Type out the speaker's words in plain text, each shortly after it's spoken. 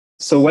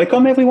So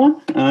welcome everyone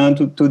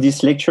to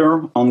this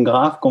lecture on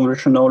Graph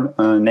Convolutional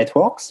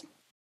Networks.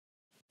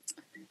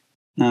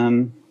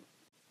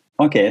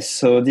 Okay,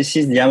 so this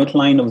is the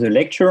outline of the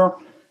lecture.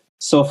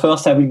 So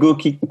first I will go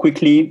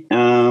quickly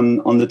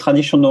on the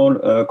traditional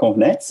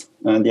ConvNets,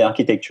 the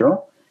architecture.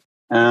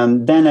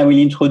 Then I will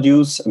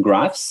introduce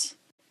graphs.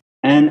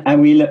 And I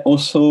will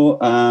also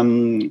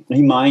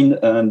remind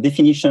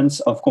definitions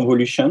of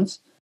convolutions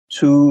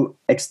to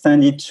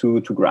extend it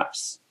to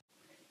graphs.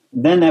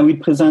 Then I will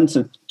present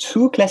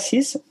two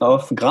classes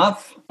of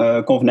graph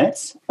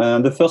ConvNets.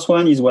 The first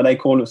one is what I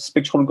call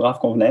spectral graph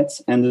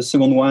ConvNets, and the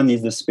second one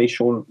is the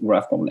spatial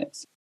graph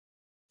ConvNets.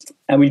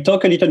 I will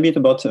talk a little bit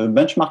about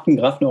benchmarking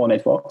graph neural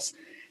networks,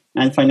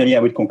 and finally I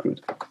will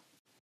conclude.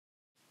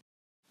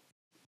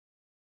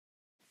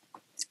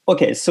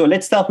 Okay, so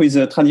let's start with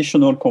the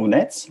traditional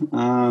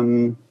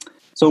ConvNets.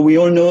 So we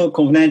all know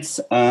ConvNets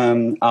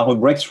are a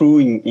breakthrough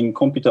in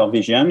computer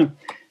vision.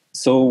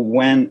 So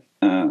when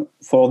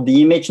for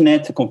the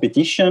ImageNet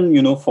competition,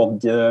 for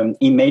the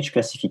image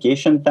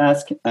classification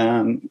task,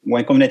 when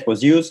ConvNet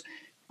was used,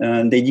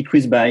 they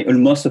decreased by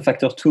almost a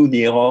factor 2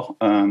 the error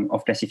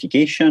of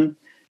classification.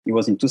 It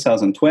was in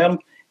 2012.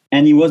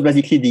 And it was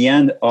basically the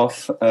end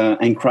of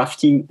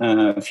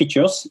handcrafting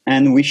features.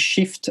 And we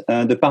shift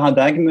the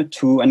paradigm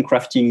to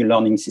handcrafting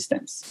learning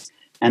systems.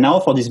 And now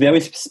for this very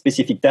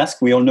specific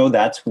task, we all know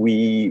that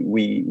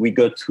we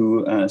got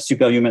to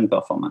superhuman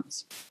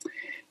performance.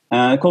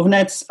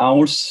 ConvNets are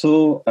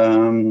also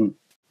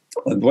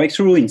a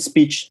breakthrough in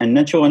speech and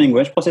natural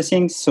language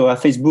processing. So at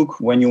Facebook,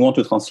 when you want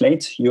to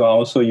translate, you are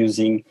also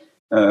using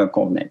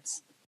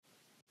ConvNets.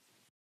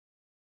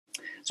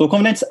 So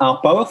ConvNets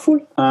are powerful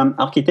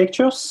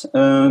architectures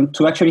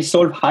to actually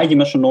solve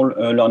high-dimensional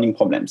learning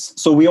problems.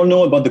 So we all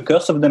know about the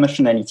curse of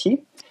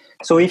dimensionality.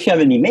 So if you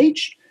have an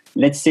image,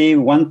 let's say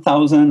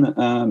 1,000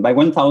 by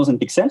 1,000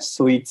 pixels,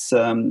 so it's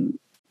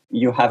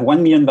you have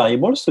 1 million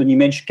variables. So the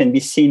image can be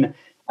seen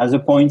as a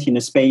point in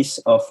a space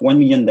of 1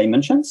 million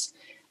dimensions.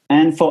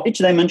 And for each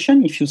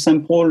dimension, if you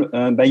sample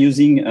by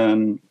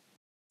using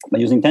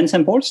 10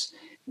 samples,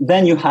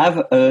 then you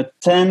have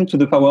 10 to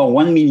the power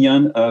 1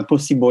 million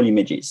possible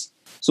images.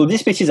 So these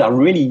spaces are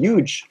really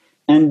huge.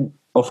 And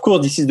of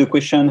course, this is the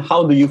question,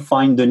 how do you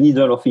find the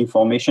needle of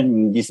information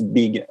in this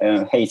big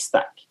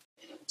haystack?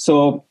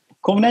 So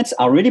ConvNets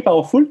are really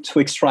powerful to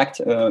extract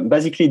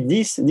basically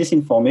this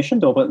information,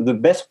 the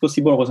best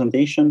possible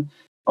representation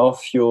of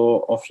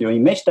your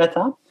image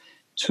data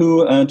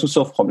to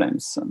solve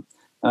problems.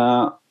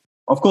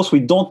 Of course, we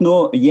don't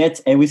know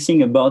yet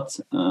everything about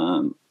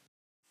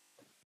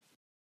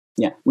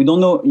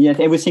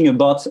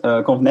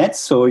ConvNets,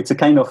 so it's a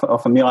kind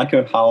of a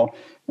miracle how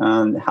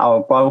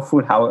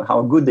powerful,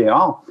 how good they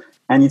are.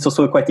 And it's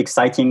also quite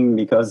exciting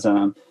because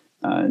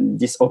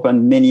this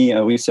opened many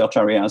research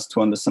areas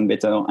to understand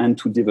better and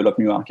to develop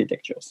new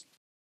architectures.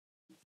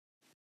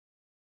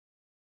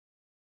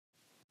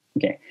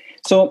 Okay,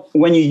 so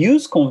when you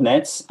use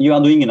ConvNets, you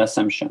are doing an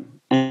assumption.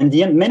 And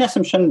the main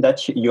assumption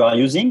that you are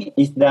using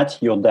is that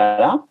your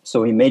data,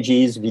 so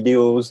images,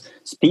 videos,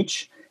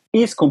 speech,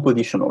 is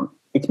compositional.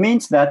 It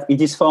means that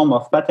it is form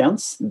of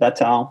patterns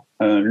that are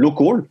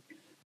local.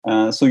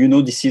 So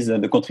this is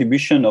the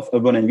contribution of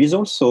Hubble and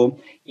Wiesel. So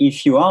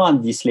if you are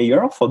at this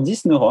layer, for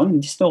this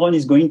neuron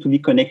is going to be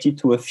connected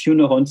to a few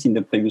neurons in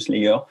the previous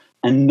layer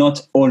and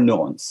not all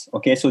neurons.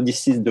 Okay, so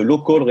this is the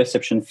local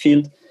reception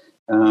field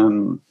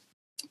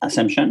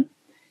assumption.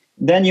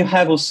 Then you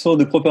have also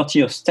the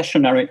property of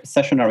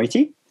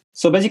stationarity.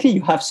 So basically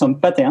you have some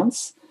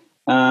patterns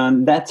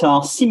that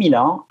are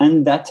similar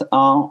and that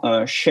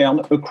are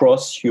shared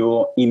across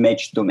your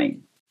image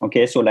domain.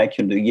 Okay, so like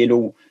the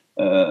yellow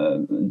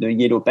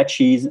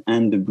patches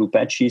and the blue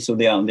patches, so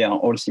they are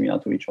all similar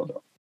to each other.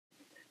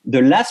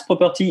 The last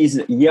property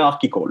is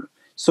hierarchical.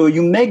 So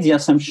you make the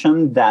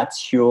assumption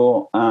that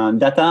your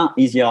data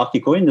is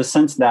hierarchical in the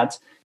sense that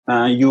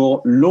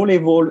your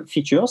low-level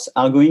features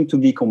are going to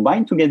be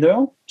combined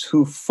together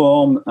to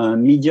form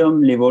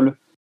medium-level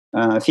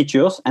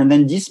features, and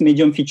then these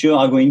medium features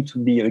are going to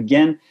be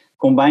again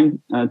combined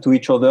to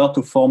each other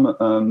to form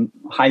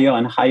higher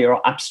and higher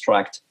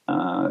abstract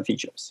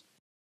features.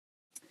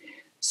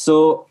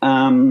 So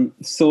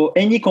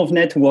any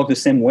ConvNet works the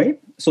same way.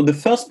 So the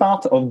first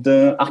part of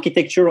the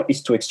architecture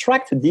is to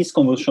extract these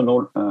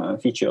convolutional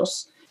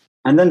features,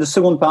 and then the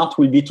second part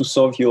will be to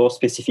solve your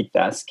specific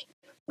task.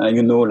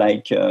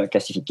 Like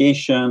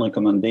classification,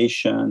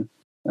 recommendation,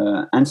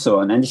 and so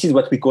on. And this is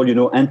what we call,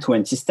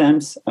 end-to-end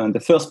systems. And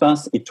the first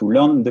part is to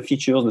learn the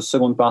features. The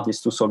second part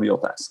is to solve your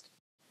task.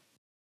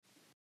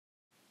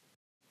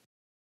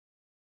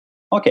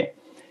 Okay.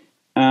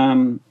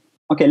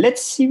 Okay,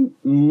 let's see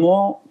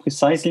more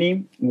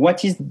precisely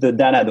what is the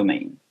data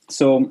domain.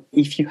 So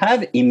if you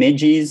have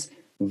images,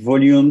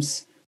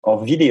 volumes, or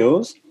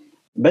videos,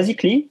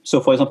 basically, so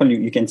for example,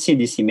 you can see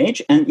this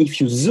image, and if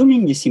you zoom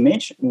in this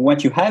image,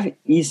 what you have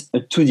is a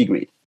 2D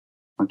grid.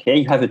 Okay,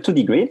 you have a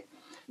 2D grid.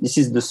 This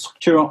is the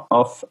structure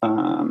of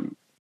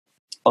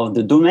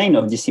the domain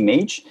of this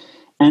image,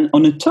 and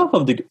on the top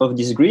of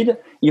this grid,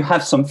 you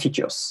have some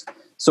features.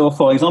 So,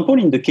 for example,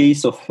 in the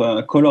case of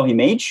color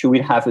image, you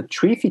will have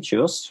three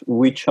features,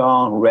 which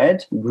are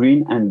red,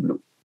 green, and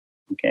blue.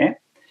 Okay.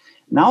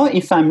 Now,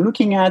 if I'm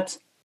looking at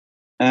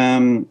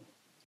natural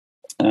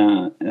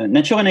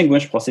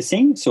language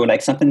processing, so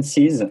like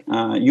sentences,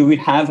 you will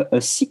have a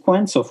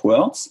sequence of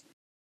words.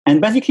 And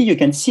basically, you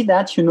can see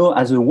that,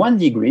 as a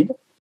 1D grid.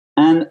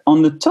 And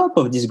on the top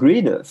of this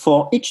grid,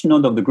 for each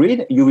node of the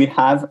grid, you will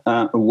have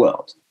a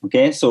word.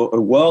 Okay, so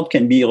a word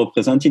can be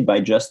represented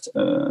by just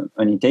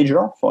an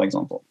integer, for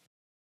example.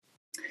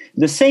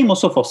 The same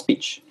also for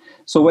speech.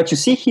 So what you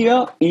see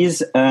here is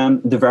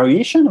the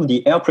variation of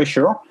the air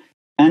pressure,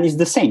 and it's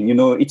the same.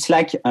 It's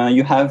like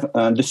you have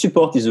the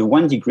support is a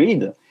 1D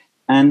grid,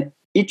 and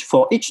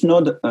for each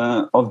node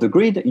of the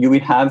grid, you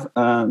will have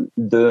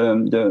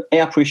the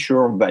air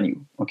pressure value,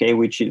 okay,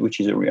 which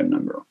is a real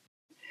number.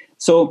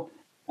 So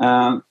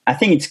I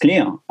think it's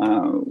clear.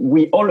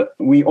 We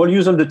all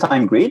use all the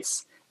time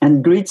grids,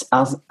 and grids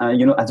has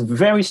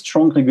very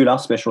strong regular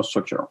spatial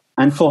structure.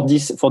 And for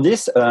this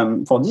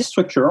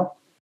structure,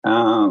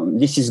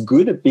 this is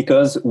good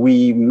because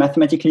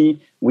mathematically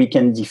we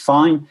can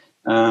define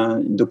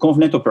the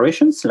ConvNet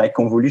operations like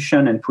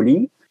convolution and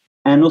pooling,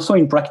 and also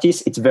in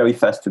practice it's very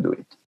fast to do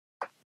it.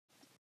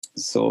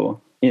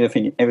 So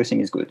everything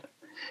is good.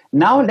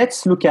 Now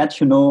let's look at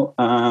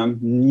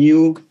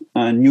new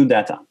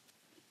data.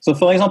 So,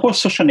 for example,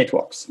 social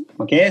networks.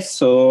 Okay,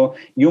 so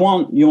you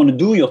want to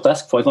do your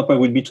task. For example,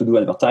 would be to do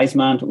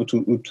advertisement or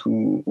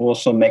to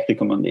also make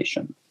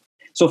recommendation.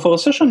 So, for a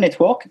social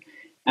network,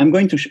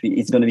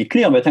 it's going to be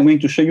clear, but I'm going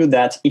to show you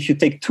that if you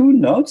take two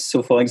nodes.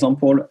 So, for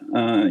example,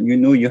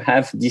 you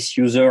have this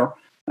user.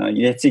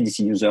 Let's say this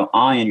is user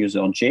I and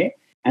user J,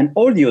 and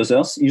all the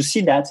others. You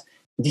see that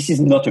this is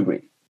not a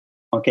grid.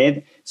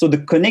 Okay, so the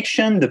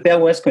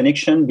pairwise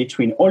connection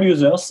between all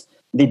users,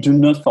 they do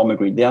not form a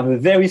grid. They have a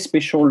very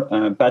special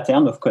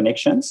pattern of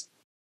connections,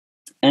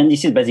 and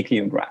this is basically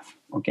a graph.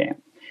 Okay,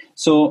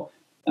 so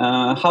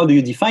how do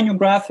you define your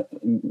graph?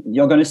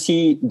 You're going to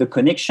see the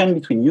connection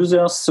between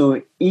users.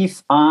 So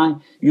if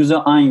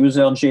user I and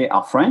user J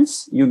are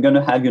friends, you're going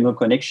to have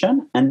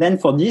connection, and then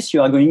for this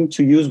you are going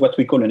to use what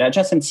we call an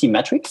adjacency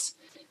matrix,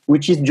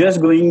 which is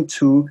just going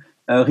to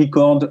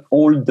record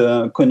all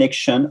the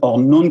connection or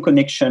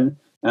non-connection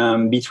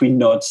between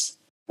nodes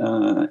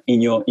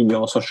in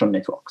your social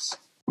networks.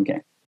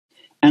 Okay,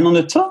 and on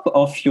the top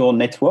of your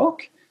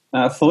network,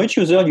 for each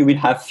user you will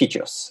have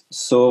features.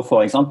 So,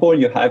 for example,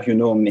 you have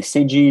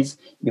messages,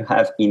 you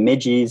have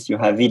images, you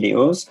have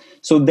videos.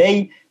 So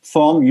they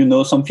form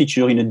some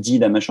feature in a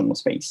d-dimensional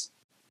space.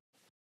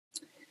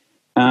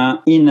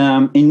 In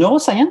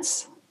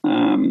neuroscience.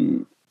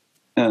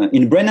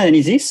 In brain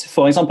analysis,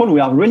 for example, we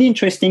are really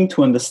interested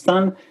to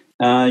understand,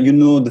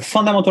 the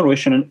fundamental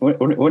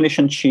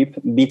relationship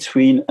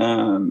between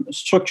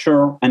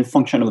structure and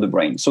function of the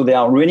brain. So they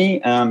are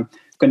really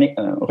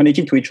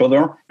related to each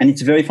other, and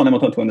it's very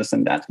fundamental to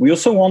understand that. We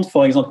also want,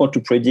 for example, to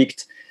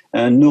predict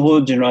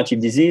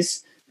neurodegenerative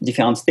disease,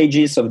 different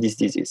stages of this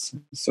disease.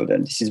 So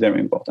that this is very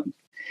important.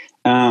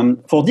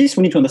 For this,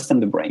 we need to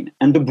understand the brain.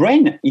 And the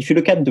brain, if you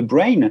look at the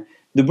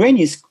brain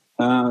is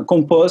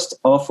composed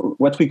of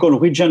what we call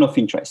region of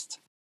interest,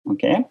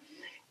 okay?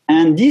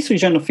 And this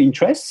region of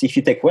interest, if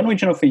you take one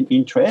region of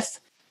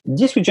interest,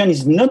 this region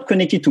is not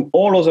connected to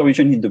all other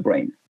regions in the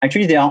brain.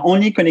 Actually, they are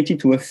only connected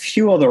to a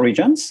few other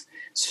regions.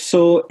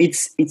 So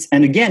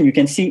and again, you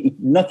can see it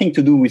nothing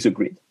to do with the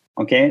grid,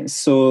 okay?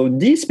 So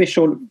this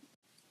special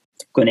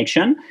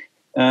connection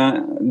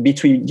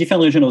between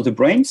different regions of the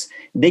brains,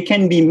 they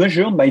can be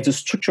measured by the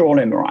structural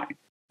MRI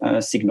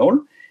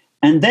signal.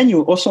 And then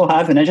you also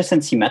have an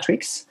adjacency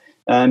matrix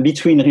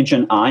between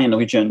region I and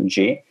region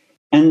J.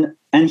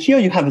 And here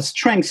you have a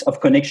strength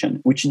of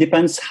connection, which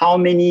depends how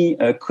many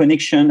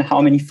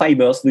how many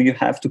fibers do you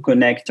have to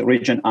connect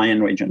region I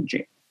and region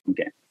J.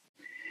 Okay.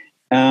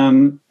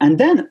 And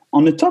then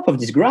on the top of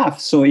this graph,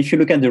 so if you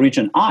look at the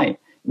region I,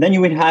 then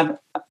you will have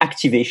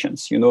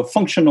activations,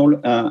 functional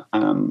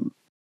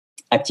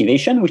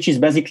activation, which is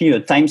basically a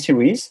time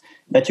series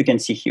that you can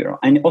see here.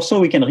 And also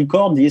we can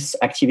record this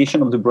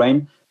activation of the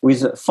brain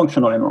with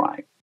functional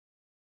MRI.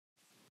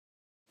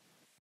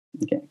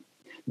 Okay.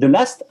 The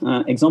last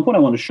example I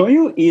want to show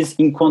you is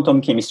in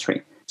quantum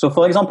chemistry. So,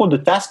 for example, the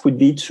task would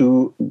be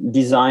to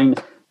design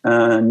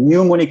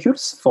new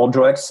molecules for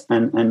drugs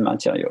and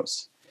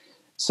materials.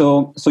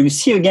 So you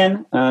see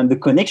again, the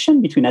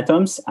connection between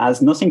atoms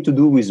has nothing to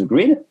do with the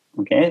grid.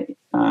 Okay,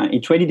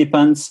 it really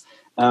depends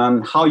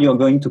how you're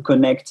going to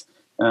connect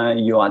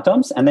your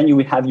atoms, and then you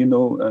will have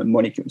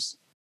molecules.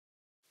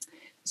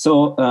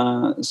 So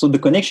the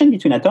connection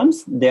between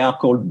atoms, they are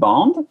called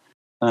bond.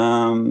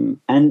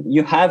 And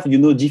you have,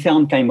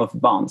 different kind of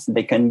bonds.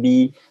 They can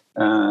be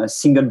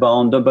single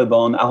bond, double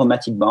bond,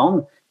 aromatic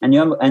bond, and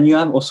you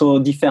have also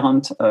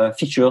different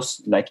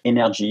features like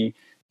energy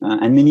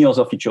and many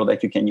other features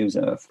that you can use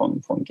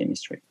from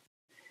chemistry.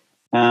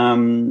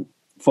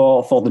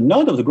 For the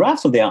node of the graph,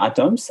 so they are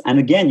atoms, and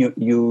again,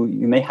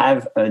 you may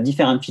have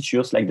different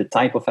features like the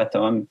type of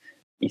atom,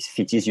 if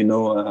it is,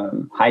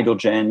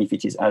 hydrogen, if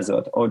it is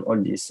azote, all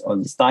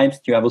these types.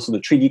 You have also the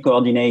 3D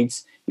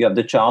coordinates, you have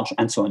the charge,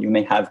 and so on. You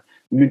may have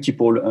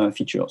multiple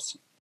features.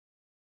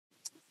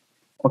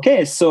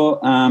 Okay, so,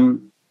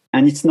 and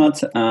it's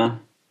not, the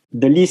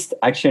list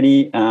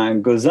actually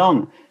goes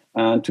on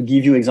to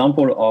give you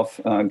example of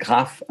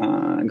graph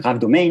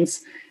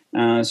domains.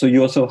 So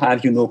you also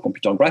have,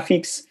 computer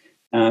graphics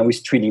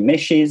with 3D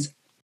meshes.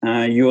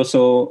 You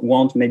also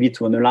want maybe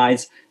to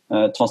analyze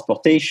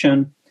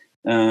transportation,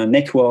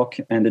 network,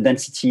 and the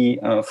density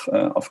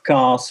of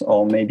cars,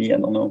 or maybe, I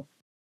don't know,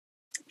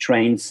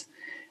 trains.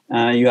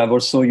 You have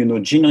also,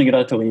 gene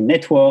regulatory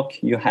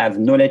network. You have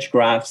knowledge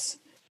graphs,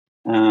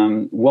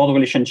 world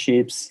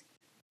relationships,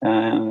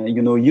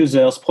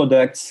 users,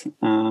 products,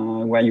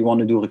 where you want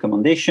to do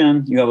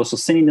recommendation. You have also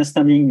scene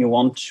understanding. You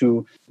want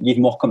to give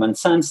more common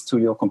sense to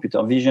your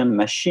computer vision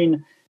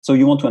machine. So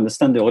you want to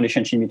understand the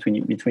relationship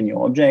between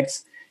your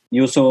objects.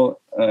 You also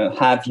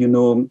have,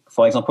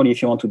 for example,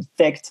 if you want to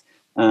detect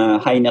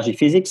high energy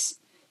physics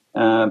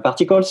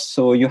particles,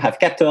 so you have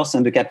captors,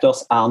 and the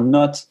captors are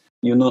not,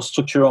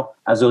 structured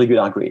as a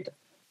regular grid.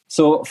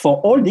 So for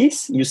all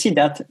this, you see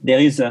that there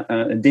is a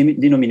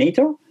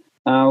denominator,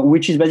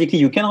 which is basically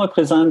you can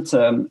represent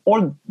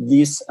all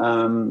these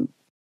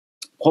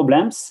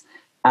problems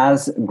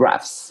as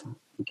graphs,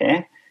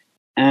 okay?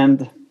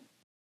 And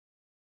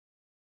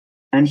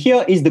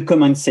here is the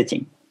common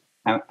setting.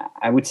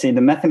 I would say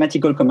the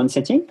mathematical common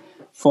setting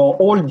for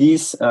all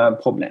these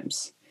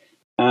problems.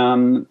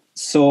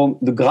 So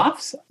the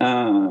graphs,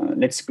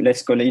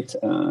 let's call it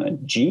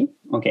G,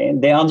 okay?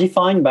 They are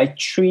defined by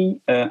three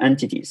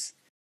entities.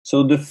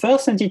 So the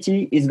first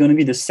entity is going to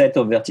be the set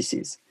of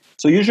vertices.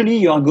 So usually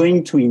you are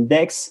going to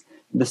index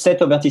the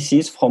set of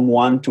vertices from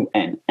 1 to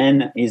n.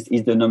 N is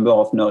the number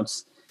of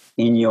nodes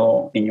in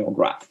your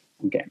graph.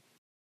 Okay.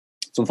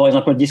 So for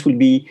example, this will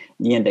be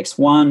the index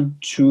 1,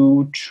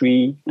 2,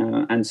 3,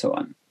 and so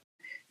on.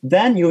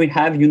 Then you will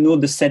have,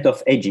 the set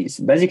of edges.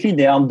 Basically,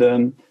 they are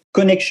the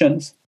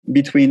connections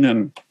between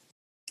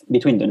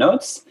the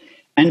nodes.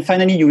 And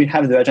finally, you will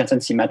have the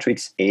adjacency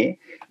matrix A,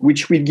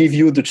 which will give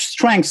you the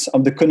strength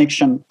of the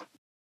connection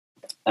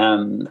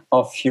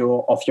of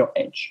your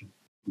edge.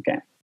 Okay.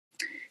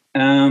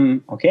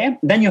 Okay.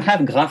 Then you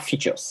have graph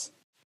features.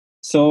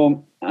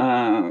 So,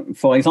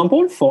 for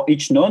example, for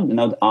each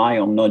node I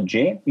or node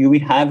J, you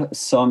will have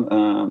some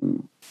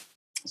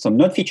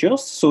node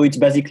features. So it's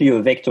basically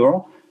a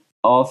vector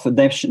of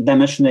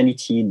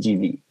dimensionality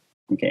dv.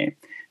 Okay.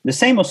 The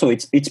same also,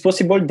 it's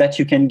possible that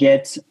you can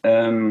get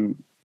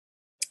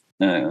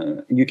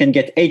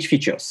edge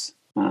features,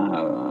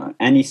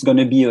 and it's going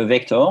to be a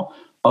vector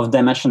of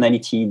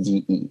dimensionality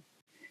dE.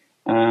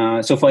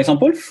 So, for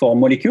example, for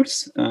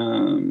molecules,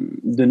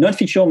 the node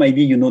feature may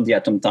be, the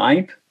atom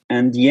type,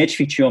 and the edge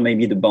feature may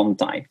be the bond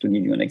type, to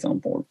give you an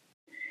example.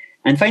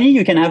 And finally,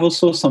 you can have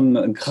also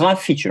some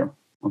graph feature.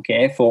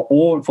 Okay, for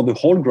the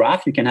whole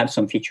graph, you can have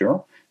some feature.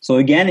 So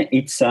again,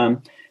 it's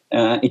a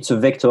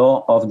vector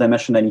of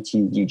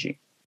dimensionality dg.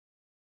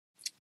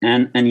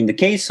 And in the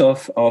case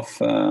of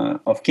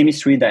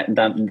chemistry,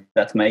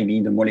 that might be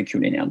the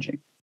molecule energy.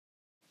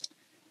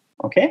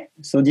 Okay,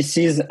 so this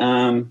is,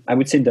 I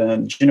would say,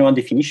 the general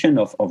definition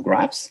of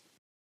graphs.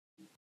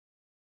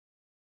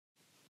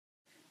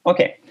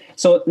 Okay,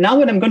 so now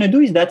what I'm going to do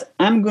is that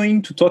I'm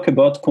going to talk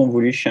about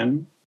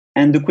convolution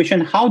and the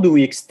question, how do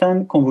we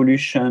extend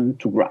convolution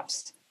to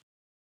graphs?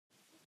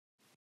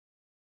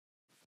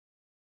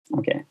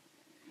 Okay,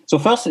 so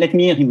first, let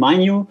me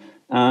remind you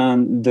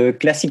the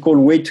classical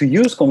way to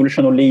use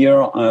convolutional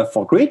layer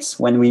for grids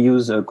when we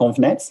use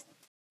ConvNets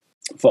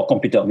for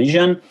computer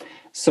vision.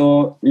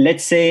 So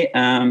let's say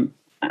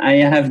I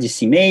have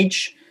this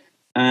image,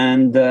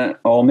 and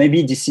or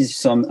maybe this is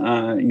some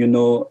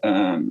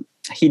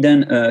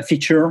hidden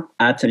feature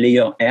at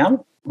layer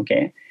L.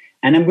 Okay,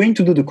 and I'm going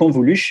to do the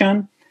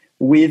convolution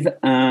with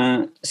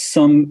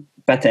some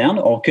pattern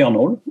or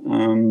kernel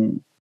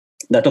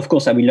that, of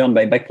course, I will learn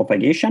by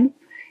backpropagation,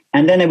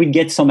 and then I will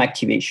get some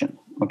activation.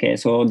 Okay,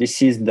 so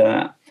this is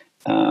the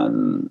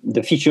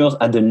features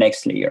at the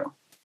next layer.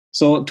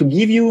 So to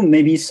give you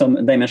maybe some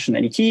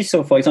dimensionality,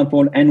 so for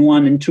example,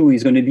 N1 and 2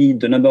 is going to be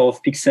the number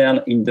of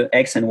pixels in the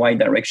X and Y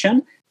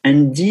direction,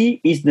 and D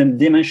is the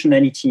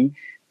dimensionality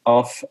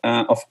of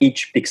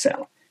each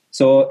pixel.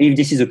 So if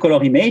this is a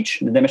color image,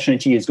 the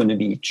dimensionality is going to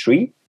be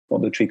 3 for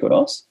the 3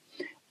 colors.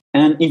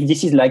 And if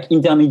this is like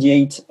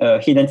intermediate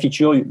hidden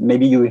feature,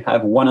 maybe you will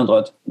have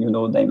 100,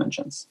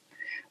 dimensions.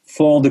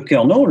 For the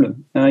kernel,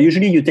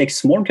 usually you take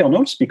small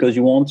kernels because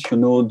you want,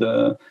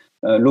 the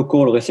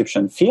local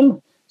reception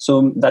field.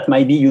 So that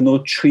might be,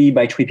 3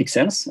 by 3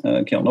 pixels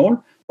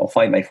kernel, or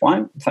 5 by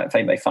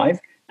 5.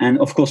 And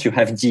of course, you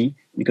have D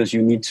because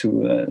you need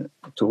to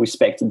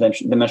respect the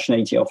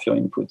dimensionality of your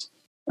input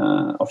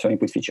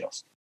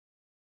features.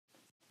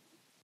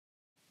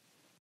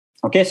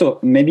 Okay, so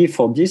maybe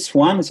for this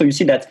one, so you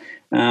see that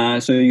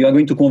so you are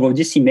going to convert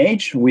this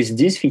image with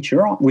this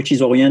feature, which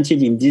is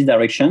oriented in this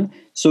direction.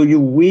 So you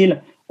will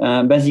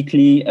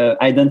basically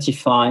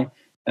identify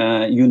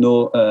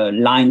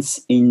lines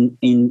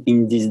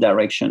in this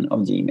direction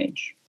of the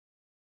image.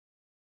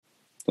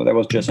 So that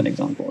was just an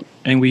example.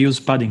 And we use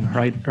padding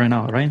right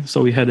now, right?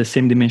 So we had the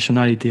same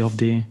dimensionality of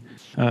the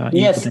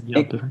yes, input and the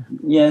output.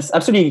 Yes,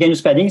 absolutely. You can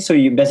use padding. So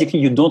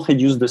you don't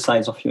reduce the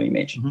size of your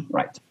image,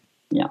 right?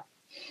 Yeah.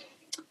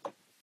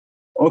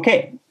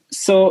 Okay.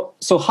 So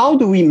how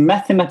do we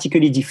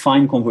mathematically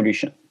define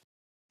convolution?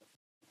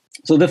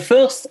 So the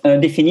first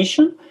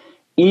definition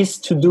is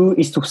to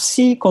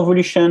see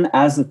convolution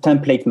as a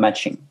template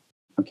matching.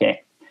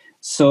 Okay.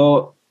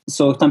 So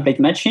template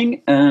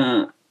matching.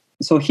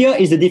 So here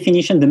is the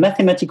definition, the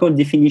mathematical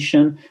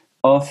definition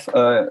of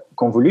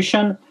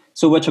convolution.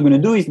 So what you're going to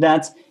do is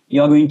that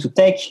you are going to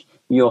take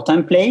your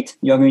template,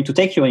 you are going to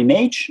take your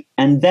image,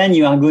 and then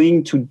you are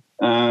going to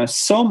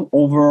sum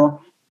over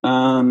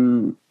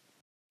the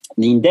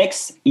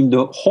index in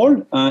the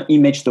whole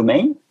image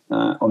domain,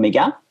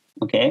 omega,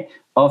 okay,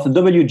 of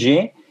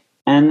wj.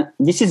 And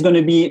this is going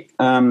to be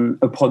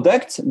a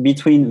product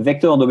between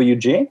vector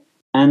wj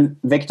and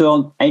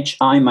vector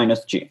hi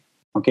minus j.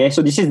 Okay,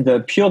 so this is the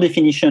pure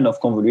definition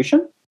of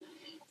convolution.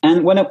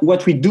 And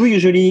what we do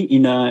usually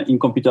in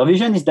computer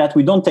vision is that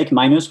we don't take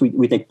minus,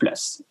 we take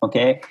plus.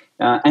 Okay,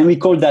 and we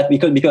call that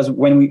because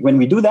when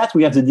we do that,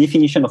 we have the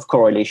definition of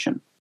correlation.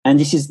 And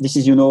this is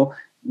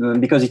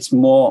because it's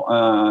more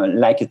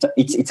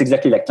it's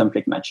exactly like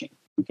template matching.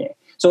 Okay,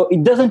 so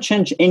it doesn't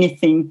change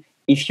anything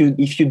if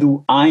you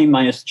do I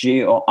minus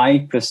j or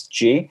I plus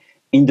j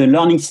in the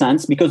learning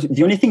sense, because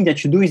the only thing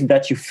that you do is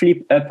that you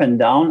flip up and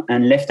down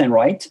and left and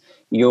right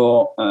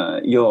your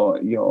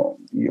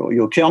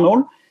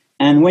kernel,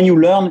 and when you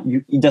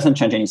learn, it doesn't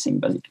change anything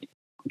basically.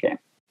 Okay,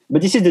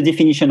 but this is the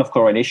definition of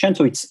correlation,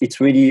 so it's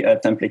really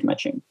template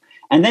matching.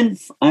 And then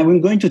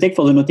I'm going to take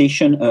for the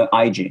notation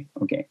ij.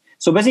 Okay,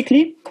 so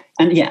basically,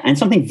 and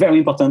something very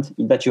important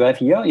that you have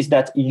here is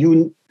that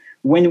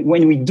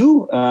when we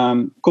do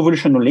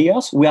convolutional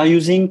layers, we are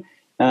using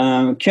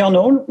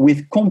kernel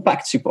with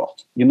compact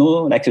support,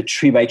 like a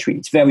 3x3.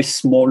 It's very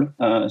small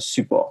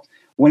support.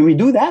 When we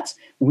do that,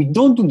 we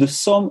don't do the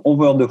sum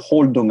over the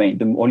whole domain,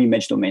 the whole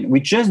image domain.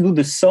 We just do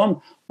the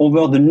sum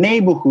over the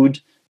neighborhood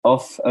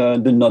of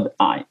the node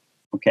I,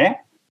 okay?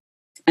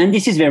 And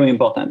this is very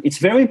important. It's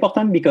very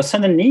important because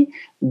suddenly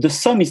the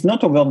sum is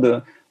not over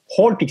the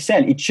whole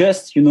pixel. It's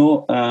just, in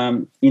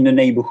the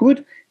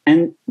neighborhood.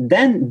 And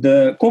then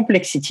the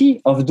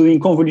complexity of doing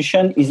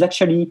convolution is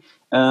actually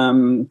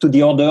to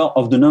the order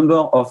of the number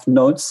of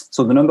nodes,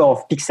 so the number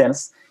of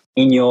pixels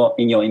in your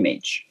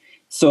image.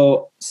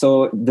 So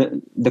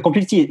the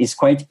complexity is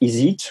quite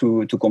easy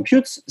to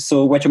compute.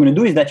 So what you're going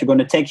to do is that you're going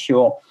to take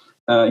your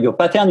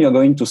pattern, you're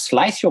going to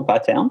slice your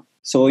pattern.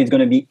 So it's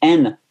going to be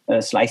n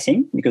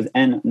slicing because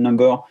n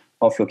number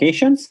of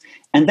locations.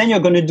 And then you're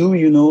going to do,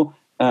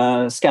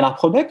 scalar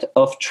product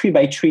of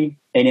 3x3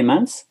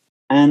 elements.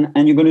 And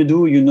you're going to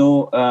do,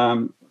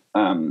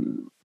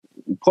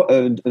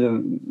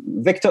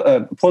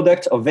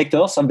 product of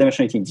vectors of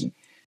dimensionality d.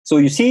 So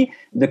you see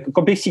the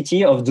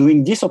complexity of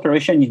doing this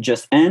operation is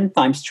just n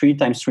times 3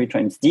 times 3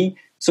 times d.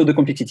 So the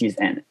complexity is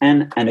n.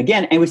 And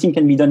again, everything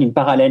can be done in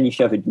parallel if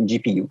you have a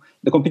GPU.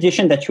 The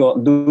computation that you are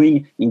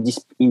doing in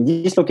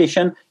this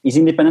location is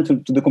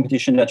independent to the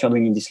computation that you are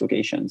doing in this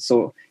location.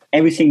 So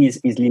everything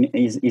is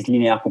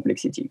linear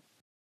complexity.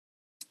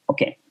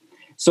 Okay.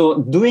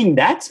 So doing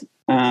that,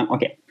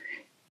 okay.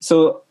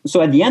 So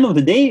at the end of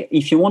the day,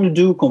 if you want to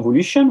do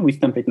convolution with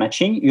template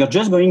matching, you're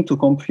just going to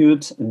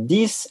compute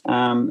this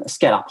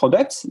scalar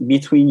product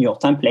between your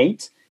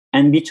template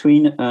and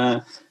between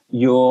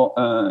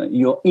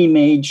your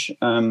image.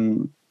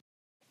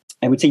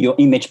 I would say your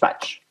image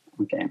patch.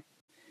 Okay.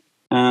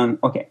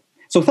 Okay.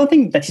 So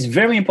something that is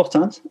very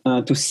important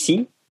to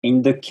see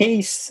in the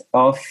case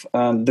of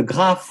the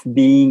graph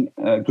being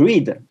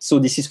grid. So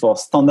this is for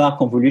standard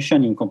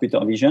convolution in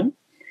computer vision.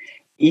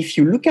 If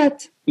you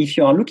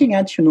are looking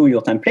at,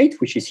 your template,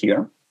 which is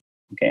here,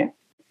 okay.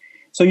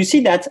 So you see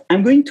that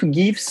I'm going to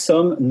give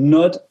some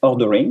node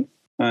ordering,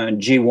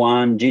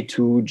 J1,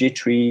 J2,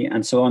 J3,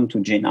 and so on to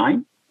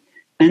J9.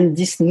 And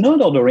this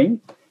node ordering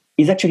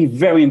is actually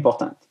very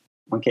important,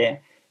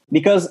 okay?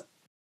 Because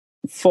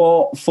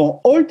for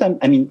all time,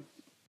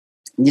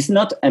 these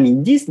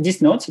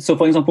nodes, so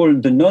for example,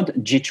 the node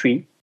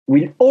J3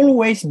 will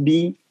always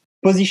be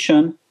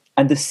positioned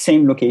at the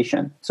same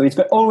location. So it's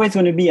always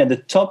going to be at the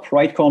top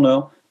right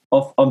corner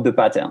of the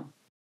pattern.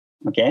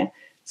 Okay?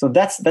 So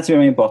that's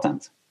very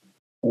important.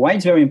 Why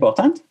it's very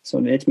important? So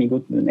let me go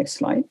to the next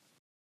slide.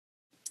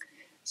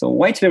 So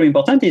why it's very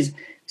important is,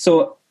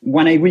 so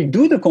when I will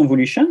do the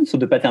convolution, so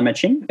the pattern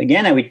matching,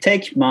 again, I will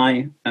take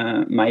my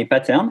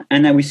pattern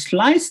and I will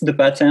slice the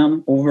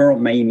pattern over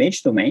my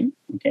image domain.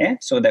 Okay?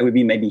 So that will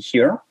be maybe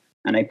here,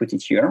 and I put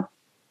it here.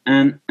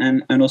 And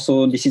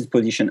also this is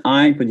position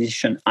I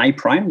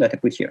prime that I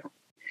put here.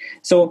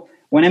 So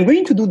when I'm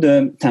going to do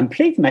the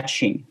template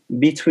matching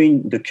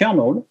between the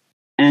kernel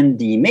and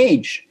the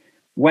image,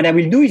 what I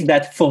will do is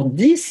that for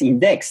this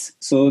index,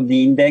 so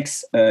the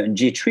index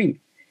J3,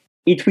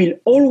 it will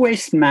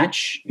always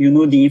match,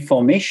 the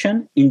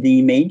information in the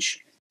image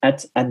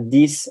at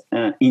this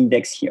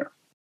index here.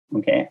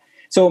 Okay,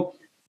 so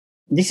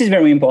this is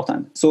very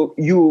important. So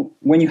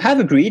when you have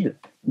a grid,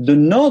 the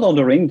node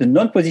ordering, the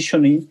node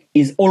positioning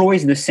is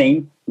always the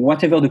same,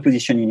 whatever the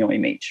position in your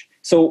image.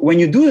 So when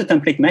you do the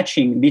template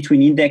matching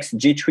between index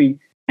J3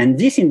 and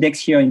this index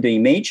here in the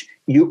image,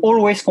 you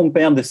always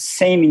compare the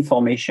same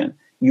information.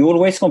 You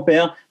always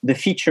compare the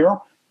feature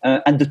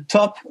at the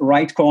top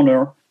right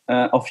corner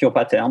of your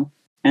pattern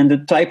and the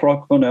top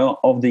right corner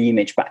of the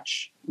image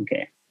patch.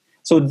 Okay,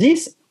 so you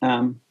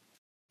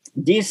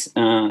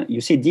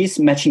see these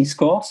matching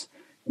scores,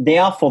 they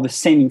are for the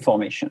same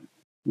information.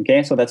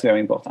 Okay, so that's very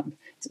important.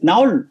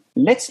 Now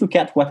let's look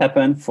at what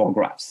happened for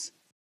graphs.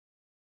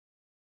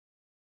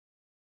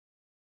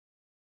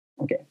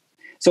 Okay,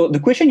 so the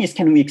question is,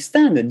 can we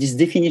extend this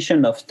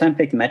definition of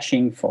template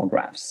matching for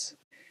graphs?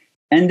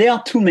 And there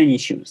are two main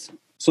issues.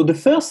 So the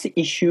first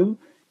issue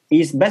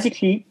is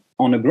basically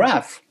on a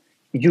graph,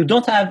 you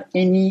don't have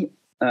any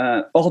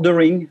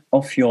ordering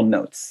of your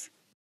nodes.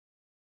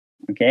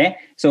 Okay,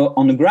 so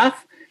on a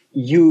graph,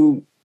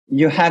 you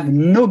have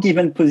no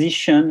given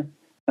position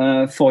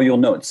for your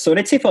nodes. So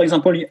let's say, for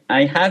example,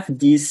 I have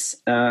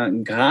this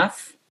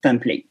graph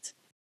template.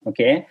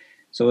 Okay,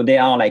 so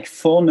there are like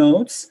 4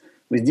 nodes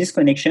with this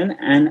connection,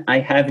 and I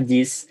have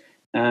this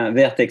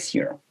vertex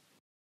here.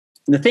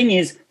 The thing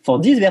is, for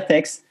this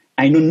vertex,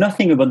 I know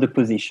nothing about the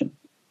position.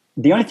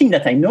 The only thing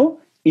that I know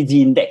is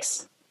the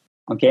index.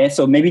 Okay,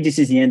 so maybe this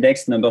is the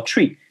index number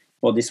 3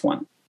 for this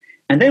one.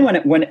 And then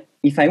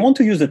if I want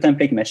to use the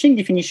template matching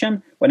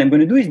definition, what I'm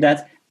going to do is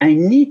that I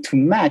need to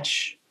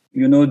match,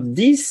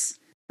 this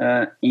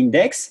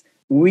index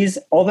with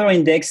other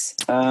index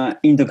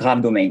in the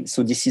graph domain.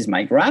 So this is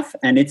my graph,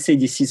 and let's say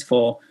this is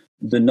for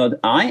the node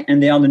I,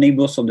 and they are the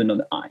neighbors of the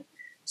node I.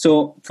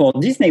 So for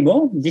this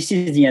neighbor, this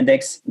is the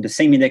index, the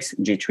same index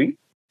J3.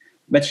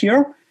 But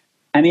here,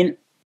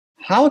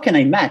 how can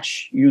I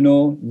match,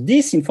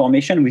 this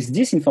information with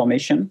this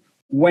information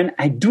when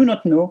I do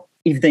not know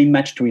if they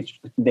match to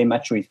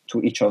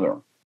each other?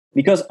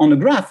 Because on a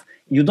graph,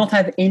 you don't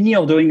have any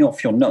ordering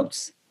of your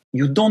nodes.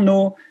 You don't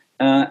know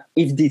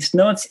if this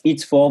node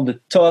is for the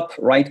top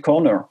right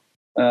corner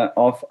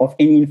of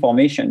any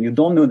information. You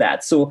don't know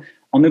that. So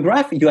on a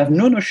graph, you have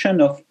no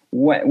notion of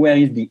where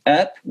is the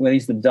up, where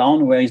is the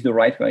down, where is the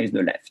right, where is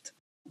the left.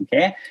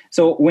 Okay.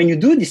 So when you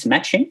do this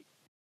matching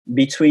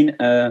between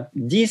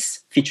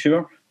this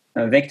feature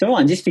vector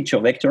and this feature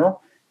vector,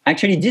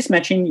 actually this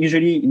matching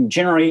usually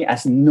generally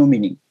has no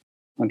meaning.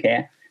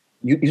 Okay.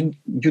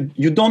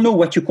 You don't know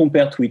what you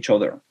compare to each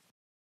other.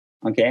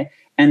 Okay.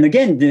 And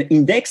again, the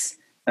index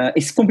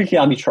is completely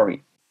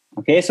arbitrary.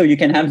 Okay. So you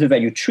can have the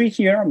value 3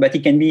 here, but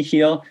it can be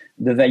here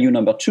the value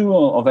number 2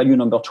 or value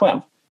number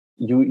 12.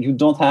 You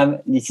don't have,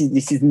 this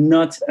is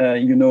not,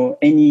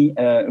 any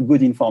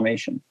good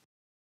information.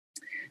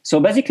 So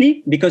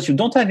basically, because you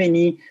don't have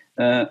any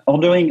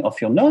ordering of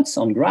your nodes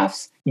on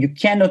graphs, you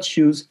cannot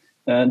use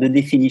the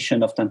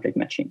definition of template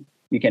matching.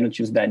 You cannot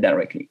use that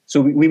directly.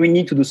 So we will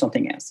need to do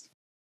something else.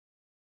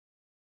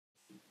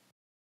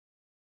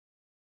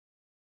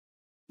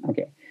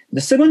 Okay.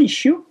 The second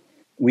issue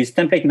with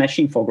template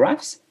matching for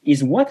graphs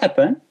is what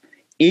happens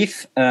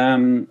if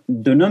the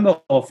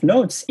number of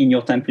nodes in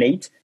your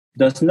template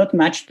does not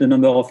match the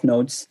number of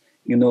nodes,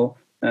 in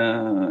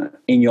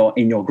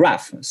your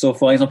graph. So,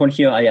 for example,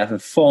 here I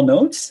have 4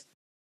 nodes.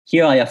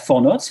 Here I have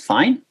 4 nodes.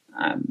 Fine.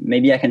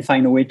 Maybe I can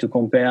find a way to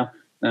compare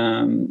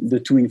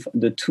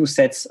the two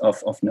sets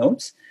of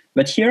nodes.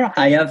 But here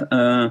I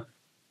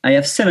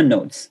have 7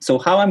 nodes. So,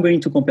 how I'm going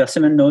to compare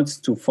 7 nodes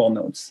to 4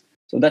 nodes?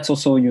 So that's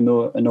also,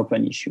 an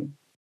open issue.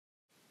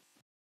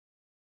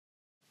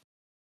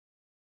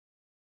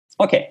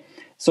 Okay.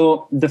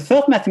 So the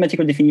first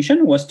mathematical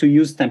definition was to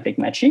use template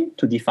matching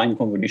to define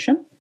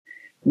convolution.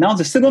 Now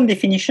the second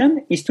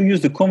definition is to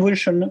use the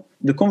convolution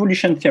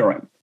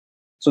theorem.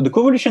 So the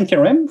convolution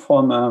theorem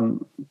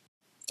from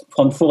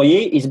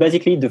Fourier is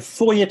basically the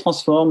Fourier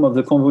transform of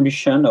the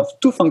convolution of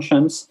 2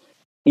 functions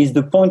is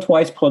the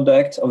pointwise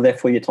product of their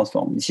Fourier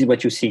transform. This is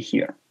what you see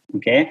here.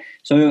 Okay.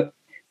 So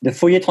the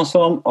Fourier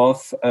transform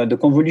of the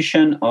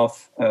convolution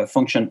of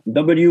function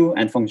W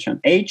and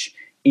function H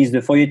is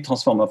the Fourier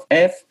transform of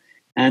F,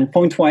 and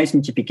pointwise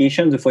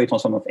multiplication, the Fourier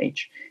transform of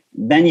H.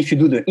 Then if you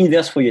do the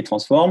inverse Fourier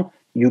transform,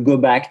 you go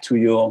back to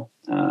your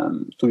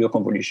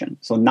convolution.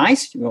 So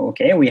nice,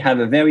 okay, we have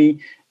a very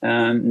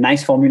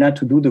nice formula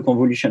to do the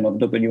convolution of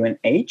W and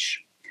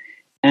H.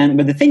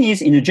 But the thing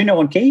is, in a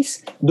general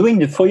case, doing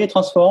the Fourier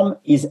transform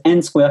is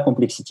n square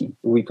complexity.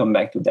 We'll come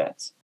back to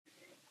that.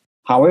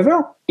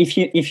 However,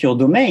 if your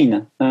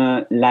domain,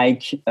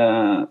 like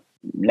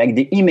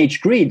the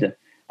image grid,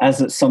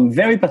 has some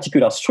very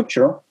particular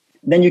structure,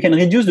 then you can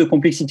reduce the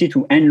complexity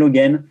to n log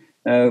n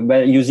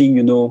by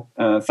using,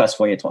 fast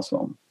Fourier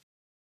transform.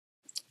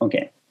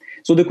 Okay.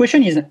 So the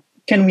question is,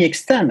 can we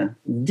extend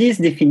this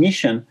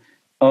definition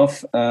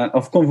of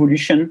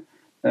convolution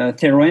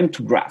theorem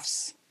to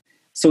graphs?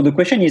 So the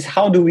question is,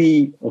 how do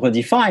we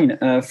redefine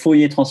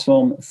Fourier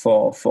transform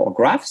for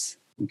graphs?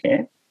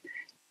 Okay.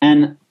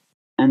 And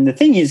And the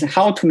thing is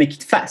how to make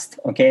it fast.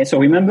 Okay, so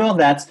remember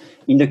that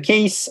in the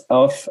case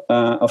of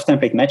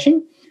template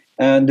matching,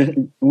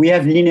 we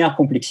have linear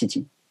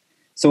complexity.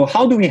 So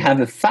how do we have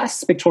a fast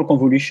spectral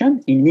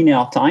convolution in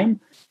linear time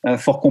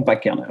for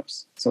compact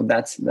kernels? So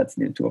that's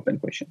the two open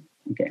question.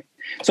 Okay,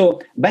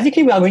 so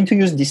basically we are going to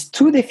use these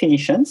two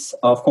definitions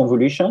of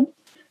convolution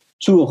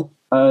to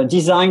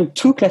design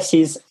two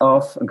classes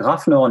of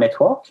graph neural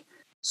network.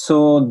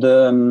 So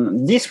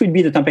this will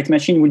be the template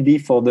matching will be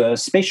for the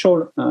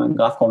spatial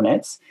graph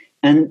ConvNets,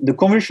 and the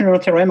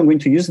convolutional theorem I'm going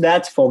to use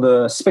that for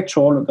the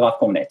spectral graph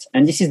ConvNet.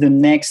 And this is the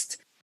next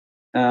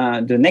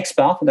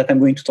part that I'm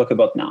going to talk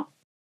about now.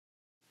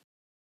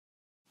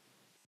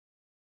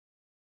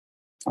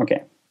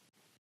 Okay.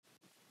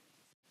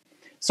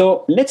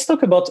 So let's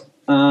talk about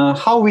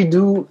how we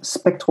do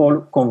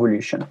spectral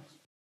convolution.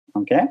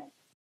 Okay.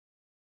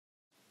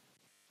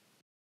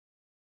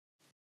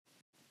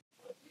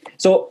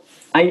 So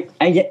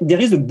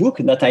there is a book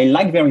that I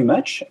like very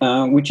much,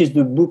 which is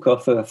the book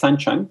of Fan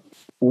Chang,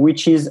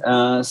 which is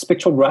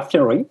Spectral Graph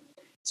Theory.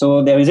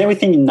 So there is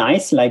everything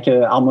nice, like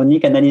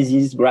harmonic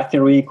analysis, graph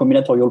theory,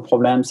 combinatorial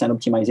problems, and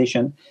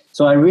optimization.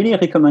 So I really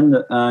recommend,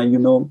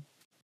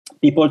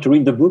 people to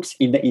read the books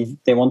if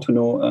they want to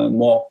know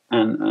more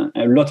and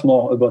a lot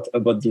more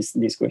about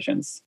these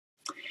questions.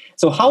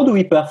 So how do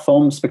we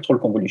perform spectral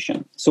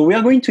convolution? So we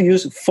are going to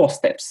use 4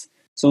 steps.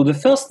 So the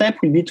first step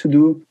will be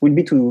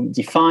to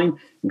define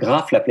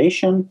graph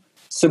Laplacian.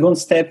 Second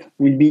step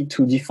will be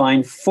to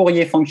define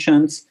Fourier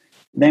functions.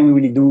 Then we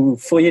will do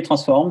Fourier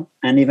transform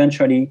and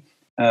eventually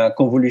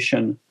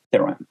convolution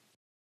theorem.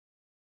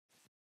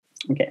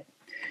 Okay.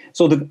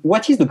 So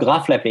what is the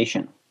graph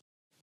Laplacian?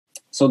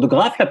 So the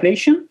graph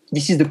Laplacian,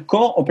 this is the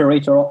core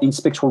operator in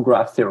spectral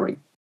graph theory.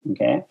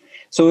 Okay.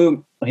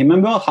 So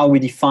remember how we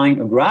define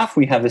a graph.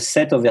 We have a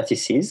set of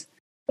vertices,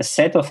 a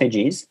set of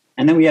edges,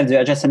 and then we have the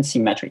adjacency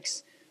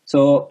matrix.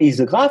 So if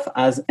the graph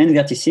has n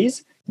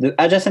vertices, the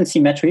adjacency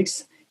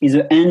matrix is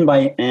a n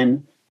by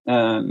n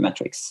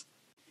matrix.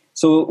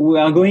 So we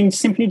are going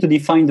simply to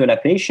define the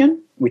Laplacian,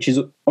 which is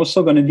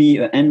also going to be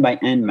an n by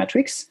n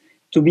matrix,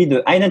 to be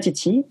the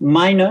identity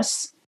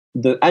minus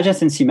the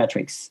adjacency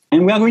matrix.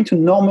 And we are going to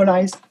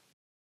normalize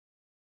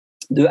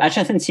the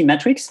adjacency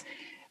matrix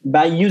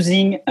by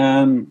using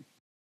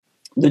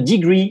the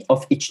degree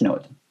of each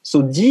node.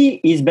 So D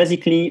is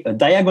basically a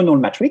diagonal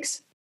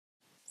matrix.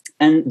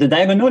 And the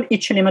diagonal,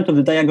 each element of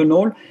the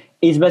diagonal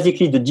is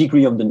basically the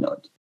degree of the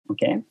node.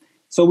 Okay.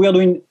 So we are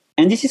doing,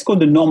 and this is called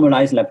the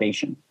normalized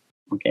Laplacian.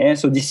 Okay.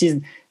 So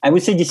I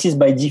would say this is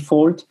by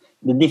default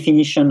the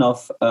definition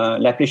of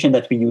Laplacian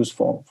that we use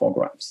for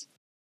graphs.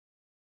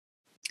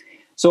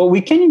 So we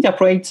can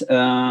interpret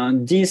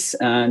this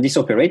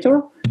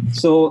operator.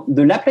 So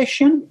the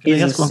Laplacian is. Can I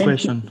ask one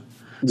question?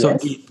 So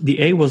yes.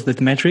 the A was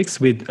that matrix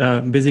with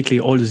basically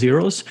all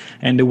zeros,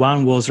 and the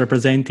 1 was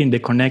representing the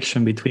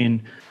connection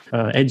between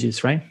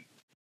edges, right?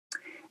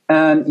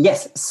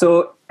 Yes.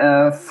 So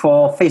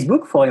for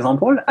Facebook, for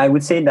example, I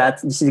would say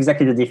that this is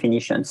exactly the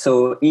definition.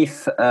 So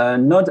if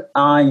node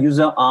I,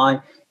 user I,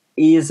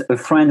 is a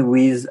friend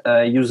with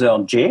user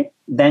J,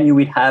 then you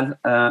will have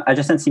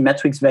adjacency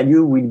matrix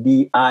value will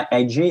be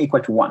Ij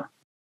equal to 1.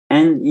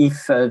 And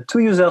if 2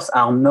 users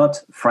are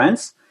not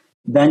friends,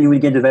 then you will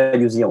get the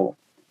value 0.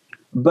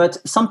 But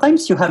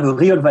sometimes you have a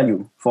real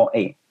value for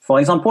A. For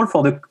example,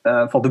 for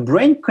the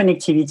brain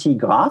connectivity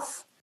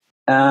graph,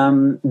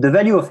 the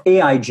value of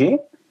Aij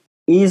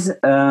is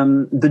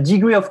the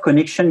degree of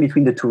connection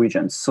between the two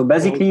regions. So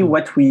basically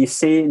what we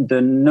say,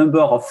 the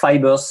number of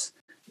fibers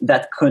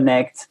that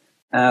connect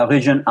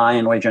region I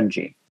and region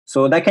J.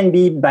 So that can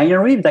be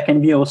binary, that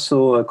can be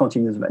also a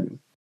continuous value.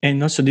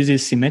 And also this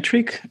is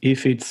symmetric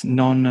if it's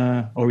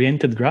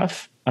non-oriented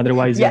graph,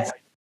 otherwise yes.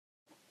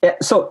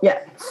 So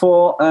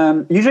for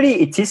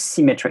usually it is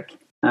symmetric.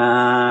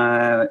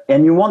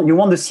 And you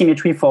want the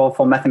symmetry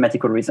for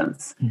mathematical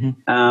reasons.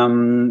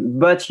 Mm-hmm.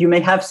 But you may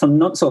have some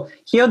not. So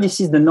here this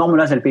is the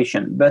normalized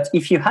Laplacian. But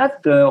if you have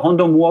the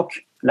random walk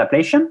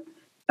Laplacian,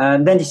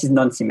 then this is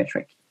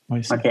non-symmetric.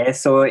 Okay,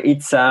 so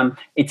it's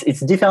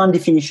different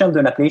definition of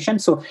the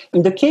Laplacian. So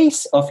in the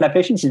case of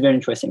Laplacian, this is very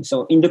interesting.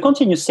 So in the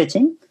continuous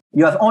setting,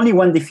 you have only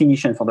one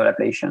definition for the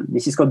Laplacian.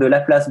 This is called the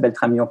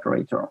Laplace-Beltrami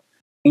operator.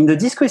 In the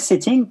discrete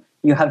setting,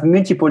 you have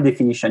multiple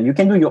definitions. You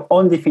can do your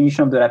own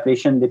definition of the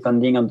Laplacian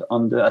depending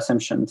on the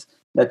assumptions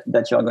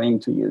that you are going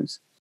to use.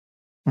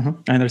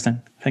 Mm-hmm. I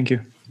understand. Thank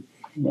you.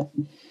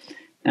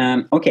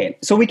 Yeah. Okay,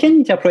 so we can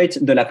interpret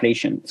the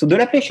Laplacian. So the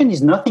Laplacian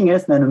is nothing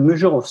else than a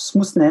measure of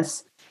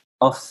smoothness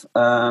of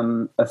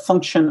a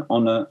function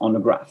on a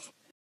graph.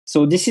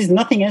 So this is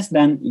nothing else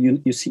than,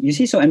 you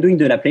see, so I'm doing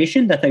the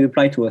Laplacian that I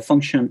apply to a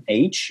function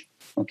h,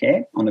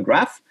 okay, on the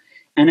graph,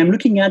 and I'm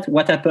looking at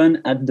what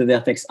happened at the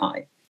vertex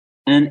I.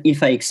 And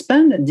if I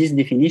expand this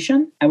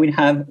definition, I will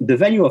have the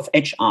value of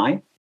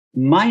hi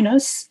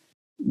minus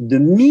the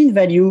mean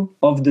value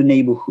of the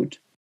neighborhood.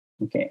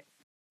 Okay.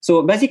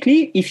 So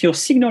basically, if your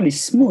signal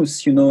is smooth,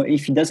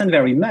 if it doesn't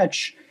vary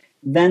much,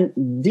 then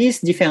this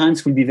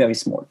difference will be very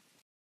small.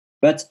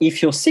 But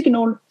if your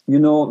signal,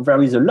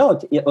 varies a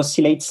lot, it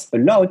oscillates a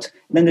lot,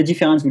 then the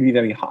difference will be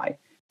very high.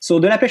 So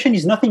the Laplacian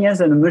is nothing else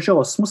than a measure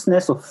of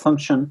smoothness of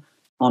function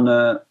on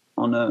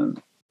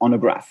a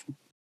graph.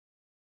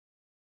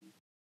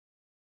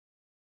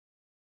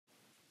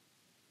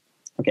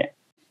 Okay.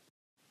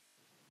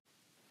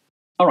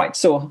 All right.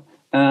 So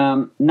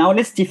now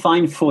let's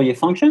define Fourier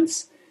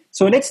functions.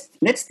 So let's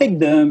take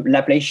the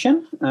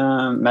Laplacian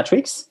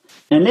matrix,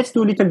 and let's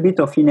do a little bit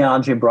of linear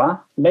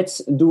algebra.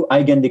 Let's do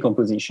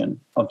eigendecomposition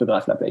of the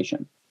graph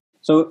Laplacian.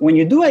 So when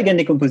you do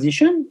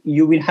eigendecomposition,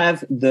 you will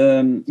have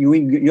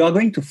you are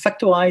going to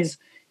factorize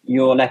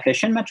your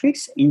Laplacian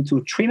matrix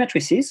into 3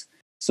 matrices.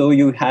 So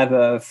you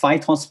have phi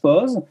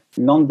transpose,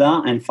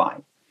 lambda, and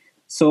phi.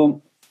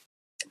 So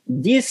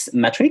this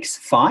matrix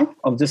phi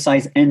of the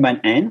size n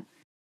by n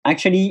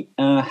actually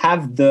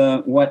have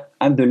the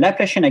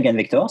Laplacian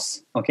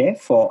eigenvectors, okay,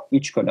 for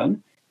each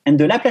column, and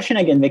the Laplacian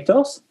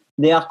eigenvectors,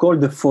 they are called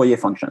the Fourier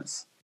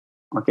functions,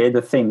 okay,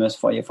 the famous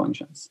Fourier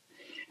functions.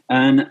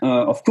 And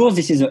of course,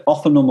 this is an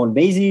orthonormal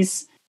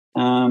basis.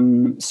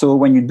 So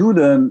when you do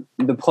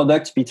the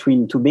product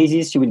between 2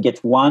 bases, you will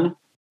get 1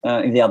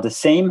 if they are the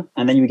same,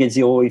 and then you get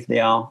 0 if they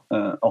are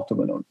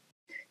orthogonal,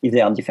 if they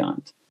are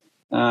different.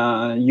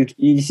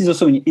 This is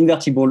also an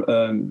invertible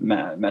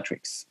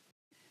matrix.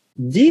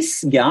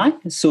 This guy,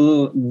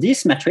 so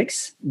this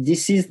matrix,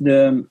 this is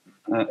the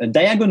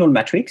diagonal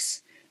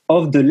matrix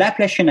of the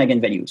Laplacian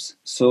eigenvalues,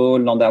 so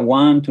lambda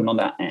 1 to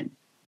lambda n.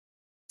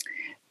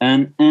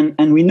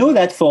 And we know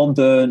that for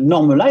the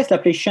normalized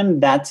Laplacian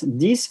that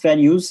these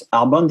values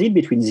are bounded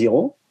between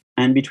 0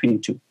 and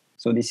between 2.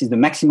 So this is the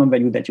maximum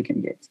value that you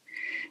can get.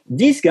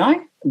 This guy,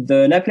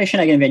 the Laplacian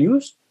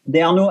eigenvalues,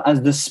 they are known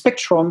as the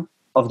spectrum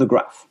of the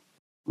graph.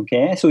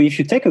 Okay, so if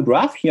you take a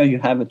graph, here you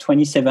have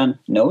 27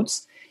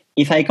 nodes.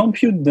 If I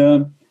compute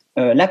the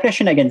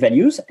Laplacian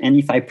eigenvalues, and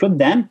if I plot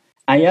them,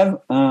 I have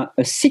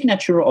a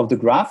signature of the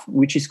graph,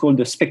 which is called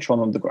the spectrum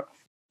of the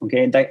graph.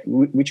 Okay,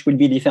 which will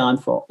be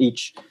different for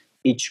each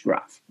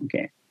graph.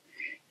 Okay,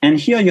 and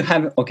here you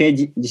have, okay,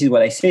 this is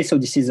what I say. So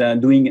this is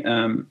doing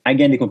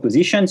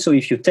eigendecomposition. So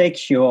if you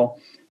take your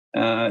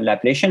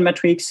Laplacian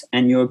matrix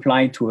and you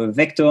apply to a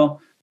vector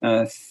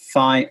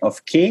phi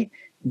of k,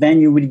 then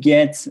you will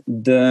get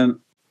the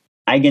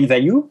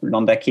eigenvalue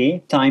lambda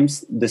k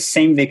times the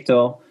same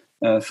vector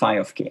phi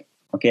of k.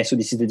 Okay, so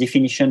this is the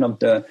definition of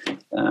the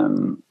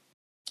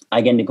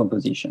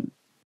eigendecomposition.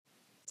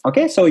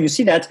 Okay, so you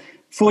see that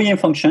Fourier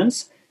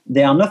functions,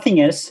 they are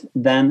nothing else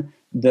than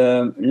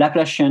the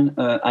Laplacian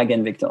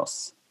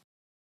eigenvectors.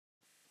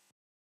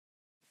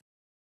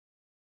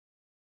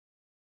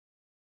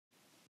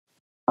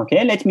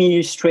 Okay, let me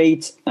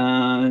illustrate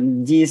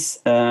these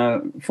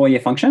Fourier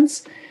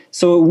functions.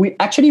 So we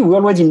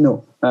already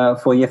know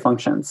Fourier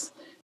functions.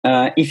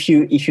 If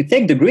you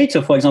take the grid,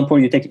 so for example,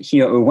 you take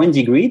here a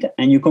 1D grid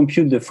and you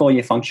compute the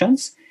Fourier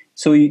functions.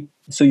 So you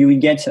will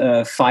get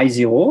phi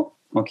 0,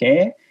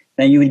 okay?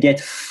 Then you will get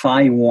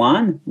phi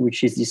 1,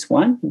 which is this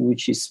one,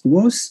 which is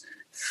smooth,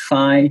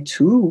 phi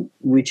 2,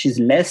 which is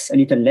a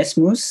little less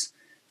smooth,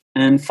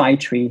 and phi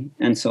 3,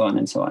 and so on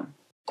and so on.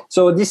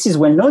 So this is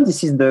well known.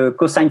 This is the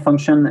cosine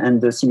function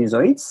and the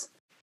sinusoids.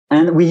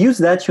 And we use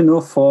that,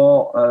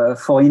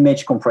 for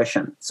image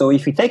compression. So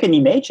if we take an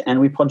image and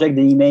we project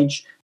the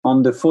image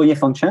on the Fourier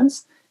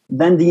functions,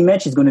 then the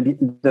image is going to be,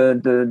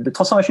 the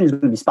transformation is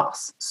going to be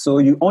sparse. So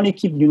you only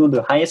keep,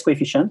 the highest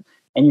coefficient,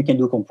 and you can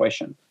do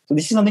compression. So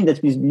this is something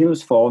that is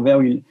used for a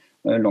very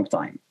long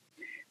time.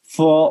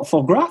 For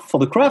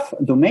the graph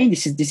domain,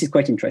 this is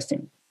quite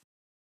interesting.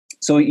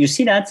 So you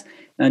see that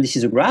this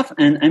is a graph,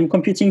 and I'm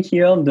computing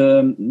here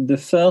the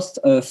first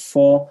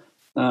 4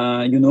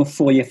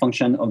 Fourier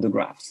function of the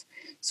graphs.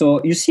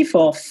 So you see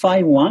for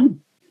phi 1,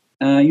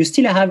 you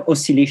still have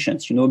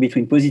oscillations,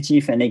 between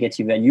positive and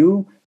negative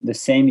value, the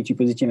same between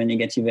positive and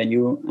negative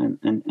value,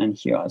 and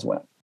here as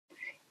well.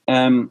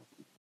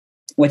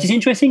 What is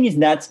interesting is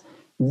that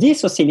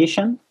this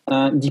oscillation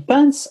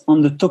depends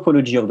on the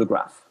topology of the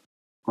graph.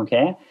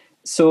 Okay,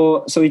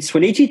 so it's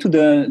related to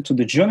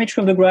the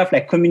geometry of the graph,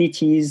 like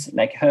communities,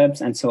 like hubs,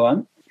 and so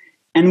on.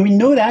 And we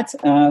know that.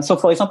 So,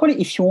 for example,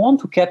 if you want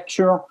to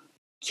capture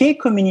k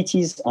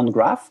communities on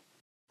graph,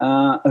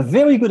 a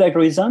very good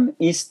algorithm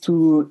is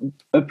to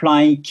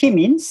apply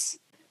k-means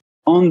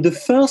on the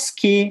first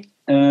k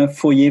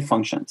Fourier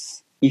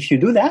functions. If you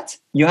do that,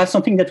 you have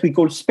something that we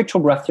call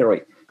spectral graph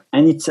theory,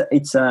 and it's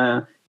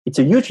a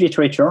huge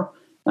literature.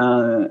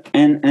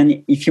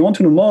 And if you want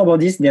to know more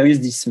about this, there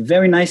is this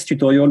very nice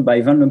tutorial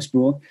by Van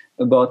Longsburg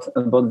about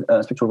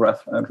spectral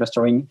graph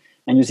clustering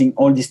and using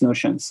all these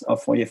notions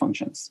of Fourier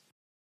functions.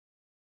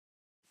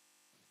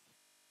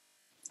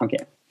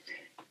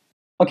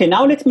 Okay,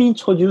 now let me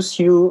introduce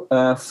you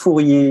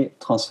Fourier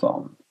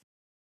transform.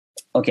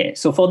 Okay,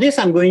 so for this,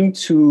 I'm going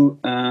to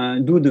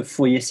do the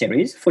Fourier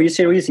series. Fourier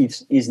series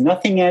is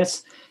nothing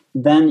else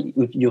than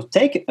you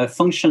take a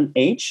function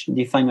h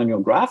defined on your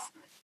graph,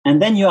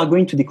 and then you are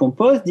going to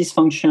decompose this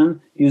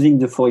function using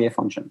the Fourier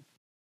function.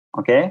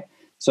 Okay,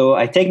 so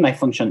I take my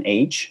function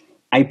h,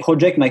 I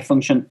project my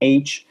function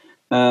h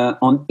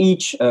on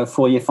each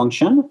Fourier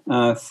function,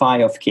 phi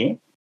of k.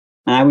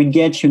 And I will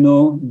get, you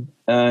know,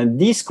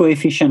 this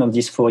coefficient of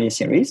this Fourier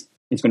series.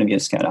 It's going to be a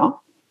scalar,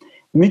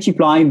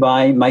 multiplied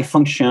by my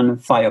function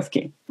phi of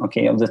k,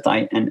 okay, of the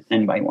type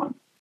n by 1,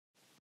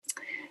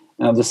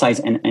 of the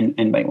size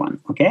n by 1,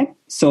 okay?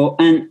 So,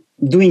 and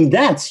doing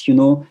that, you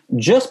know,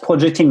 just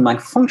projecting my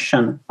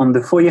function on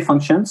the Fourier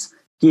functions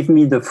give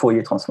me the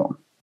Fourier transform,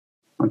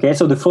 okay?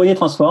 So the Fourier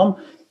transform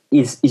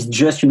is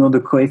just, you know,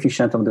 the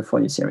coefficient of the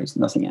Fourier series,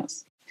 nothing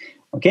else.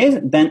 Okay,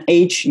 then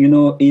H, you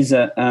know, is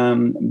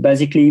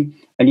basically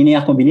a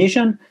linear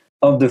combination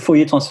of the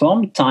Fourier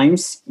transform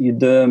times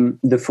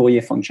the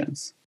Fourier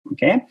functions.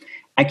 Okay,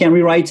 I can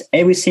rewrite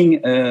everything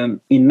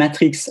in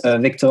matrix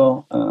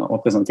vector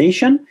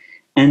representation,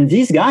 and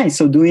this guy,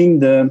 so doing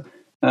the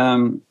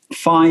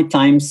phi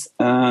times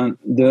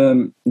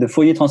the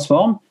Fourier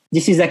transform,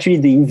 this is actually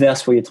the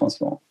inverse Fourier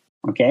transform.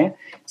 Okay,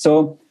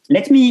 so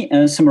let me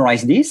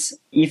summarize this.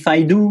 If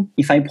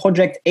I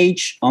project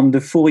H on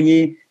the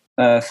Fourier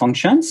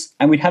functions,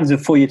 I will have the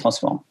Fourier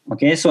transform.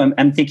 Okay, so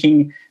I'm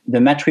taking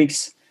the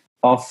matrix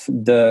of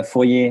the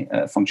Fourier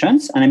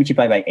functions and I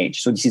multiply by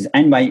H. So this is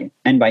n by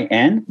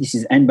n. This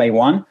is n by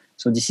 1.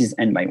 So this is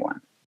n by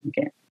 1.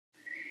 Okay,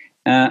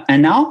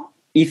 and now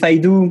if I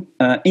do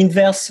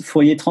inverse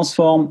Fourier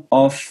transform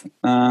of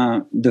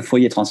the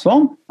Fourier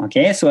transform,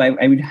 okay, so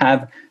I will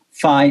have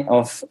phi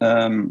of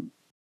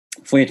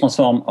Fourier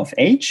transform of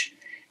H,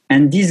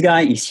 and this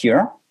guy is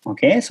here.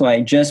 Okay, so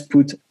I just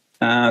put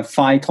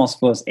phi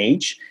transpose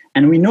H,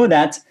 and we know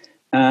that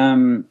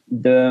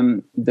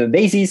the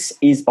basis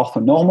is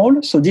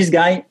orthonormal, so this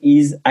guy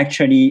is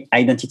actually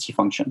identity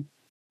function.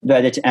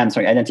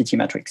 Identity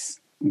matrix.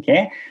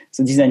 Okay,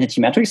 so this is identity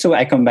matrix. So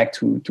I come back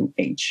to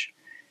H.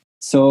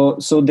 So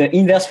the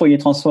inverse Fourier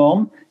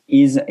transform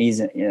is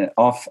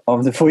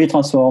of the Fourier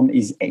transform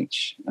is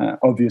H,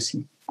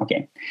 obviously.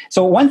 Okay.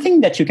 So one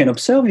thing that you can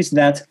observe is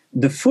that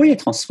the Fourier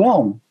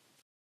transform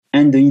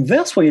and the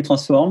inverse Fourier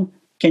transform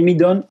can be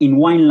done in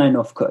one line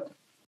of code.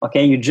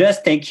 Okay, you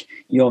just take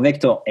your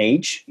vector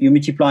H, you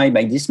multiply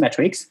by this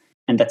matrix,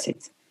 and that's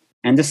it.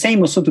 And the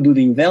same also to do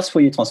the inverse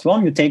Fourier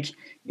transform, you take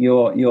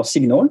your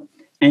signal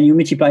and you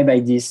multiply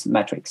by this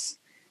matrix.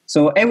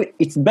 So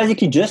it's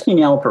basically just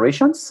linear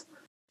operations,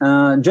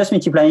 just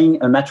multiplying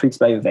a matrix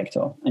by a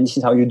vector. And this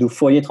is how you do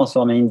Fourier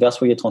transform and inverse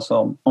Fourier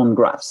transform on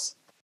graphs.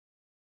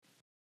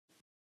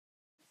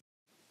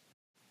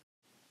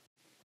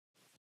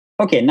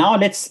 Okay, now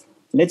let's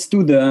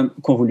do the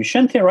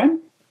convolution theorem.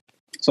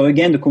 So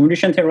again, the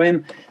convolution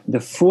theorem,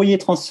 the Fourier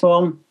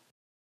transform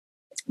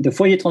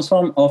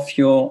of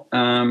your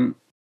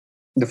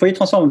the Fourier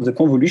transform of the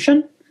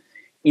convolution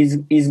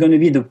is going to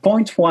be the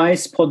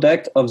pointwise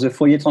product of the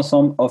Fourier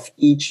transform of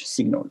each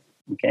signal.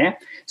 Okay,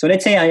 so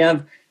let's say I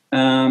have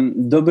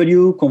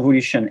W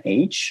convolution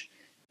H.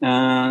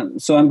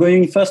 So I'm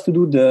going first to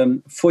do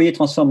the Fourier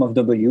transform of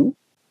W.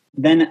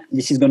 Then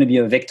this is going to be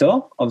a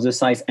vector of the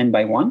size n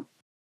by 1.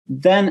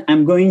 Then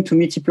I'm going to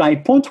multiply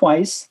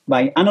pointwise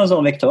by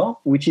another vector,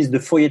 which is the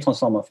Fourier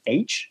transform of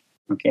H.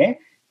 Okay,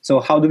 so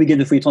how do we get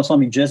the Fourier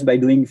transform? It's just by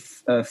doing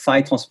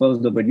phi transpose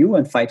W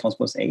and phi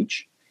transpose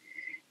H.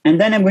 And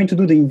then I'm going to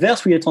do the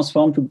inverse Fourier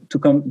transform to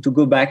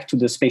go back to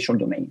the spatial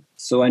domain.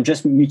 So I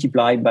just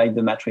multiply by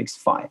the matrix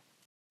phi,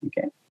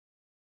 okay,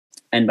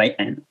 n by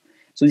n.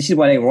 So this is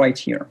what I write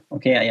here.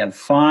 Okay, I have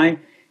phi,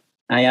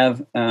 I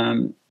have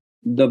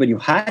W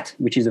hat,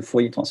 which is a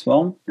Fourier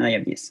transform, and I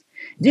have this.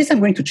 This I'm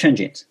going to change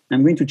it.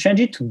 I'm going to change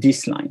it to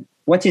this line.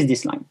 What is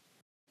this line?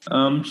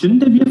 Shouldn't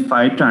there be a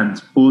phi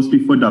transpose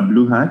before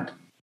W hat?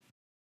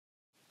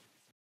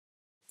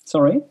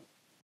 Sorry?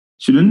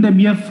 Shouldn't there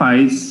be a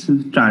phi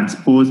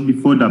transpose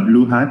before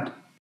W hat?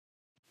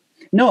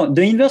 No,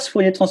 the inverse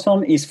Fourier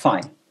transform is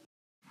phi.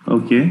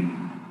 Okay.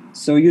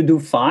 So you do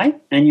phi,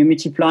 and you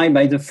multiply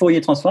by the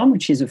Fourier transform,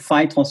 which is a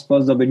phi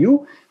transpose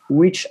W,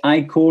 which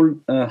I call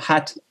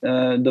hat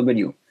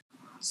W.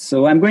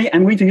 So I'm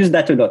going to use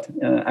that a lot.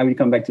 I will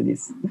come back to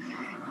this.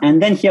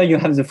 And then here you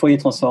have the Fourier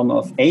transform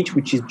of H,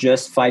 which is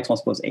just phi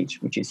transpose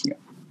H, which is here.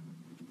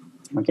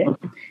 Okay.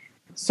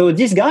 So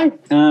this guy,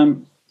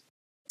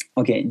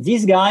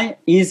 this guy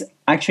is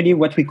actually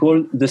what we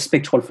call the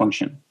spectral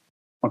function.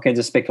 Okay,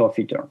 the spectral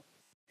filter.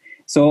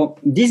 So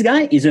this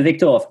guy is a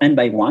vector of n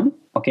by 1.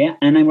 Okay,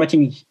 and I'm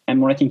writing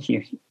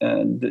here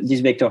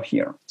this vector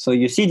here. So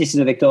you see, this is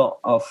a vector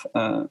of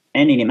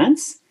n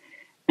elements.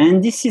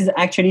 And this is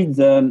actually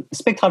the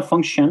spectral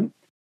function,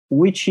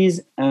 which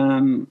is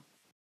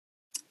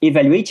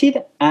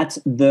evaluated at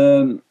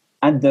the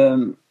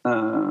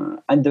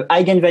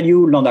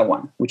eigenvalue lambda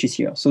 1, which is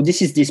here. So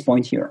this is this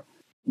point here.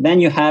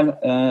 Then you have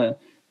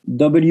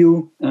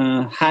W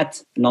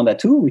hat lambda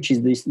 2, which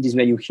is this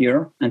value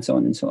here, and so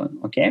on and so on.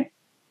 Okay.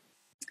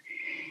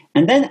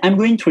 And then I'm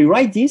going to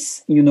rewrite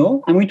this. I'm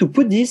going to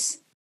put this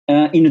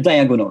in a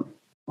diagonal.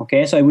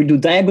 Okay. So I will do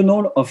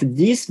diagonal of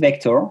this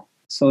vector.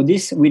 So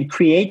this will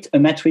create a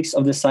matrix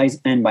of the size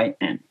n by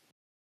n,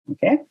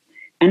 okay?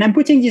 And I'm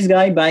putting this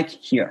guy back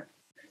here.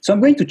 So I'm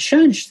going to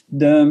change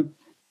the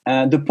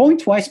the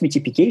pointwise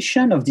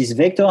multiplication of this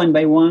vector n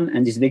by 1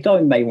 and this vector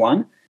n by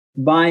 1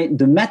 by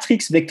the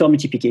matrix vector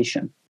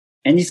multiplication.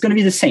 And it's going to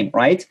be the same,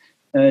 right?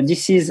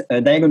 This is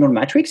a diagonal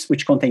matrix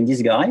which contains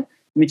this guy,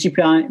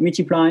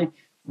 multiply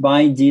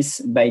by this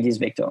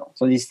vector.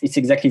 So it's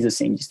exactly the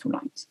same, these two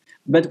lines.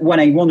 But what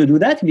I want to do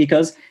that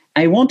because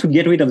I want to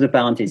get rid of the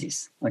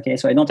parentheses. Okay,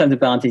 so I don't have the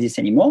parentheses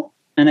anymore,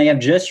 and I have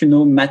just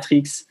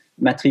matrix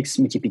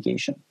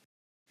multiplication.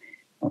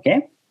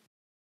 Okay,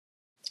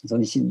 so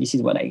this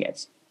is what I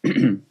get.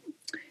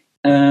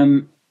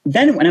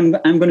 Then when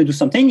I'm going to do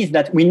something is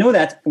that we know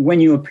that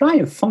when you apply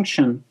a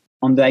function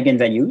on the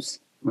eigenvalues,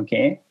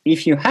 okay,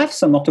 if you have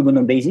some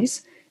orthogonal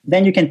basis,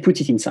 then you can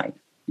put it inside.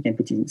 And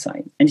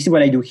this is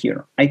what I do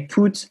here. I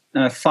put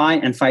phi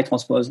and phi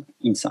transpose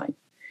inside.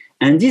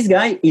 And this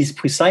guy is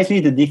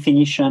precisely the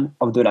definition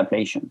of the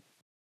Laplacian.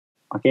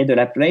 Okay, the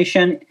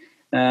Laplacian,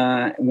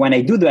 when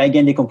I do the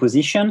eigen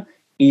decomposition,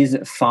 is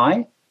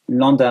phi,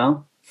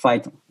 lambda,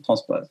 phi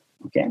transpose.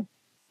 Okay.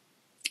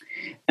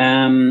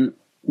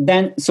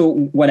 Then, so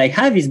what I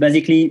have is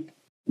basically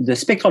the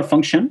spectral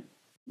function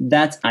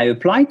that I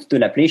apply to the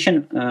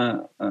Laplacian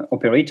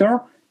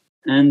operator.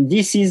 And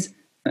this is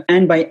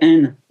n by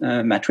n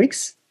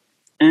matrix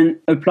and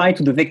apply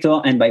to the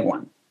vector n by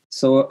 1.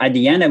 So at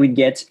the end, I will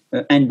get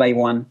n by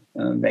 1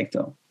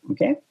 vector.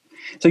 Okay.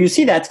 So you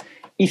see that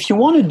if you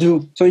want to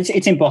do, so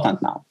it's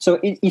important now. So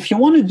if you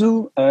want to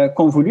do a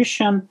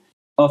convolution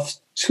of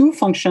two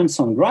functions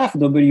on graph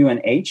W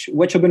and H,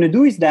 what you're going to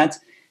do is that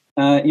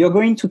you're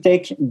going to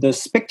take the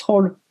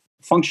spectral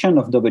function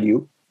of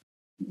W,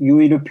 you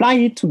will apply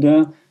it to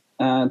the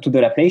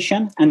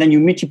Laplacian, and then you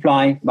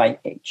multiply by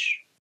H.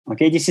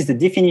 Okay, this is the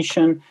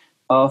definition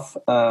of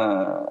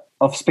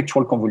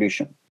spectral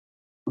convolution.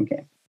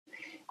 Okay,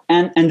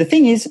 and the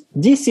thing is,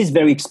 this is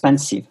very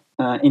expensive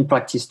in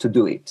practice to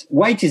do it.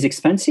 Why it is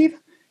expensive?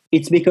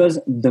 It's because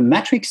the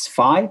matrix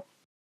phi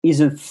is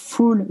a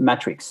full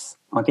matrix.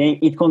 Okay,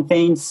 it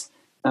contains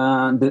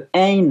the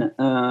n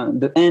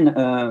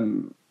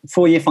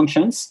Fourier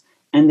functions,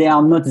 and they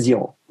are not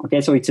zero.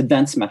 Okay, so it's a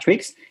dense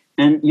matrix,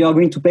 and you are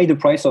going to pay the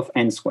price of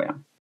n squared.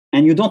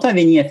 And you don't have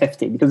any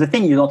FFT, because the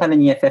thing, you don't have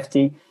any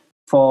FFT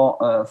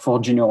for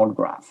general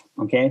graph.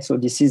 Okay, so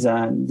this is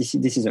a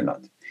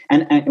lot.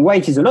 And why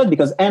it is a lot?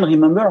 Because n,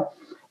 remember,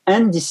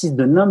 n, this is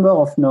the number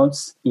of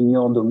nodes in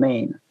your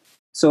domain.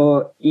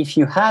 So if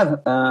you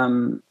have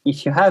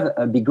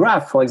a big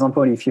graph, for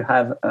example, if you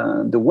have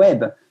the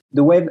web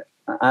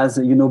has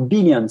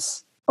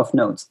billions of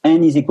nodes.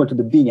 N is equal to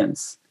the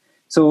billions.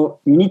 So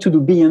you need to do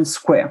billions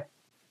square,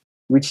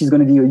 which is going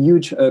to be a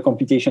huge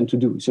computation to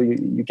do. So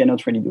you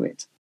cannot really do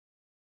it.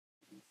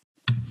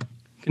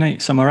 Can I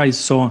summarize?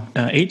 So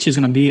H is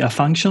going to be a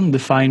function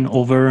defined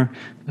over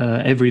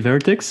every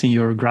vertex in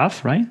your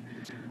graph, right?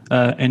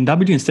 And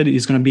W instead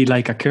is going to be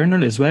like a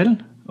kernel as well?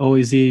 Or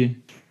is he...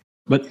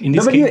 But in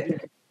this case...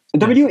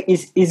 W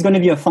is going to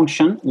be a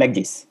function like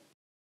this.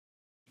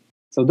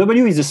 So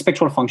W is a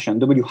spectral function.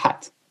 W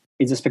hat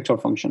is a spectral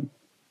function.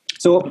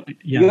 So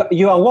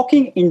you are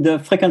working in the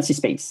frequency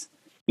space.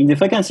 In the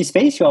frequency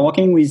space, you are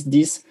working with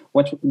this.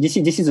 This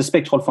is a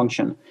spectral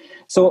function.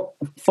 So,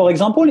 for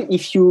example,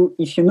 if you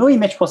know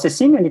image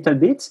processing a little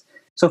bit,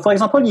 so for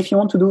example, if you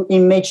want to do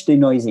image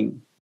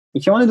denoising,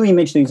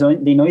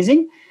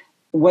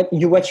 what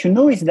you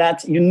know is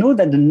that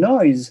the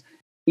noise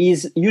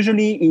is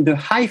usually in the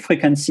high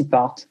frequency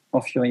part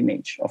of your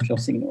image, of your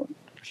signal.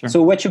 Sure.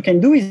 So what you can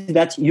do is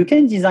that you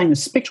can design a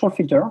spectral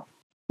filter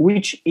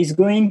which is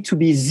going to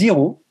be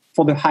zero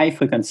for the high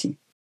frequency.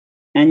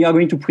 And you are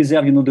going to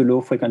preserve, the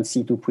low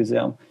frequency to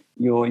preserve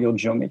your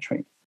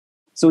geometry.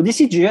 So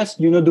this is just,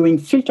 doing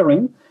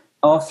filtering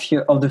of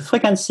the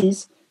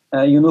frequencies,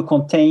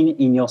 contained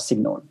in your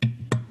signal.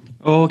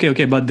 Oh,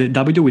 okay. But the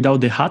W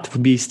without the hat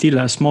would be still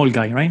a small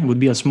guy, right? Would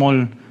be a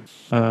small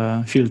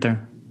filter.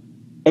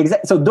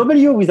 Exactly. So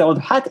W without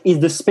hat is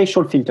the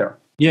spatial filter.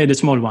 Yeah, the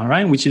small one,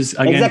 right? Which is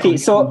again exactly.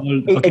 So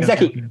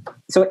exactly. Okay.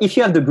 So if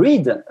you have the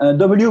grid,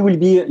 W will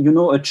be, a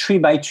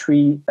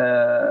 3x3,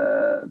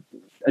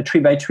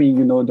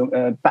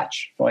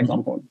 patch, for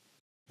example.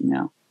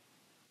 Yeah.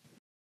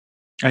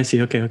 I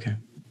see. Okay. Okay.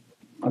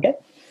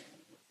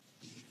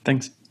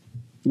 Thanks.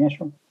 Yeah,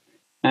 sure.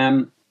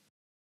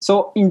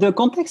 So in the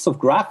context of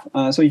graph,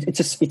 so it's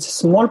a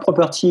small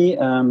property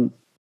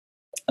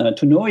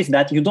to know is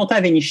that you don't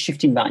have any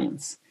shift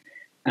invariance.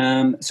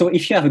 So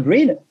if you have a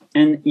grid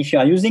and if you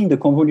are using the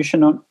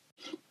convolutional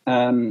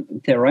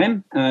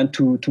theorem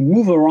to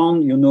move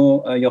around,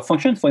 your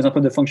function, for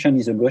example, the function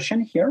is a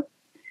Gaussian here.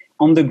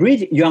 On the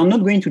grid, you are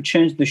not going to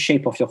change the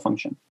shape of your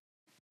function.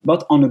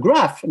 But on a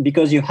graph,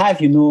 because you have,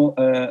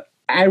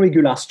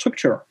 irregular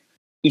structure,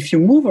 if you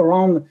move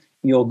around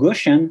your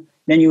Gaussian,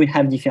 then you will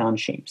have different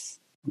shapes.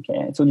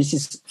 Okay, so this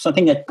is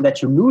something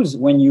that you lose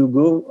when you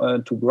go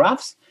to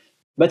graphs.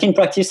 But in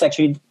practice,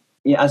 actually,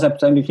 it has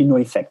absolutely no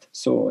effect.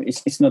 So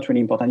it's not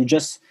really important. It's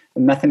just a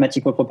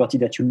mathematical property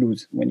that you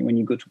lose when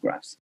you go to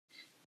graphs.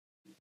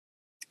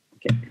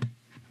 Okay.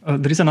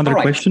 There is another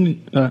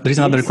question. There is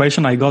another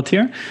question I got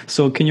here.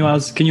 So can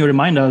you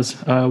remind us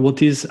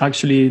what is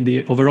actually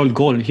the overall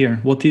goal here?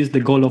 What is the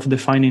goal of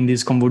defining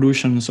these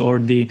convolutions or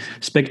the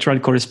spectral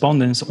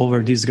correspondence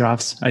over these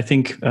graphs? I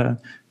think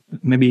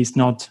maybe it's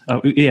not.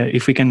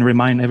 If we can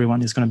remind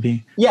everyone, it's going to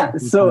be. Yeah.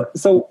 So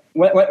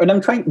what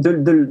I'm trying,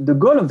 the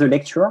goal of the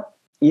lecture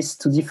is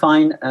to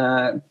define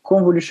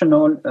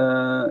convolutional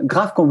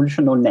graph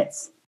convolutional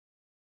nets.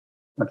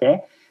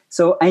 Okay.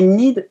 So I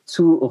need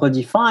to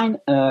redefine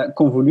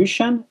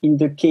convolution in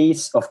the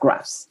case of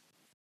graphs.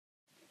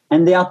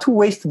 And there are two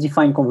ways to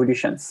define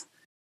convolutions.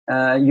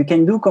 You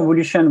can do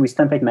convolution with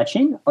template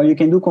matching, or you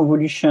can do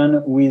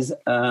convolution with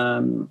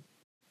a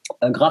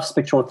graph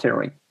spectral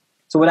theory.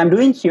 So what I'm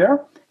doing here,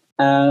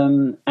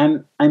 I'm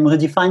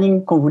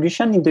redefining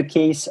convolution in the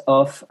case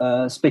of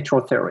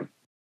spectral theory.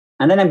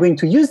 And then I'm going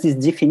to use this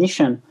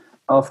definition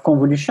of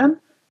convolution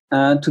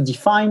to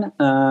define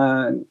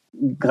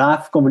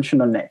graph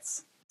convolutional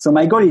nets. So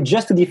my goal is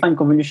just to define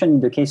convolution in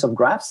the case of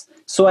graphs,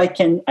 so I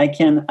can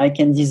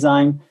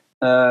design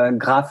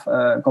graph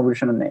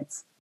convolutional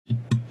nets.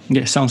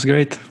 Yeah, sounds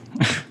great.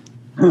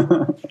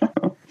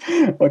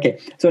 Okay,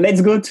 so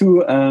let's go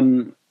to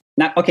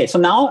now. Okay, so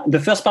now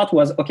the first part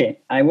was okay.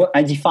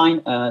 I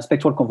define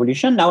spectral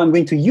convolution. Now I'm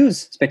going to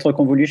use spectral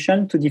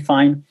convolution to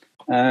define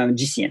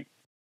GCN.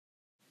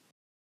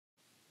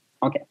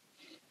 Okay.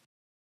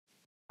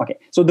 Okay.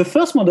 So the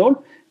first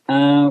model,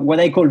 what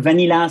I call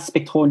vanilla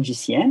spectral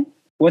GCN,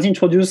 was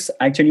introduced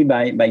actually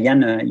by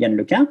Yann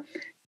Lequin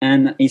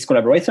and his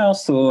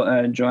collaborators, so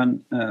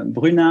Johan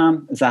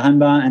Bruna,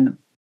 Zaremba, and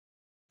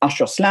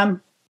Arthur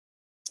Slam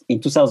in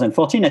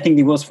 2014. I think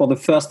it was for the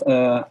first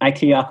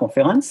ICLR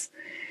conference.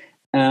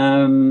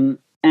 And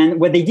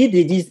what they did,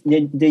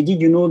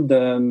 you know,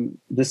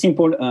 the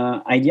simple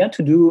idea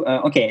to do.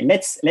 Okay,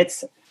 let's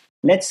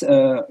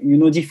you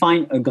know,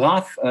 define a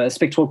graph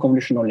spectral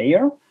convolutional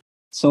layer.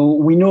 So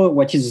we know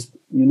what is,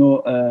 you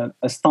know,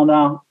 a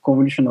standard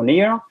convolutional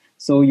layer.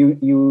 So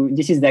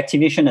this is the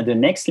activation at the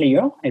next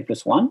layer,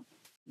 L+1.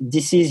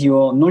 This is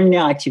your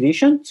nonlinear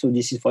activation. So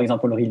this is, for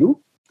example, ReLU.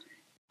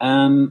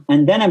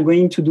 And then I'm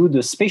going to do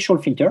the spatial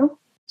filter.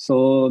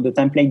 So the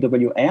template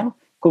WL,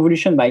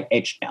 convolution by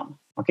HL.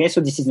 Okay, so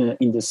this is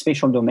in the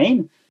spatial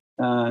domain,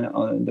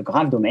 the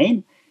graph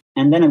domain.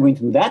 And then I'm going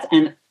to do that.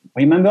 And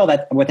remember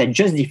that what I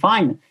just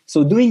defined,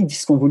 so doing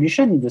this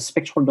convolution in the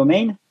spectral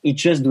domain,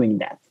 it's just doing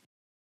that.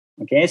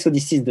 Okay, so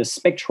this is the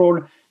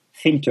spectral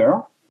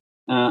filter.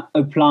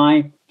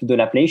 Apply to the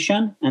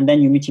Laplacian, and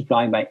then you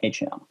multiply by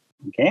HL.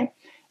 Okay,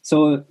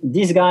 so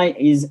this guy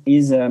is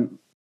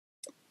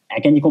I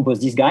can decompose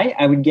this guy.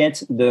 I will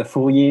get the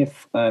Fourier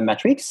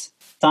matrix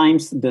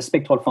times the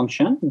spectral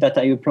function that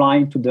I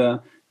apply to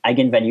the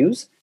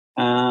eigenvalues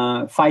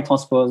phi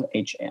transpose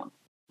HL.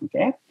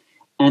 Okay,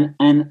 and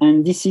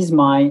this is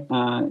my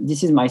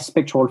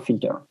spectral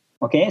filter.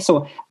 Okay,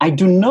 so I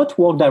do not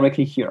work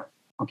directly here.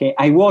 Okay,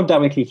 I work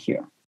directly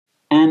here,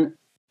 and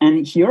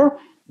here.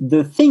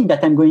 The thing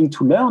that I'm going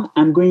to learn,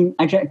 I'm going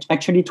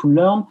actually to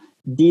learn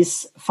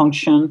this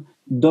function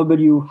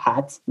W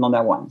hat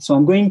lambda 1. So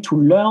I'm going to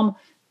learn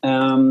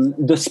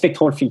the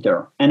spectral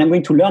filter, and I'm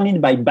going to learn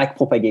it by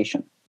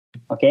backpropagation.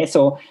 Okay,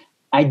 so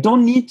I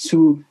don't need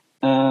to,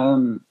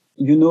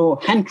 you know,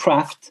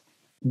 handcraft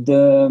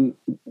the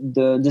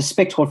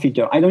spectral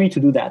filter. I don't need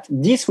to do that.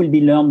 This will be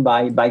learned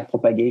by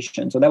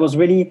backpropagation. So that was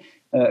really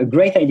a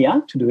great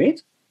idea to do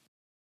it.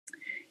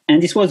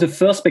 And this was the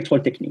first spectral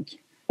technique.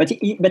 But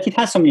it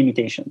has some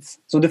limitations.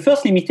 So the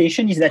first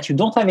limitation is that you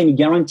don't have any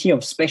guarantee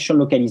of spatial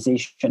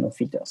localization of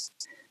filters.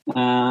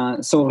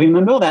 So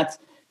remember that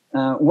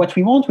what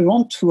we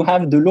want to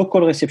have the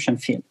local reception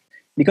field,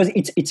 because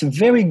it's a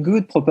very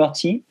good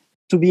property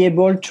to be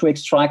able to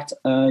extract,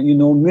 you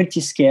know,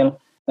 multiscale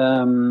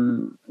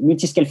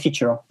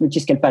feature,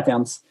 multiscale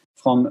patterns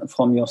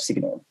from your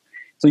signal.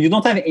 So you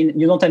don't have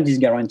this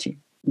guarantee.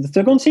 The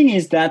second thing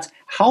is that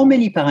how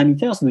many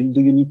parameters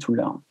do you need to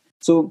learn?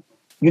 So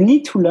you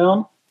need to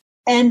learn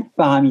n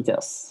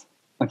parameters.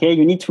 Okay,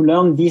 you need to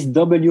learn this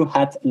W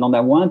hat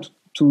lambda 1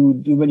 to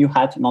W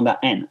hat lambda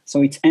n.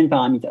 So it's n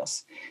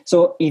parameters.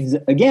 So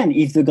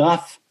if the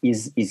graph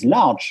is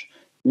large,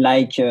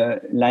 like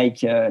the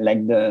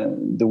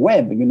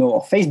web, you know,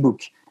 or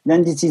Facebook,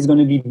 then this is going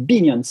to be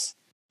billions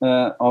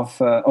of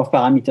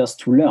parameters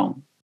to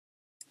learn,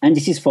 and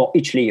this is for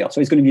each layer.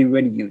 So it's going to be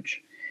really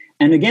huge.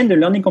 And again, the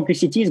learning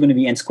complexity is going to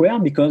be n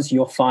squared because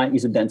your phi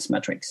is a dense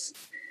matrix.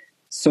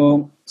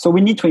 So we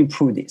need to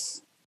improve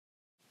this.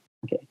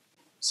 Okay,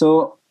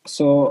 so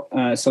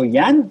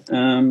Yann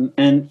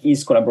and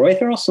his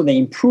collaborators, so they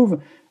improve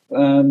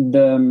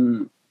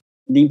two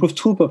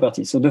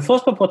properties. So the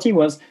first property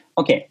was,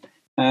 okay,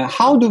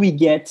 how do we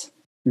get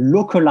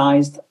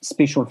localized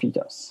spatial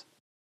filters?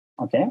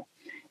 Okay,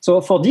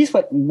 so for this,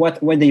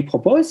 what they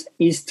propose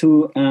is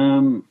to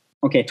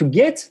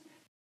get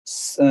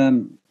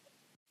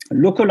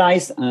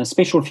localized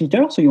spatial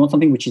filter. So you want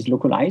something which is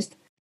localized.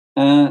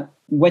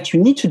 What you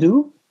need to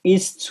do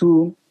is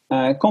to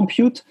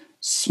compute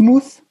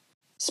smooth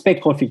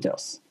spectral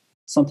filters,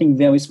 something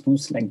very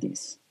smooth like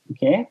this.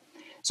 Okay,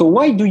 So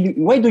why do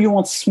you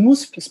want smooth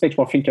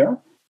spectral filter?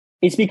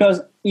 It's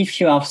because if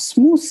you are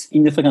smooth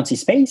in the frequency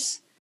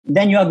space,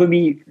 then you are going to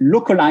be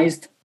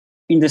localized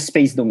in the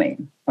space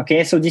domain.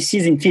 Okay, so this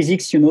is in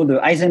physics, the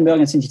Heisenberg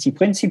uncertainty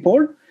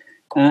principle,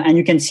 and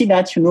you can see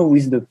that,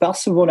 with the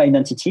Parseval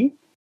identity.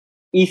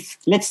 If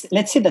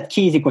let's say that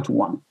k is equal to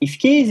 1. If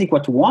k is equal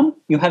to 1,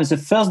 you have the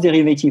first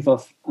derivative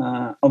of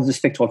the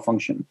spectral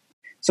function.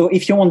 So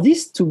if you want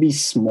this to be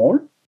small,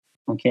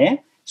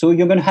 okay, so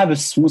you're going to have a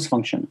smooth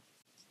function.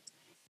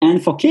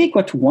 And for k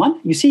equal to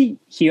 1, you see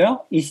here,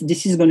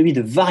 this is going to be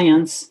the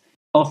variance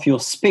of your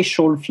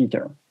spatial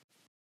filter.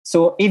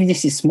 So if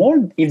this is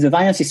small, if the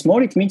variance is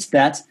small, it means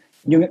that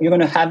you're going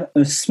to have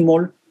a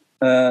small,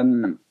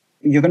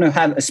 you're going to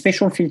have a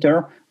spatial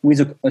filter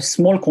with a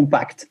small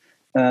compact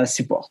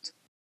support.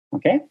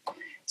 Okay,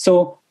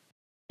 so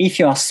if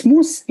you are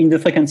smooth in the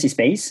frequency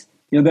space,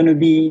 you're going to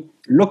be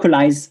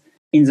localized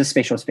in the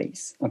spatial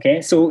space.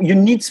 Okay, so you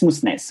need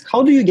smoothness.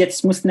 How do you get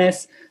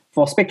smoothness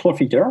for spectral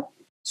filter?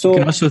 So you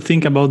can also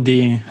think about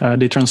the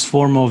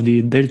transform of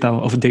the delta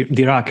of the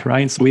Dirac,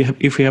 right? So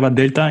if we have a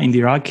delta in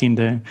Dirac in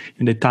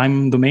the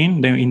time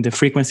domain, then in the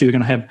frequency we're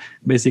going to have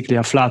basically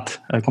a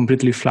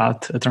completely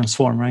flat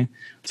transform, right?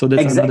 So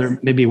that's another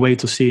maybe way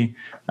to see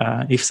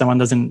if someone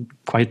doesn't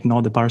quite know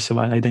the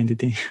Parseval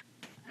identity.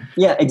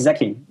 Yeah,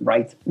 exactly,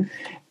 right.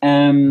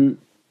 And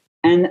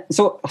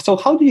so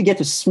how do you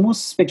get a smooth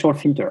spectral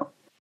filter?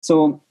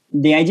 So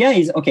the idea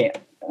is, okay,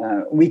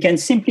 we can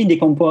simply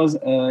decompose,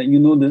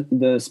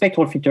 the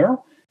spectral filter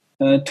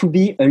to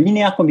be a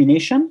linear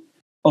combination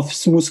of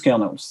smooth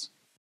kernels.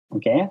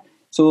 Okay,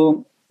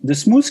 so the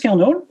smooth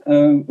kernel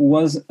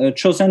was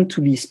chosen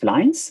to be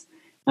splines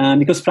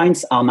because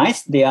splines are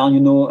nice. They are,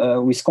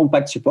 with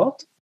compact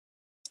support,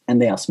 and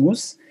they are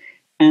smooth.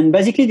 And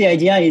basically, the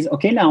idea is,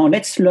 okay, now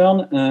let's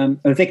learn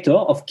a vector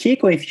of k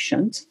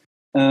coefficient,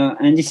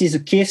 and this is a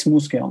k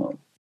smooth kernel.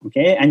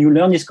 Okay, and you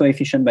learn this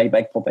coefficient by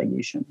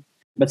backpropagation.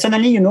 But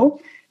suddenly,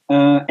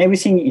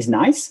 everything is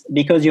nice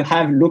because you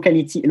have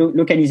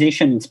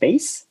localization in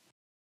space,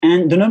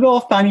 and the number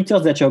of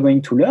parameters that you're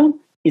going to learn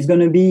is going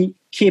to be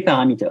k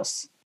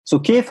parameters. So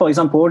k, for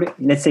example,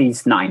 let's say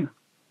it's 9.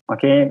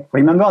 Okay,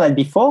 remember that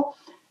before,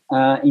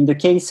 in the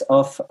case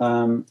of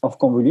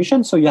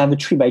convolution, so you have a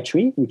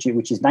 3x3,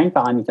 which is 9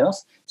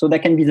 parameters. So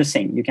that can be the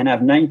same. You can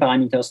have 9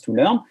 parameters to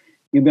learn.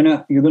 You're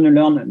gonna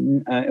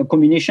learn a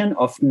combination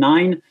of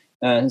 9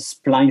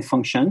 spline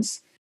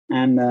functions,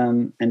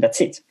 and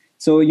that's it.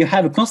 So you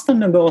have a constant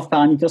number of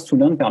parameters to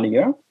learn per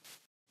layer.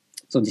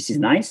 So this is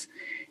nice.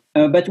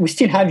 But we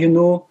still have,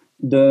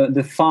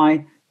 the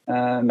phi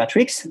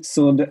matrix.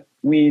 So the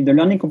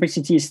learning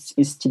complexity is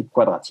still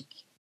quadratic.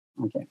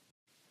 Okay.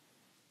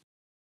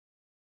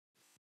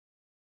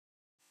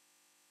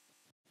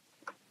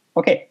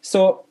 Okay,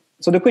 so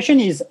the question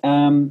is,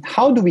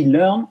 how do we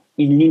learn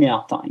in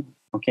linear time?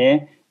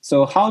 Okay,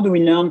 so how do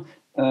we learn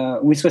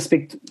with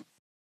respect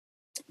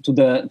to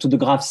the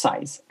graph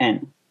size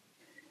n?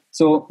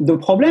 So the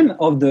problem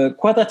of the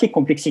quadratic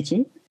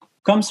complexity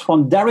comes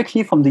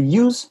directly from the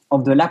use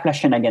of the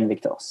Laplacian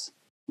eigenvectors.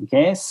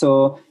 Okay,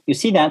 so you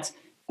see that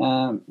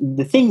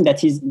the thing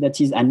that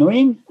is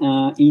annoying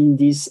in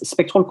this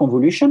spectral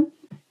convolution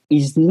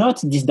is not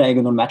this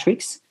diagonal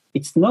matrix.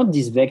 It's not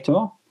this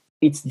vector.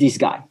 It's this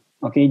guy.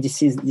 Okay,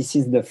 this is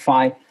the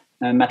phi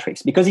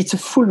matrix because it's a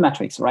full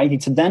matrix, right?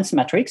 It's a dense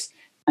matrix,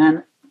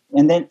 and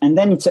then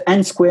it's an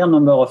n square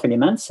number of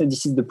elements. So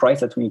this is the price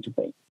that we need to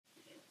pay.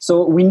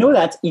 So we know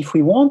that if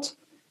we want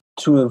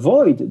to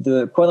avoid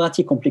the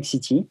quadratic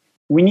complexity,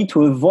 we need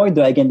to avoid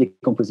the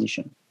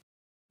eigendecomposition.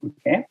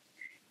 Okay,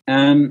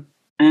 and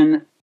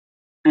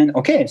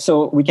okay,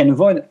 so we can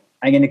avoid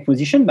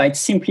eigendecomposition by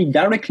simply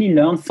directly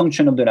learn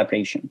function of the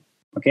Laplacian.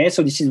 Okay,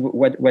 so this is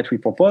what we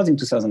proposed in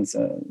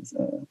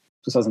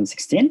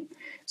 2016.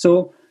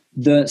 So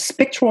the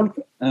spectral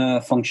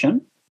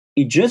function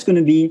is just going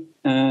to be,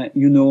 a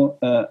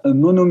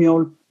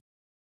monomial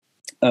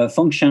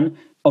function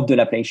of the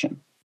Laplacian.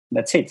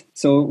 That's it.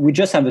 So we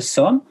just have a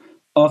sum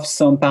of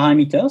some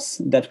parameters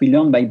that we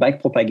learn by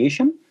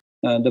backpropagation,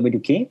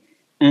 wk,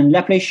 and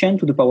Laplacian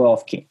to the power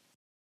of k.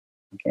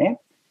 Okay.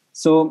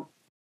 So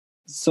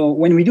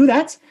when we do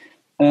that,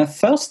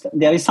 first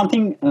there is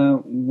something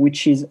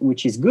which is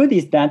good,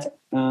 is that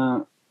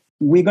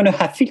we're going to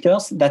have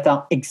filters that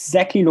are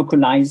exactly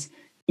localized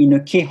in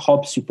a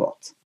k-hop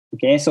support.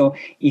 Okay, so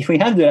if we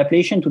have the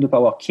Laplacian to the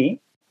power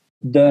k,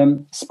 the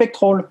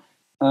spectral,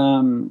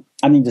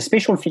 the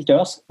spatial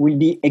filters will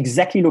be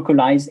exactly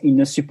localized in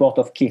the support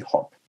of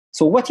k-hop.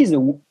 So what is a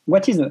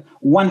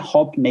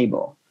one-hop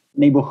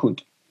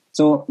neighborhood?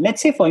 So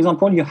let's say, for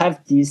example, you have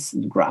this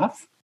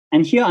graph,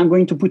 and here I'm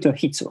going to put a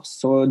heat source.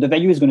 So the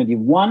value is going to be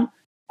 1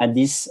 at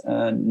this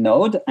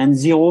node and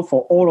 0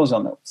 for all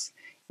other nodes.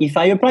 If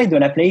I apply the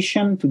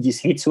Laplacian to this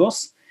heat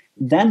source,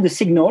 then the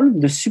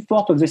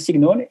support of the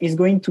signal is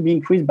going to be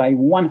increased by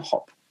 1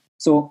 hop.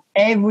 So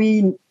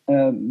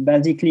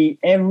basically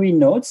every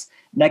node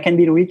that can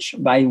be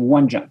reached by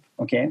 1 jump,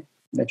 okay,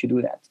 that you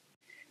do that.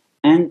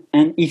 And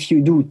if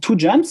you do 2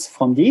 jumps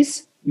from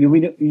this, you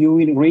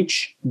will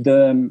reach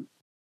the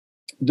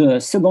the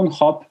second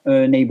hop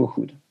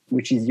neighborhood,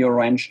 which is the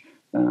orange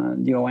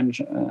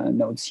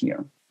nodes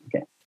here.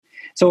 Okay,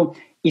 so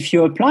if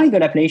you apply the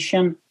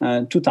Laplacian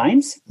 2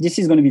 times, this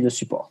is going to be the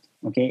support.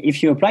 Okay,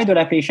 if you apply the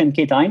Laplacian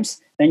k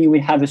times, then you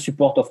will have a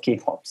support of k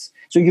hops.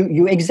 So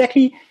you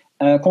exactly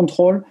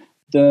control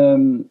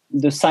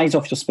the size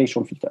of your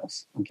spatial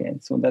filters. Okay,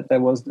 so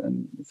that was the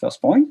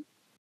first point.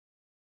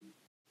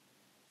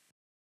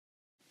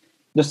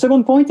 The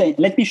second point,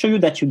 let me show you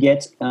that you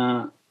get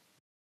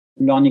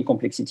learning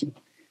complexity.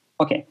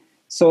 Okay,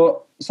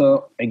 so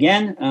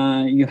again,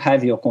 you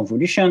have your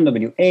convolution,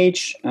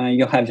 WH,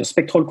 you have your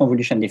spectral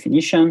convolution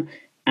definition.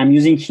 I'm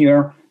using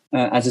here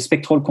as a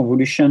spectral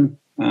convolution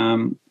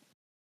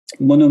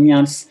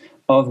monomials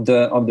of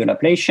the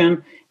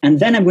Laplacian. And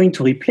then I'm going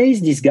to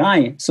replace this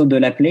guy, so the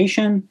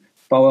Laplacian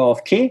power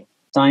of k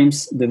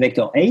times the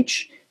vector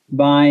h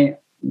by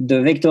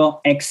the vector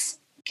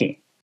xk.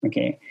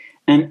 Okay,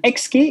 and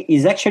xk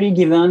is actually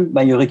given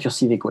by a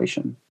recursive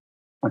equation.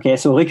 Okay,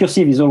 so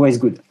recursive is always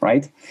good,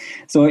 right?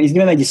 So it's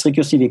given by this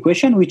recursive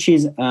equation, which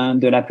is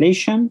the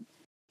Laplacian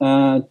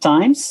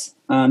times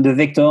the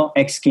vector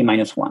xk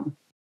minus 1.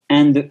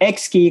 And the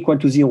xk equal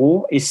to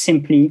 0 is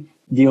simply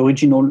the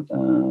original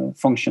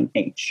function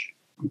h.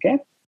 Okay?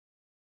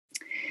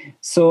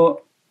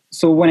 So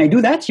when I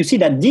do that, you see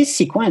that this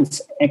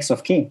sequence x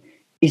of k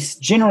is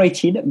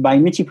generated by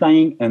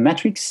multiplying a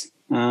matrix,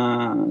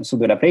 so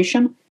the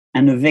Laplacian,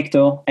 and a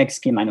vector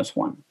xk minus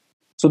 1.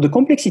 So the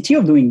complexity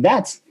of doing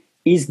that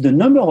is the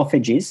number of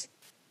edges,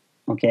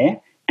 okay?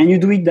 And you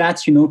do it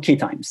that, k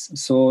times.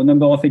 So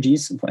number of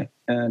edges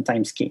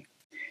times k.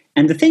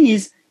 And the thing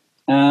is,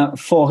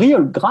 for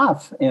real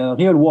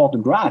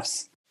world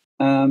graphs,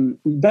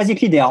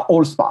 basically they are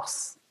all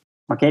sparse,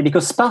 okay?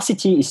 Because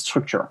sparsity is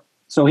structure.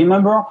 So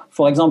remember,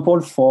 for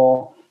example,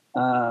 for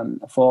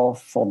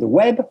the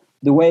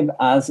web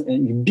has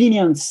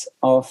billions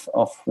of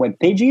web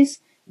pages,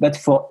 but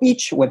for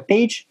each web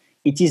page,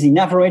 it is in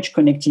average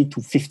connected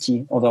to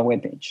 50 other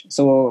web pages.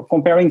 So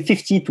comparing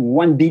 50 to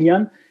 1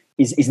 billion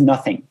is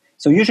nothing.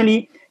 So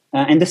usually,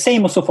 and the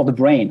same also for the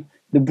brain.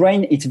 The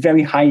brain is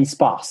very highly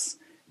sparse.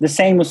 The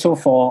same also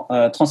for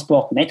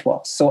transport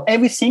networks. So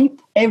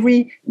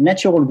every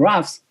natural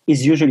graph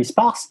is usually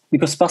sparse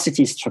because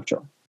sparsity is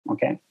structure,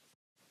 okay?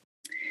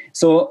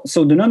 So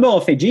the number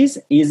of edges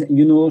is,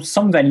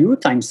 some value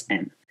times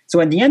n. So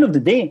at the end of the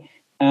day,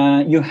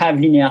 you have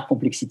linear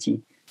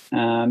complexity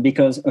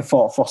because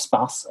for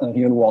sparse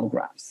real-world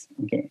graphs.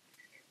 Okay.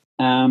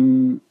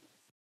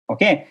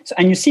 Okay. So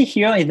and you see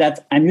here is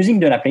that I'm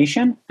using the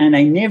Laplacian, and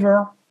I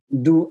never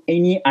do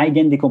any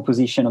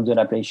eigendecomposition of the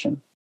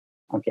Laplacian.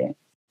 Okay.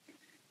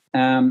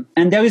 And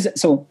there is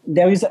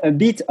a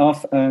bit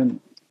of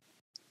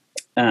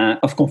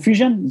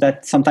confusion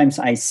that sometimes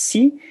I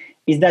see.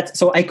 Is that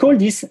so? I call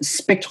this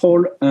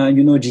spectral,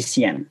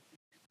 GCN,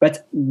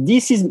 but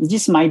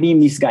this might be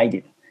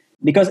misguided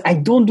because I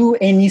don't do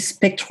any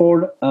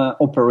spectral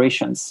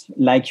operations.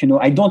 Like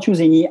I don't use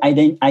any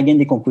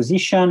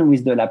eigendecomposition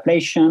with the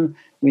Laplacian.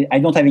 I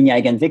don't have any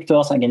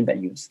eigenvectors,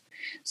 eigenvalues.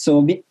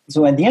 So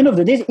at the end of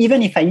the day,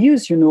 even if I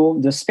use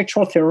the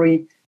spectral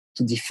theory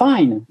to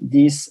define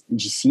this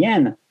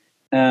GCN,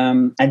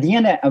 at the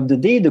end of the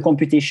day, the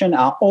computation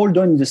are all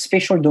done in the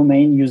spatial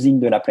domain using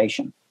the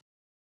Laplacian.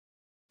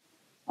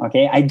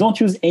 Okay, I don't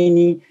use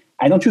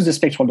the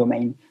spectral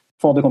domain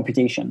for the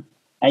computation.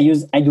 I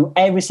do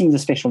everything in the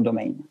spatial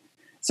domain.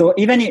 So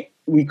even if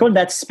we call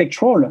that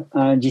spectral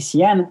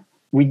GCN,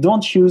 we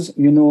don't use,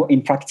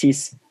 in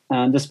practice,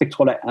 the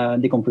spectral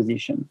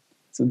decomposition.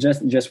 So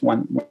just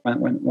one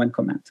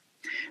comment.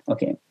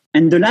 Okay.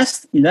 And the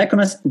last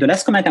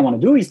comment I want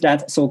to do is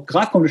that, so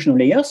graph convolutional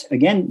layers,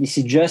 again, this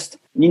is just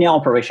linear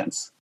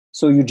operations.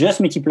 So you just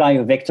multiply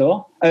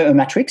a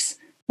matrix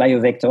by a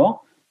vector.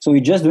 So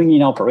you're just doing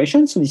linear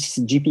operations. So this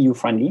is GPU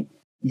friendly.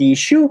 The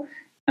issue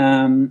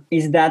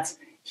is that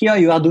here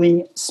you are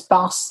doing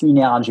sparse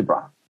linear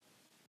algebra.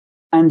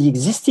 And the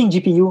existing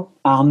GPU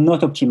are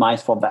not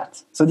optimized for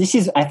that. So this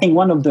is, I think,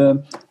 one of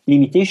the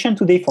limitations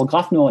today for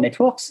graph neural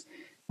networks.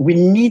 We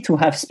need to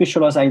have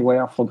specialized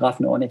hardware for graph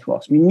neural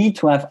networks. We need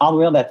to have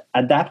hardware that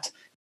adapt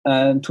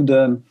to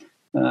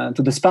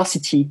the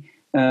sparsity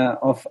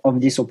of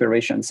these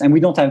operations, and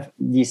we don't have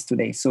this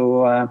today.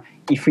 So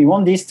if we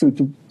want this to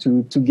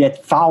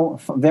get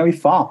very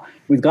far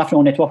with graph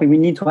neural network, we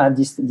need to have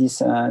this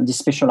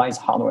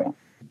specialized hardware.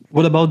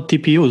 What about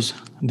TPUs?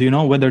 Do you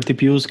know whether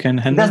TPUs can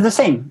handle? That's the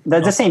same.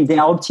 The same. They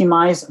are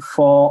optimized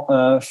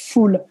for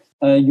full,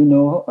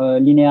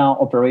 linear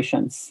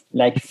operations,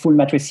 like full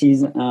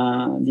matrices.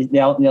 They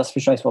are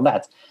specialized for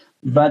that.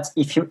 Mm-hmm. But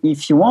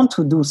if you want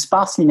to do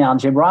sparse linear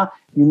algebra,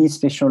 you need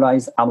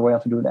specialized hardware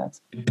to do that.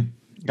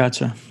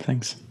 Gotcha.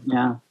 Thanks.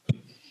 Yeah.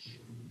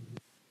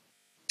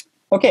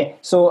 Okay.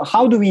 So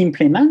how do we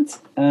implement?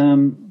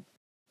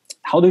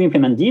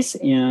 This?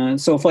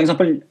 So, for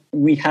example,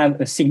 we have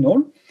a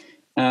signal.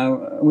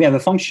 We have a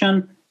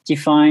function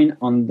defined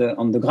on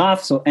the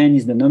graph. So n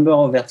is the number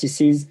of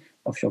vertices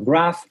of your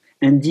graph,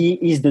 and d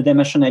is the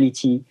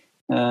dimensionality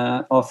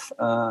of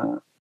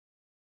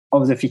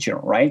of the feature,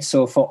 right?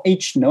 So for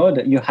each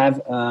node, you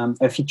have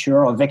a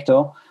feature or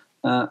vector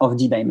of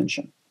D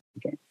dimension.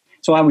 Okay.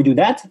 So how we do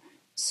that?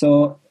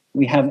 So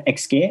we have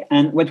xk,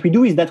 and what we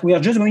do is that we are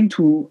just going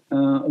to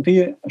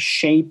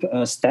reshape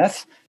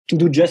stuff to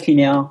do just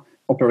linear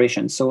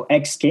operations. So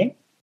xk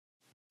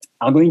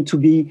are going to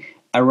be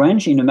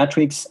arranged in a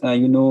matrix,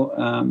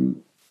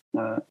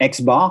 x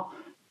bar,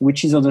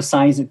 which is of the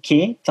size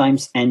k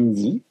times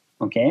nd.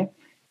 Okay,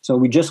 so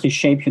we just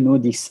reshape,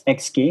 this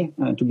xk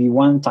to be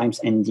 1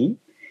 times nd,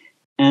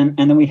 and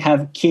then we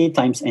have k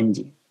times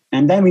nd,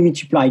 and then we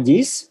multiply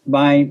this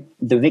by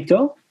the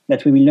vector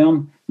that we will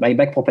learn by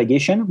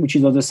backpropagation, which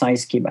is of the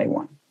size k by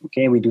 1.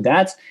 Okay, we do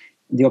that.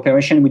 The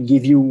operation would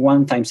give you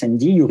 1 times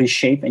nd. You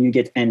reshape and you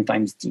get n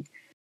times d.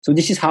 So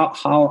this is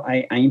how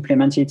I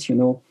implement it,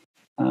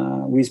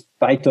 with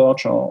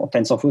PyTorch or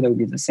TensorFlow, that would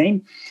be the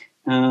same.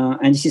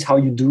 And this is how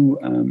you do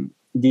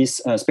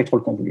this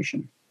spectral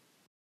convolution.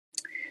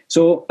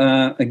 So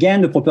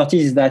again, the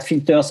properties is that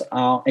filters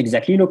are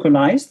exactly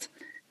localized.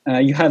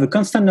 You have a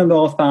constant number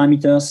of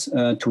parameters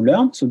to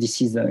learn. So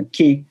this is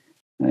k.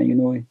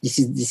 This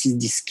is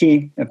this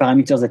k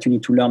parameters that you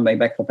need to learn by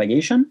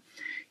backpropagation.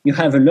 You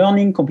have a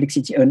learning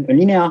complexity, a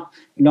linear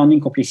learning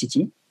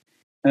complexity.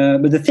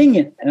 But the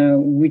thing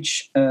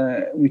which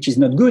is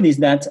not good is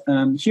that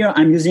here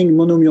I'm using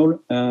monomial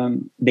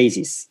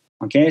basis.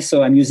 Okay,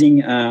 so I'm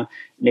using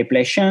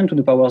Laplacian to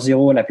the power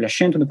 0,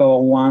 Laplacian to the power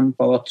 1,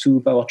 power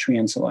 2, power 3,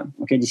 and so on.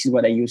 Okay, this is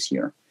what I use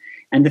here.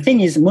 And the thing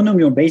is,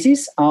 monomial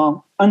bases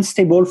are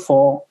unstable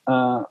for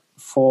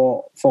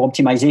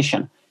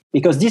optimization,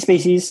 because this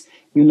basis,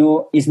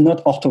 is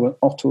not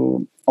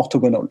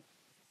orthogonal.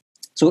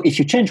 So if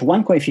you change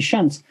one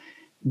coefficient,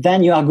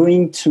 then you are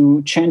going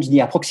to change the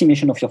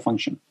approximation of your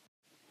function.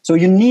 So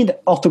you need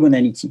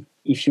orthogonality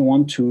if you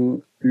want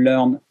to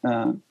learn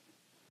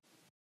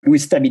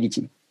with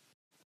stability.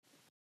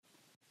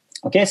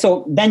 Okay,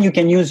 so then you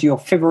can use your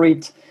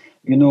favorite,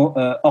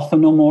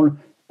 orthonormal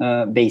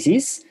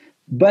basis,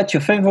 but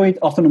your favorite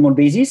orthonormal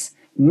basis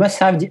must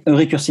have a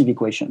recursive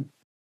equation.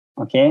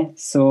 Okay,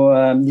 so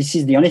this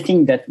is the only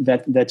thing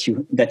that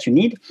you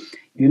need.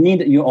 You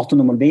need your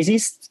orthonormal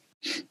basis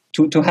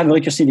to have a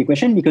recursive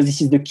equation, because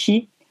this is the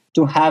key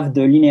to have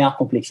the linear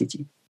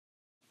complexity.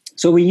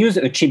 So we use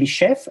a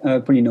Chebyshev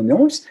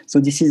polynomials. So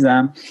this is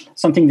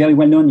something very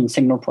well known in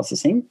signal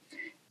processing.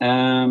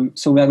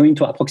 So we are going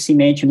to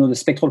approximate, the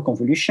spectral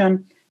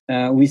convolution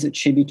with a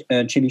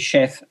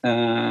Chebyshev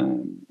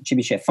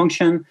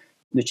function.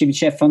 The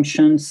Chebyshev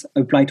functions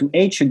applied to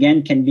H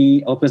again can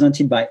be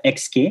represented by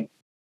xk,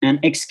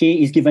 and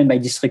xk is given by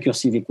this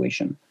recursive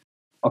equation.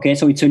 Okay,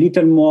 so it's a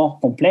little more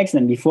complex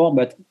than before,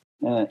 but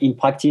in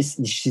practice,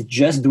 this is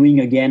just doing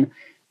again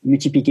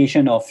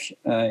multiplication of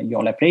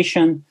your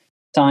Laplacian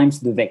times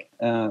the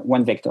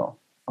one vector.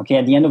 Okay,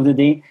 at the end of the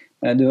day,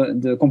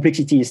 the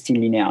complexity is still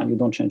linear. You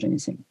don't change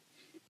anything.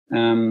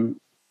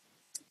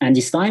 And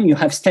this time you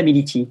have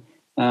stability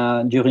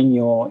during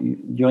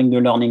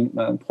the learning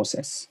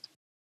process.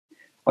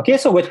 Okay,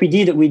 so what we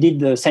did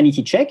the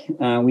sanity check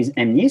with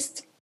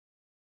MNIST.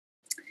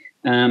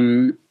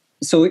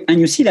 And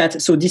you see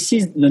that, so this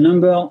is the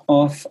number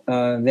of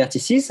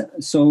vertices.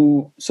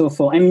 So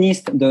for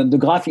MNIST, the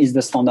graph is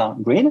the standard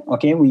grid.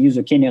 Okay, we use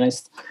a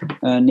k-nearest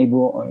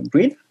neighbor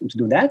grid to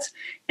do that.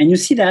 And you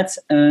see that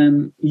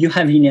you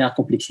have linear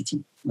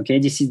complexity. Okay,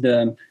 this is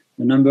the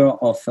number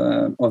of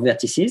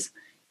vertices.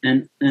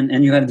 And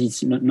you have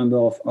this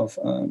number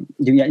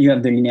you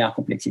have the linear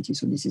complexity.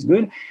 So this is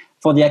good.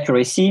 For the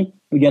accuracy,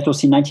 we get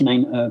also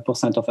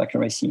 99% of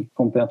accuracy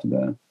compared to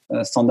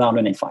the standard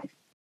LNet5.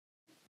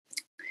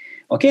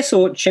 Okay,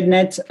 so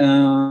ChebNet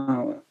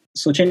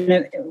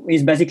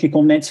is basically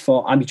ConvNets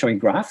for arbitrary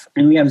graph,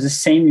 and we have the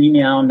same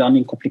linear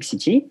learning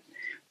complexity.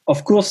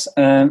 Of course,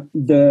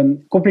 the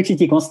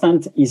complexity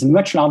constant is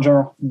much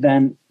larger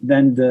than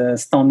the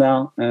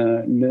standard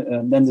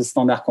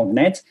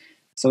ConvNet.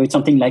 So it's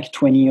something like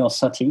 20 or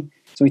 30.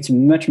 So it's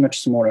much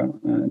smaller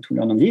to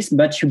learn on this.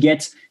 But you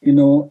get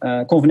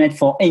ConvNet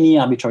for any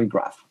arbitrary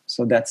graph.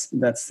 So that's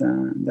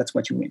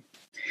what you win.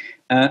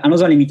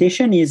 Another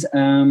limitation is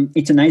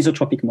it's an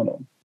isotropic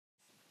model.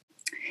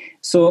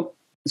 So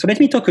let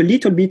me talk a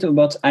little bit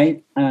about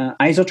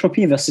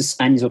isotropy versus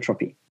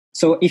anisotropy.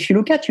 So if you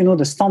look at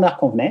the standard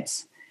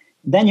ConvNets,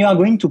 then you are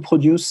going to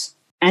produce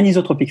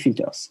anisotropic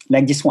filters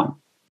like this one.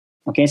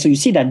 Okay, so you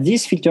see that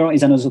this filter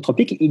is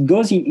anisotropic. It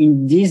goes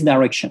in this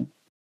direction.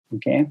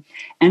 Okay,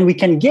 and we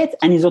can get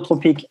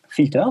anisotropic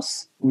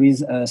filters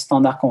with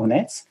standard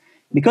ConvNets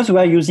because we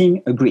are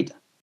using a grid,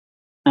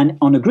 and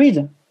on a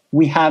grid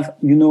we have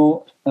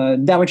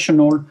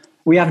directional.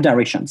 We have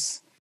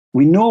directions.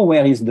 We know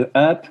where is the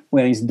up,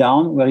 where is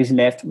down, where is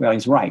left, where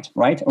is right.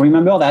 Right.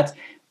 Remember that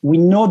we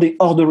know the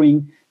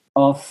ordering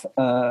of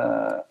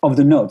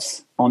the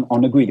nodes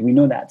on a grid. We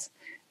know that.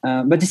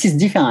 But this is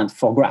different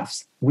for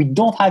graphs. We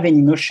don't have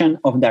any notion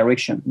of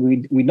direction.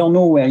 We don't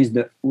know where is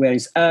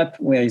up,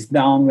 where is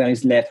down, where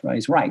is left, where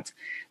is right.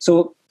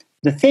 So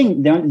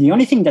the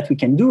only thing that we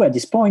can do at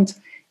this point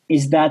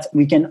is that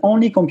we can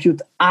only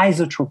compute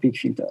isotropic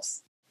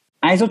filters.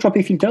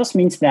 Isotropic filters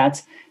means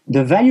that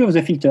the value of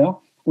the filter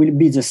will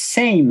be the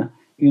same,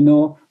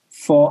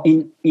 for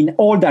in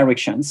all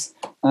directions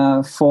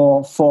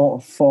for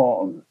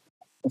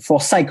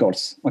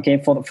cycles,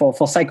 okay,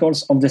 for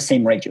cycles of the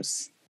same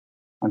radius.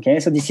 Okay,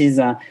 so this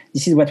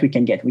is what we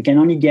can get. We can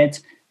only get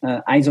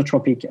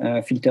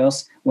isotropic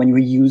filters when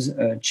we use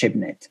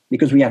ChebNet,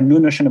 because we have no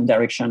notion of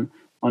direction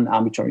on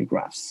arbitrary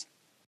graphs.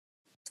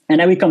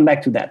 And I will come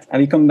back to that. I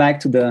will come back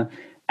to the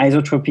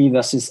isotropy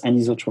versus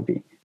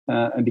anisotropy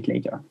a bit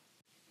later.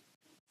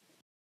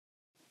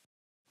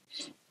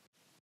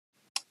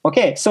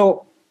 Okay,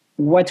 so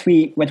what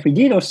we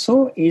did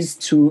also is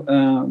to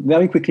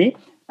very quickly.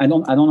 I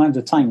don't have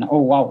the time now. Oh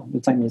wow, the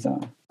time is.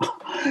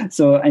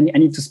 So I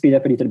need to speed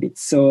up a little bit.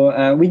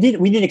 So we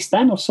did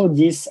extend also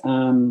this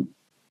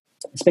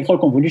spectral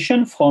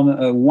convolution from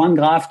one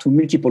graph to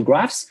multiple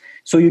graphs.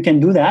 So you can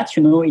do that.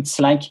 It's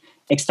like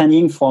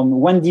extending from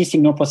 1D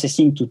signal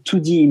processing to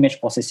 2D image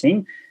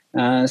processing.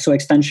 So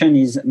extension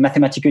is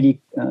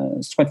mathematically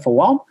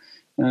straightforward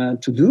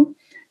to do.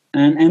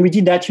 And we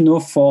did that,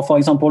 for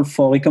example,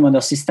 for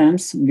recommender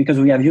systems, because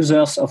we have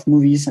users of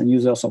movies and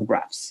users of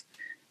graphs.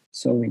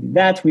 So with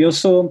that, we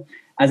also,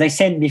 as I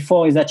said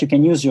before, is that you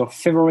can use your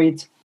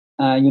favorite,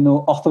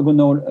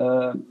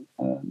 orthogonal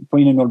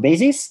polynomial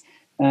basis.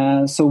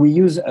 So we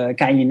use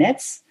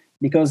ConvNets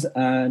because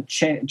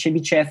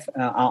Chebyshev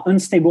are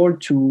unstable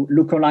to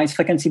localize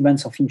frequency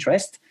bands of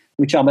interest,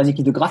 which are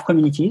basically the graph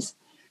communities.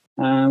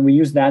 We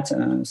use that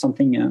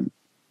something.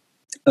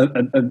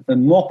 A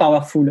more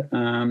powerful,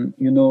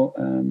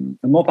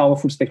 more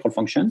powerful spectral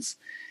functions.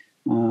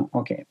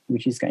 Okay,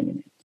 which is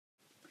ConvNet.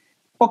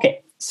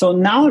 Okay, so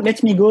now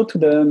let me go to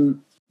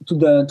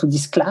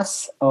this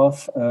class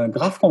of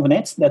graph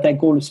ConvNets that I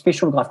call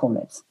spatial graph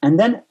ConvNets. And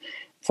then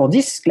for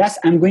this class,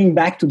 I'm going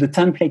back to the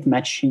template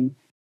matching,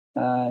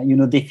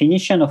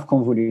 definition of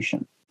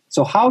convolution.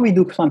 So how we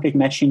do template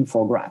matching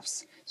for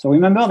graphs. So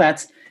remember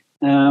that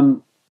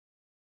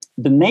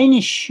the main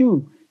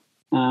issue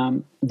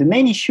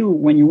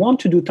when you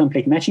want to do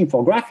template matching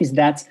for graph is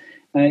that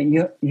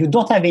you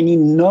don't have any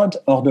node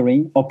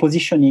ordering or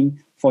positioning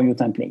for your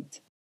template.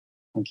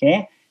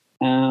 Okay,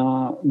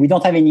 we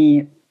don't have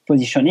any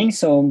positioning.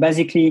 So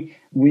basically,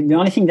 the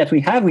only thing that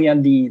we have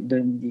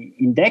the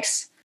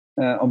index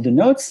of the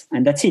nodes,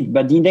 and that's it.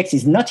 But the index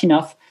is not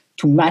enough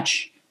to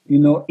match,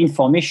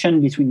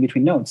 information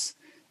between nodes.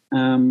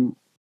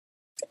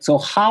 So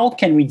how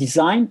can we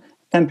design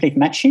template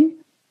matching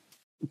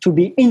to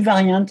be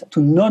invariant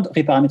to node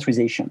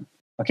reparametrization?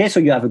 Okay, so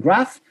you have a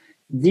graph.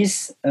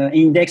 This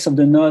index of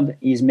the node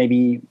is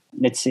maybe,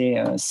 let's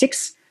say,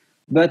 6,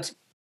 but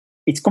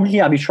it's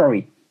completely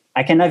arbitrary.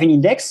 I can have an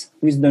index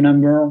with the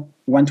number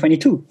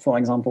 122, for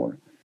example.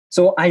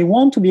 So I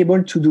want to be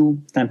able to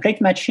do template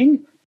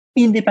matching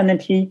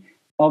independently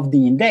of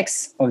the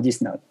index of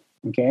this node.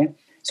 Okay,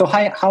 so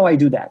how I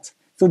do that?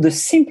 So the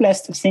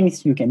simplest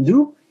things you can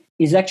do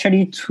is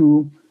actually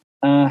to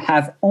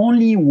have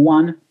only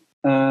one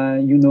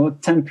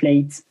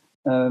template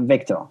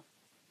vector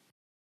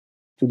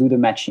to do the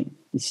matching.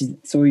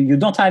 So you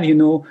don't have,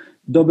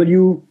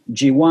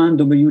 WJ1,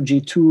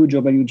 WJ2,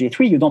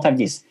 WJ3. You don't have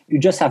this. You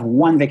just have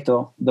one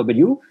vector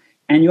W,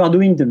 and you are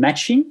doing the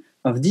matching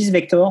of this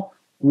vector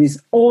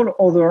with all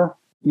other,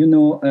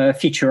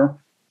 feature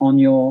on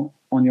your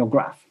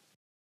graph.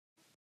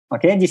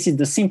 Okay, this is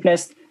the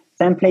simplest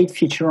template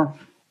feature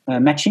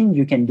matching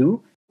you can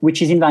do,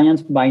 which is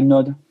invariant by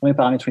node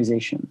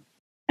reparametrization.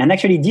 And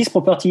actually, this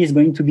property is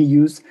going to be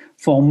used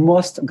for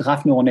most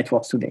graph neural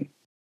networks today.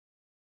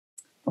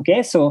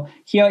 Okay, so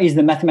here is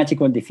the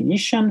mathematical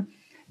definition.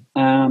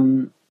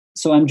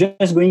 So I'm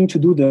just going to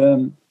do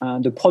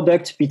the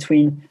product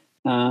between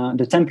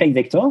the template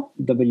vector,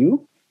 W,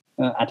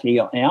 at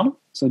layer L.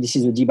 So this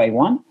is a D by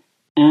 1.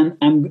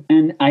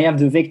 And I have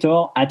the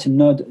vector at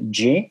node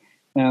J,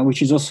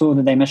 which is also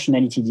the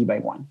dimensionality D by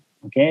 1.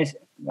 Okay, so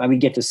I will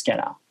get a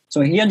scalar.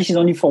 So here, this is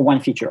only for one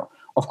feature.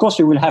 Of course,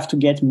 you will have to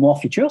get more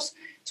features.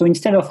 So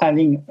instead of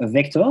having a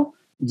vector,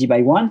 D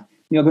by 1,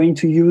 you're going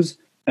to use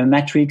a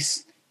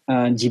matrix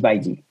D by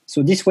D.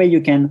 So this way you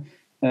can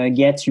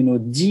get,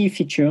 D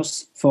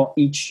features for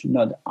each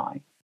node I.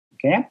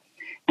 Okay?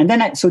 And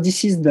then, so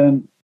this is the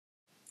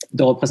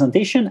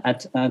representation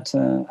at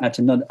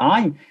node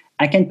I.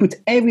 I can put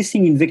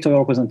everything in vectorial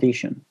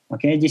representation.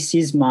 Okay? This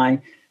is my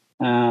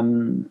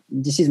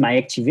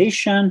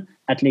activation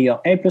at layer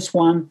L plus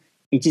 1.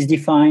 It is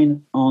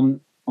defined on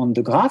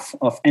the graph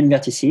of n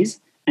vertices,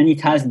 and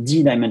it has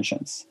D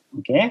dimensions.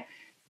 Okay,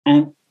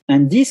 and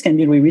this can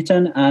be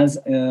rewritten as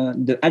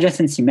the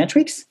adjacency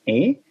matrix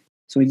A.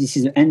 So this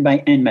is an n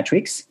by n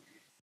matrix.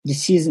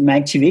 This is my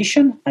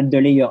activation at the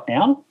layer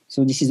L.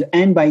 So this is an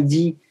n by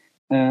D,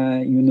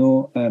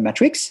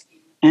 matrix,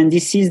 and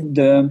this is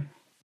the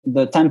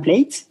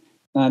template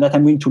that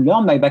I'm going to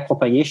learn by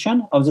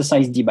backpropagation of the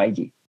size D by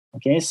D.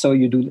 Okay, so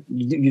you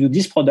do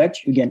this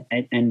product, you get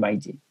n by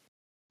D.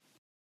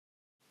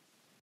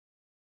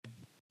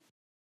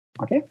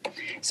 Okay,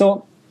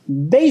 so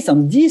based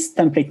on this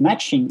template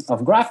matching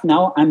of graph,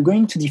 now I'm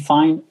going to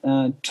define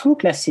two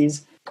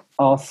classes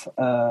of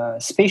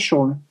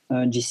spatial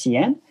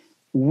GCN,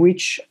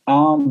 which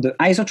are the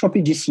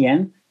isotropic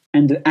GCN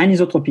and the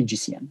anisotropic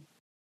GCN.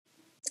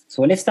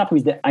 So let's start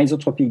with the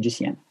isotropic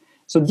GCN.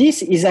 So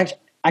this is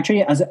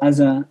actually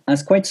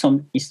has quite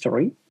some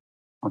history.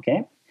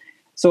 Okay,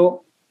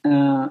 so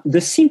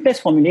the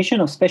simplest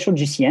formulation of spatial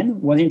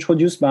GCN was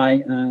introduced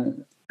by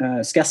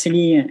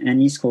Scarcelli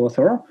and his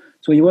co-author.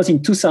 So it was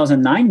in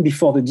 2009,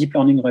 before the deep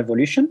learning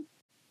revolution.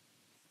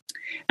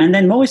 And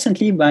then more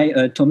recently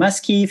by Thomas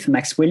Keith,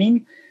 Max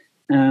Welling,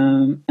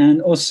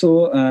 and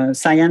also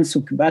Sayan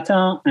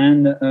Sukhbata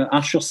and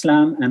Arthur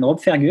Slam and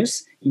Rob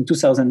Fergus in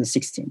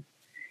 2016.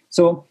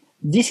 So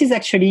this is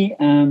actually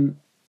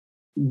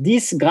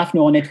this graph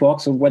neural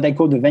network, so what I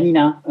call the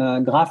vanilla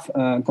graph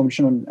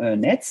convolutional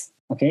nets.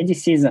 Okay,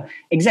 this is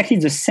exactly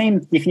the same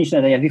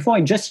definition that I had before.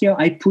 Just here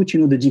I put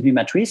the GB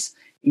matrix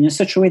in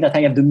such a way that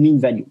I have the mean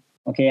value.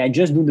 Okay, I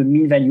just do the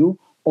mean value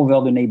over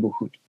the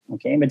neighborhood.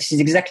 Okay, but this is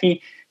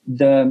exactly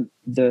the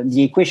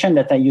equation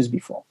that I used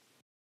before.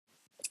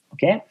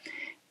 Okay,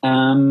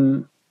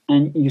 and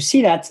you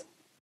see that.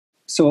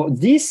 So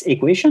this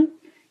equation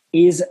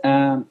is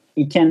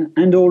it can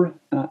handle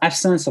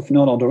absence of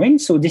node ordering.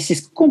 So this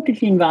is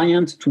completely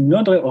invariant to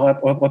node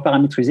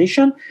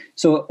reparametrization.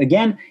 So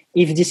again,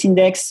 if this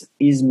index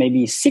is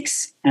maybe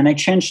 6 and I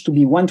change to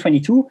be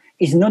 122,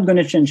 it's not going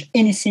to change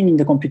anything in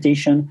the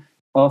computation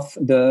of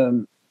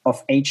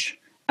H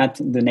at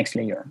the next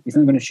layer. It's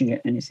not going to change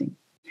anything.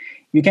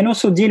 You can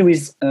also deal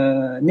with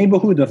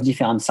neighborhood of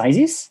different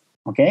sizes.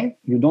 Okay,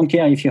 you don't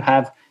care if you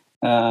have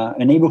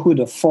a neighborhood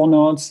of 4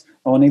 nodes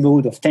or a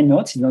neighborhood of 10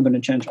 nodes. It's not going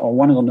to change, or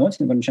 100 nodes.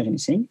 It's not going to change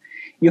anything.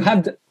 You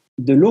have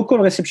the local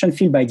reception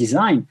field by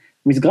design.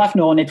 With graph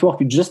neural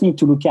network, you just need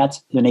to look at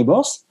the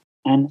neighbors,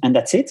 and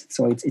that's it.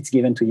 So it's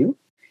given to you.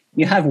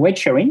 You have weight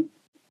sharing.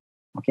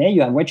 Okay,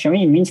 you have weight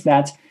sharing. It means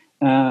that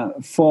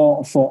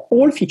for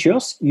all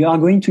features, you are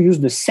going to use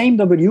the same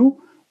W,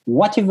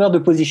 whatever the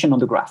position on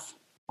the graph.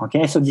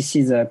 Okay, so this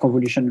is a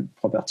convolution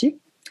property.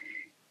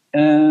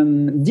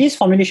 This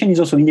formulation is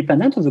also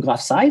independent of the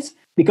graph size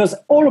because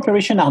all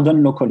operations are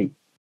done locally.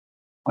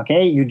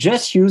 Okay, you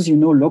just use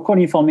local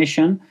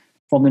information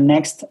for the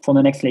next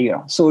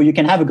layer. So you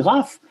can have a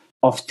graph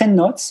of 10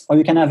 nodes, or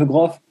you can have a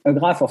graph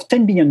of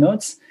 10 billion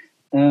nodes.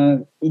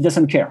 It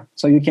doesn't care.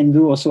 So you can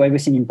do also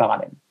everything in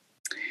parallel.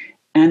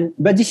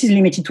 But this is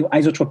limited to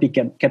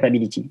isotropic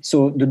capability.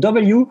 So the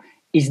W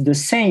is the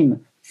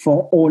same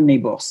for all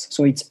neighbors.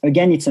 So it's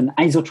an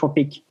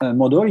isotropic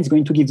model. It's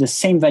going to give the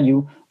same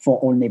value for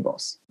all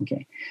neighbors.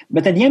 Okay.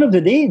 But at the end of the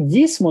day,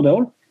 this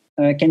model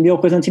can be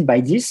represented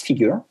by this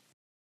figure.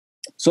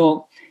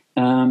 So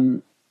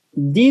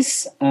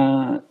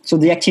so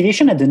the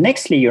activation at the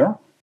next layer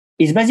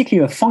is basically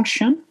a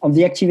function of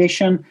the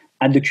activation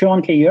at the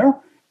current layer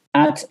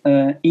at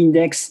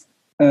index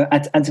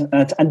at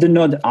the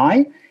node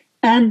I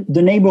and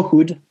the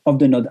neighborhood of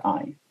the node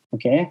I.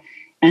 Okay.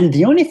 And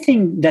the only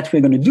thing that we're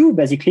going to do,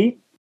 basically,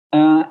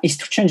 is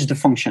to change the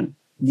function,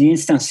 the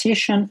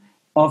instantiation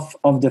of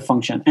the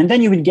function. And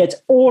then you will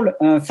get all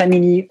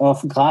family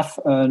of graph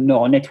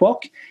neural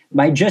network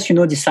by just,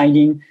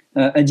 deciding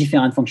a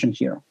different function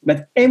here.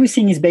 But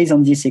everything is based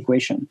on this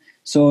equation.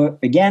 So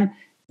again,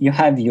 you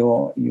have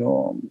your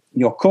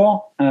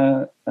core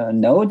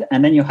node,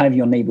 and then you have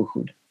your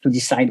neighborhood to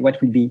decide what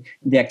will be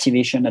the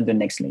activation at the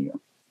next layer.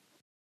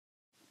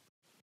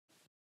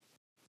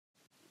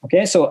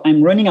 Okay, so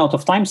I'm running out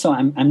of time, so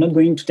I'm not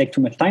going to take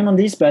too much time on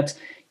this, but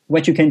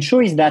what you can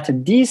show is that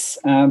this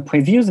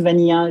previous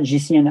vanilla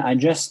GCN I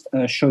just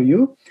showed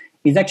you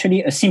is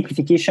actually a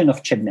simplification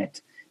of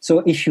ChebNet. So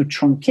if you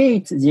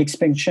truncate the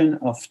expansion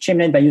of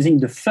ChebNet by using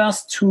the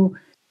first two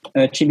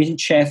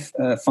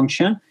Chebyshev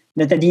function,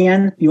 that at the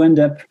end you end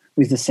up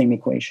with the same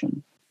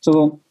equation.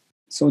 So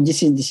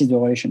this is the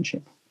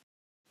relationship.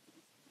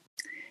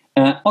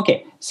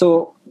 Okay,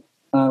 so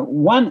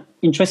one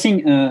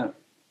interesting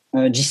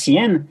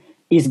GCN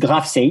is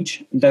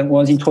GraphSage that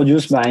was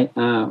introduced by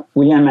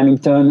William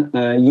Hamilton,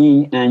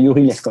 Yi, and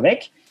Yuri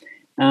Leskovec.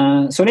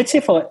 So let's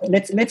say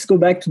let's go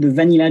back to the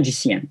vanilla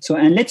GCN. So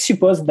and let's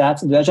suppose that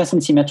the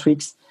adjacency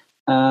matrix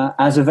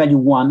has a value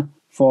 1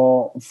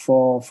 for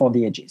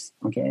the edges.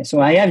 Okay,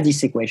 so I have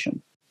this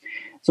equation.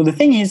 So the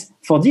thing is,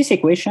 for this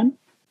equation,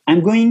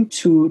 I'm going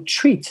to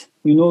treat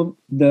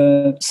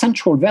the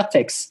central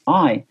vertex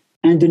I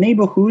and the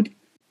neighborhood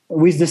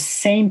with the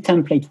same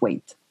template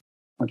weight.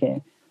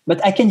 Okay. But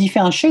I can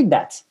differentiate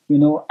that.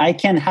 I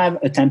can have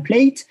a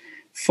template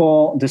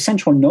for the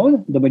central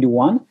node,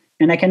 W1,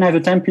 and I can have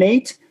a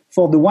template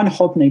for the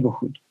one-hop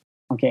neighborhood.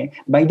 Okay.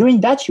 By doing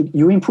that,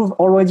 you improve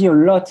already a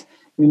lot,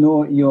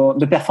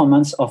 the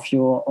performance of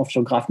your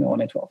graph neural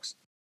networks.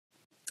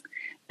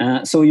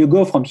 So you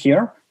go from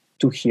here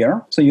to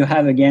here. So you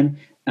have again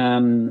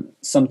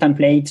some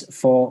template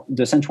for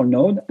the central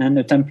node and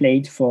a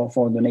template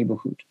for the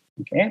neighborhood.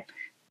 Okay.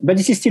 But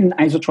this is still an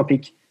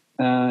isotropic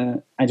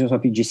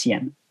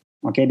GCN.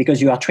 Okay,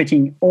 because you are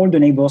treating all the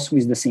neighbors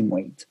with the same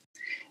weight.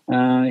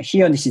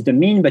 Here, this is the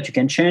mean, but you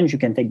can change. You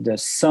can take the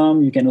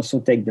sum. You can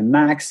also take the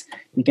max.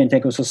 You can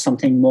take also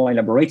something more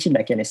elaborated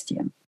like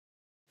LSTM.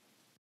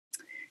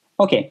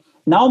 Okay.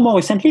 Now, more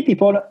recently,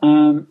 people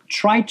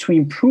try to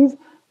improve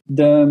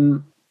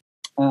the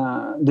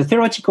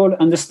theoretical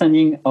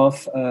understanding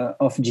of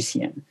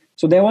GCN.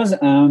 So there was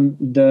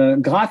the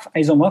graph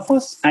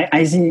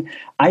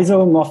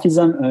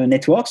isomorphism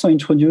network, so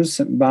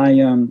introduced by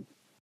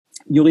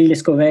Yuri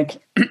Leskovec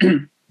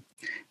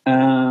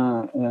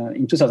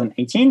in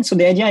 2018. So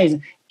the idea is,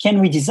 can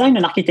we design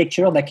an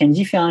architecture that can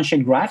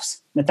differentiate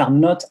graphs that are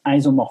not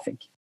isomorphic?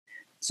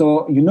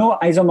 So,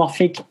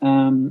 isomorphic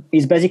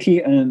is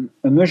basically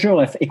a measure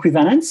of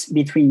equivalence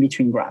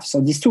between graphs. So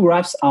these two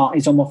graphs are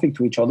isomorphic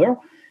to each other.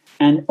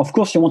 And of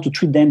course, you want to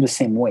treat them the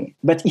same way.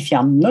 But if you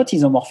are not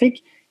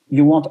isomorphic,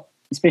 you want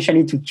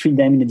especially to treat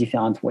them in a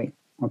different way.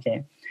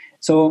 Okay.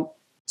 So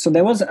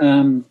there was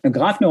a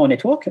graph neural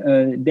network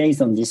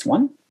based on this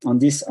one, on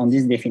this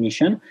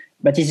definition,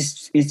 but it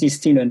is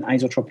still an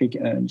isotropic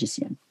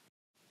GCN.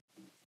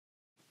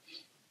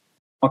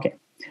 Okay.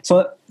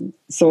 So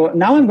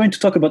now I'm going to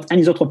talk about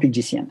anisotropic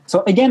GCN.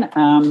 So again,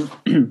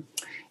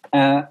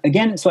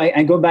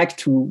 I go back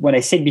to what I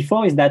said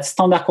before, is that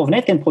standard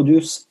ConvNet can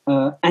produce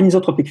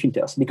anisotropic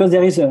filters because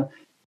there is a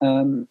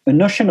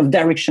notion of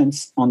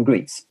directions on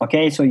grids.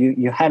 Okay, so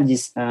you have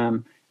this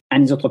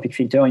anisotropic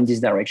filter in this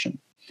direction.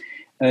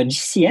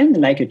 GCN,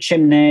 like a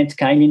ChemNet,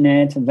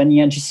 KylieNet,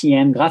 Vanilla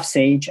GCN,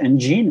 GraphSage, and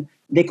Gene,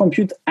 they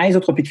compute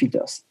isotropic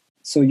filters.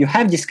 So you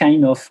have this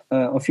kind of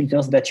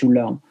filters that you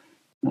learn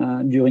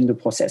during the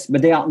process,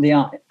 but they are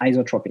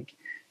isotropic.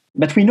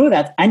 But we know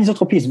that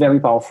anisotropy is very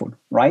powerful,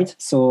 right?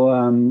 So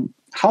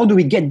how do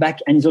we get back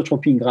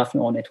anisotropy in graph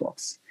neural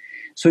networks?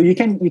 So you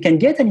can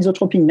get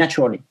anisotropy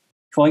naturally.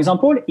 For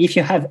example, if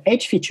you have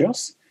edge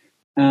features,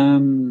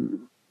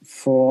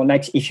 for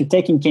like if you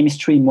take in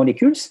chemistry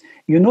molecules,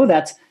 you know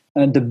that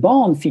the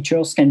bond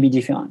features can be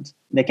different.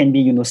 They can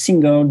be,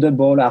 single,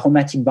 double,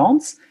 aromatic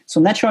bonds.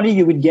 So naturally,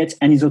 you would get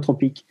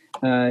anisotropic,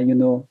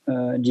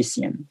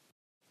 GCN.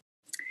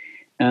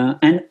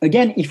 And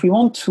again, if we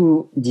want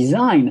to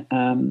design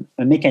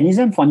a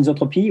mechanism for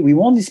anisotropy, we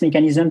want this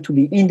mechanism to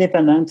be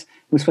independent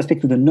with respect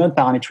to the node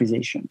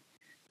parametrization.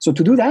 So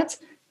to do that,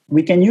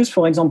 we can use,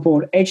 for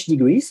example, edge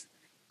degrees.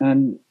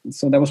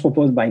 So that was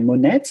proposed by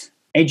Monet,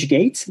 edge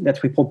gates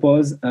that we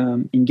propose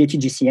in Getty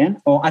GCN,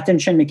 or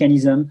attention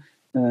mechanism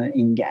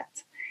in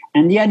GAT.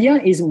 And the idea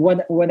is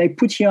what I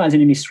put here as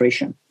an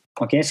illustration.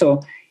 Okay,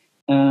 so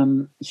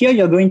here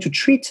you're going to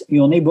treat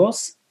your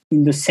neighbors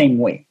in the same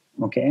way.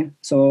 Okay,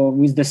 so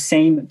with the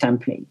same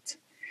template,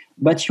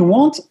 but you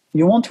want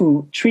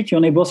to treat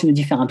your neighbors in a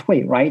different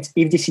way, right?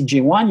 If this is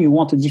J1, you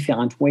want a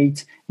different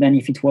weight than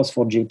if it was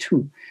for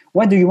J2.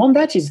 Why do you want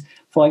that? Is,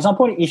 for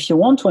example, if you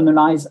want to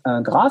analyze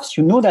graphs,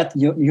 you know that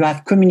you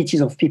have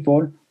communities of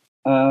people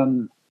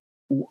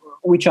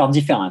which are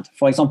different.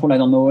 For example, I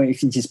don't know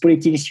if it is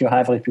politics, you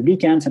have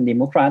Republicans and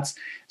Democrats.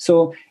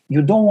 So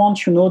you don't want,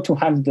 to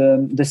have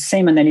the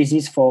same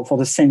analysis for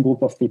the same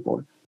group of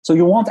people. So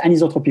you want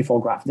anisotropy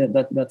for graph.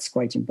 That's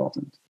quite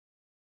important.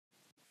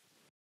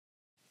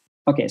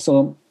 Okay,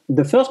 so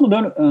the first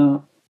model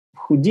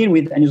who deal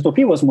with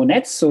anisotropy was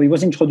Monet. So it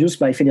was introduced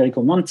by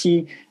Federico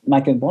Monti,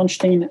 Michael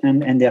Bronstein,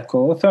 and their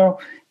co-author.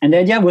 And the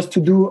idea was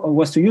to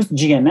use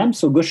GMM,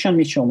 so Gaussian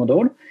mixture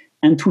model,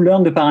 and to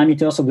learn the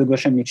parameters of the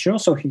Gaussian mixture.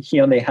 So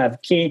here they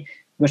have K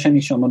Gaussian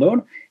mixture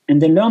model,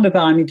 and they learn the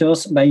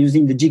parameters by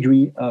using the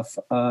degree of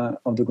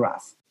the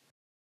graph.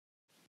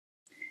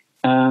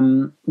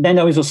 Then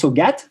there is also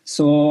GAT.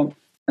 So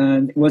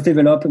it was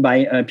developed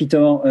by Peter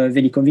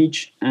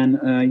Velikovic and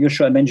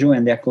Yoshua Benjo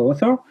and their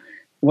co-author.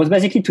 It was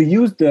basically to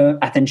use the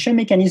attention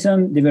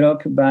mechanism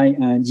developed by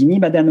Dimi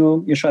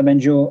Badano, Yoshua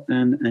Benjo,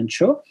 and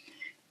Cho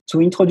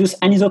to introduce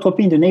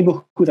anisotropy in the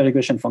neighborhood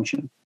regression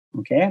function.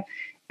 Okay,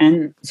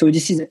 and so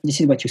this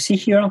is what you see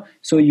here.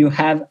 So you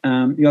have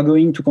you are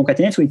going to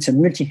concatenate. So it's a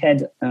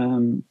multi-head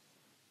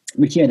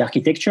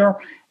architecture,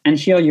 and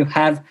here you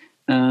have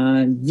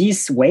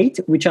this weight,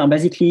 which are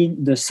basically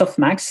the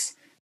softmax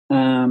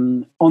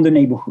on the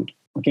neighborhood.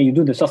 Okay, you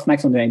do the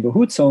softmax on the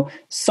neighborhood. So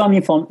some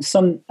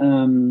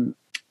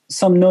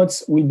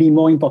nodes will be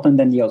more important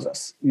than the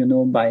others,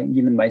 given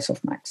by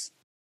softmax.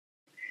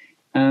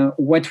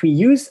 What we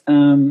use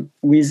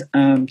with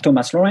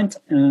Thomas Laurent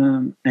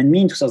and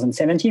me in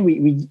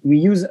 2017, we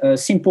use a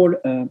simple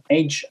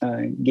edge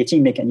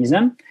getting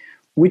mechanism,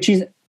 which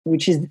is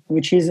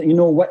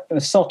a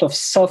sort of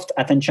soft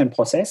attention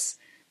process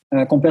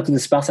compared to the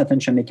sparse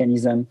attention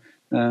mechanism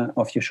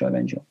of Yoshua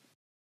Benjo.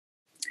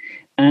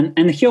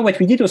 And here what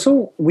we did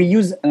also, we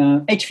use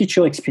edge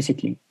feature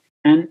explicitly.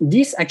 And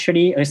this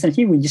actually,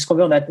 recently we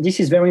discovered that this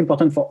is very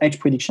important for edge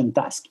prediction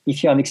task.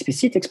 If you have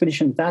explicit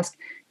expedition task,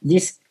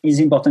 this is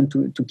important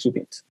to keep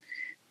it.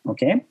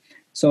 Okay,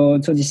 so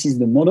this is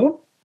the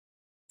model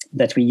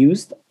that we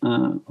used.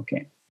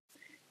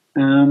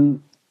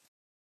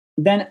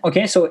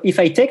 So if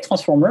I take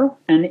transformer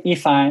and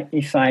if I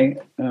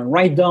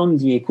write down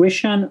the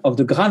equation of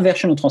the graph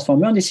version of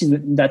transformer, this is the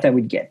data I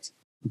would get.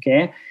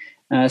 Okay.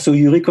 So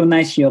you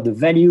recognize here the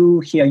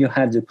value, here you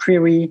have the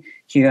query,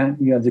 here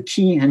you have the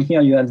key, and here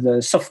you have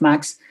the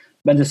softmax,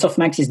 but the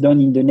softmax is done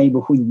in the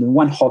neighborhood, in the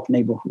one hop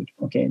neighborhood.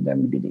 Okay, that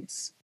would be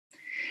this.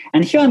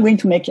 And here I'm going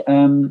to make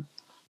a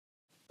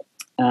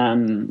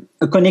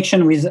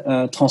connection with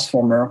a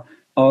transformer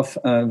of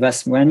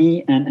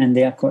Vaswani and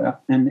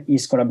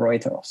his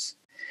collaborators.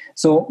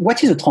 So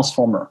what is a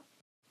transformer?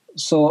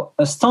 So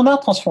a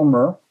standard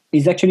transformer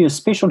is actually a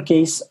special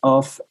case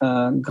of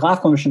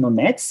graph convolutional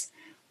nets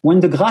when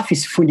the graph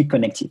is fully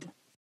connected.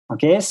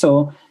 Okay,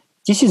 so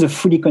this is a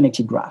fully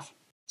connected graph.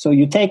 So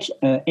you take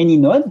any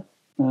node,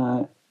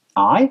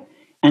 I,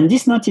 and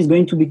this node is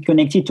going to be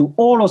connected to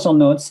all other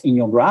nodes in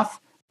your graph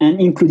and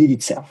included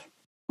itself.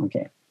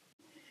 Okay.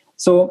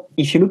 So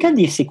if you look at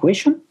this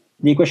equation,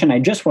 the equation I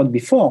just wrote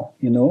before,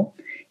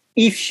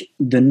 if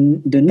the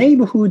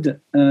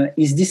neighborhood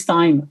is this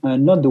time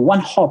not the one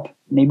hop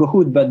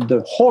neighborhood, but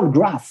the whole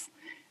graph,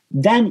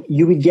 then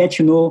you will get,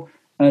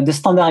 the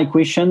standard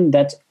equation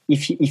that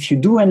if you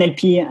do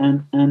NLP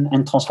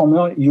and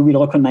transformer, you will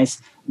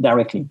recognize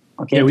directly.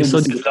 Okay. Yeah, we saw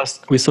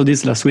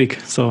this last week.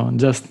 So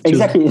just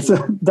exactly. So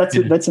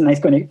that's a nice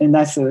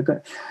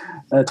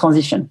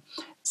transition.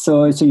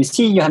 So you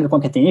see, you have the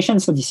concatenation.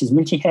 So this is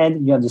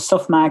multi-head. You have the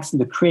softmax,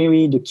 the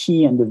query, the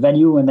key, and the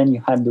value, and then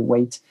you have the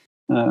weight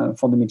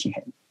for the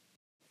multi-head.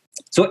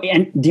 So,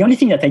 and the only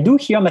thing that I do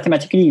here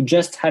mathematically is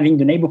just having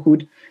the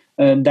neighborhood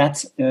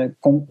that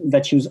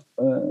use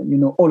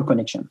all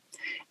connection.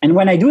 And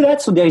when I do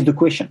that, so there is the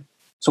question.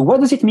 So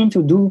what does it mean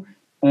to do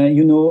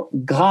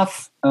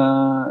graph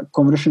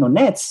convolutional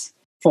nets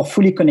for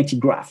fully connected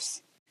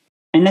graphs?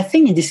 And I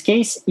think in this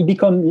case, it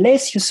becomes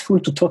less useful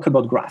to talk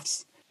about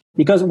graphs.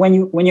 Because when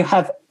you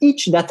have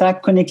each data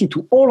connected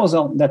to all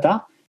other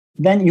data,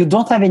 then you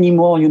don't have any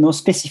more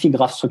specific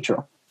graph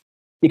structure.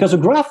 Because a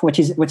graph, what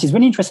is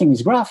really interesting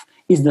with graph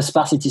is the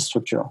sparsity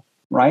structure,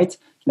 right?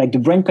 Like the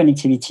brain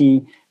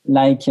connectivity,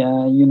 like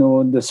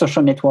the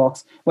social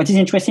networks. What is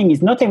interesting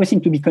is not everything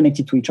to be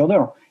connected to each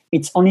other.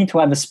 It's only to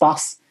have a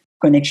sparse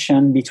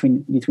connection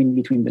between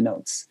the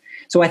nodes.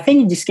 So I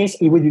think in this case,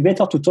 it would be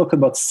better to talk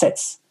about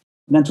sets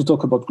than to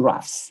talk about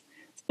graphs.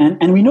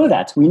 And we know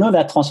that. We know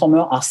that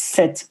transformers are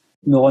set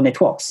neural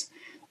networks.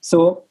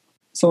 So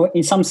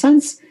in some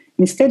sense,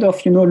 instead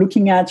of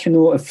looking at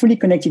a fully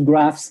connected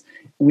graphs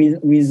with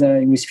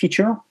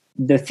feature,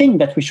 the thing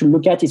that we should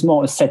look at is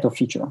more a set of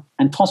feature.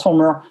 And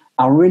transformers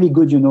are really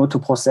good, to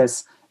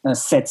process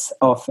sets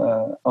of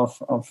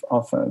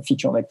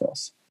feature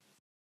vectors.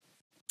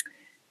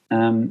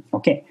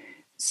 Okay,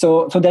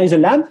 so there is a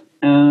lab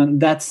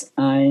that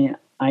I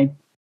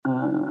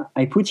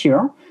put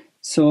here.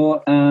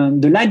 So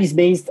the lab is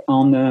based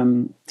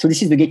on, so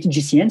this is the gated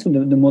GCN, so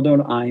the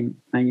model I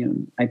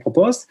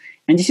proposed,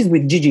 and this is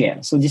with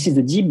GGL. So this is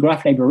the Deep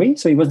Graph Library.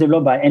 So it was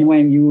developed by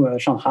NYU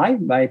Shanghai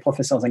by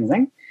Professor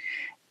Zhang.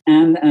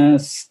 And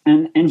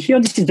here,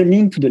 this is the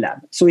link to the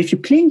lab. So if you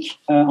click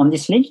on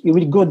this link, you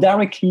will go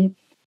directly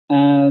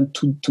to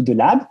the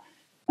lab.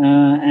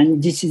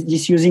 And this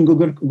is using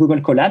Google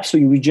Colab. So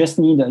you will just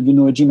need a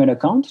Gmail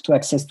account to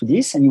access to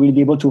this, and you will be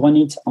able to run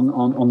it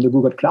on the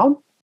Google Cloud.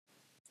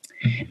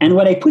 And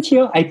what I put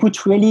here, I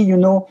put really,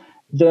 the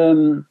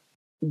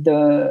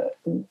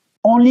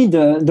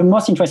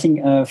most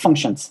interesting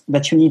functions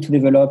that you need to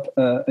develop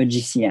a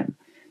GCN.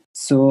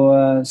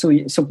 So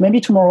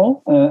maybe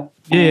tomorrow.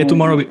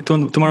 Tomorrow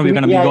we're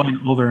gonna be going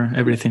over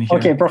everything here.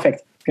 Okay,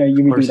 perfect. Okay,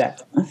 you will do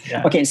that.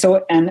 Yeah. Okay,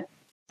 so and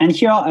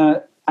here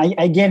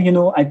I gave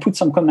I put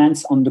some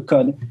comments on the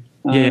code.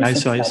 I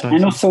saw.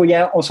 And also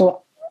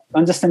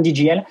understand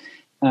DGL.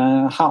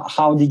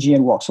 How DGL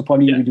works. So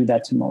probably we'll do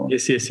that tomorrow.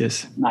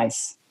 Yes.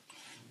 Nice.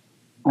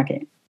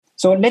 Okay.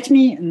 So let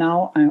me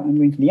now, I'm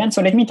going to the end.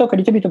 So let me talk a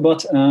little bit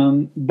about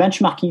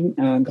benchmarking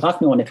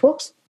graph neural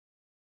networks.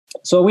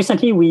 So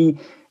recently we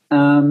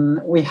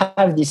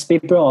have this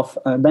paper of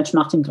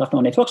benchmarking graph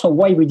neural networks. So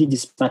why we did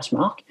this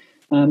benchmark?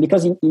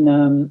 Because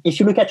if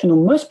you look at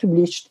most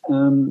published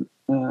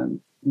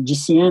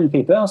GCN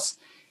papers,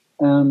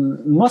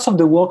 most of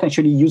the work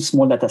actually use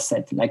small data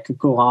set like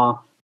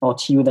Cora or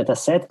TU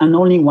dataset, and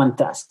only one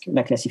task,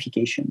 like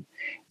classification.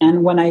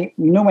 And when I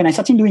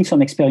started doing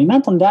some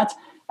experiment on that,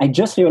 I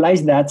just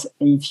realized that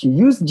if you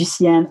use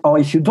GCN or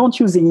if you don't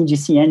use any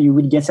GCN, you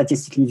will get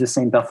statistically the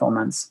same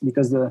performance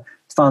because the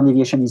standard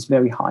deviation is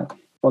very high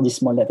for these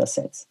small data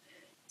sets.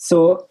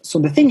 So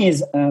the thing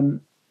is,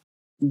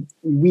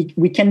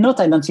 we cannot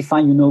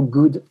identify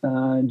good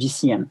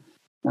GCN.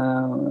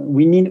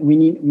 We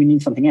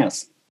need something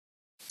else.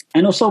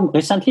 And also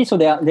recently, so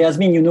there has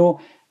been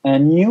a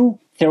new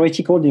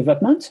theoretical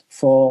development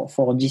for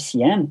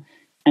GCN,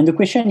 and the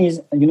question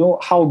is,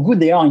 how good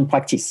they are in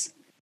practice.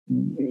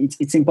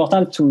 It's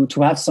important to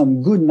have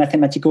some good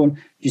mathematical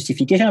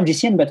justification of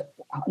GCN, but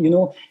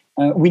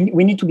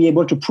we need to be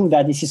able to prove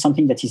that this is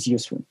something that is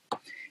useful.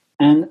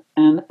 And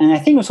I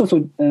think also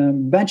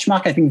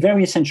benchmark has been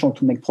very essential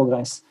to make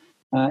progress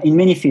in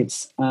many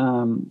fields,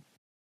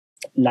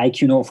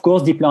 like of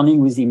course deep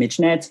learning with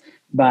ImageNet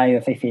by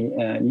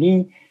Fei-Fei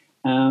Li.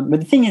 But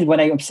the thing is, what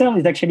I observe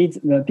is actually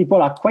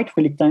people are quite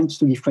reluctant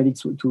to give credit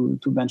to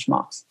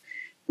benchmarks.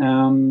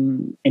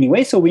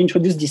 Anyway, so we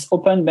introduced this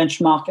open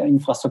benchmark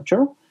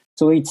infrastructure.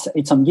 So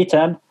it's on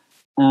GitHub.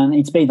 and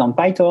it's based on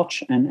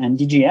PyTorch and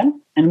DGL.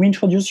 And we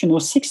introduce,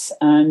 6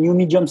 new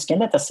medium scale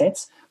data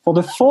sets for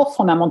the 4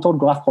 fundamental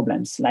graph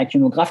problems, like,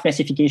 graph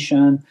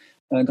classification,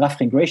 graph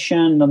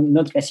regression,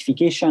 node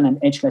classification, and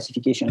edge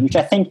classification, which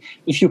I think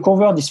if you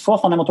cover these 4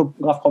 fundamental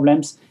graph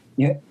problems,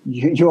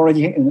 you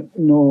already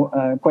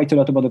know quite a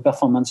lot about the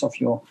performance of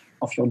your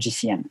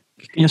GCN.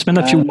 Can you spend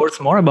a few words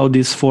more about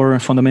these 4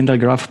 fundamental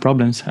graph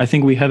problems? I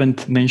think we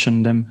haven't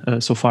mentioned them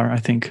so far, I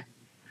think.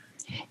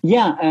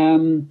 Yeah,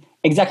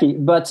 exactly.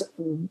 But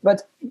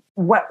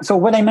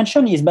what I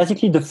mentioned is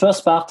basically the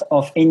first part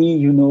of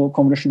any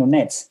convolutional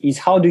nets is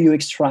how do you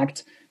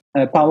extract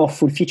a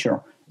powerful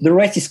feature. The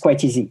rest is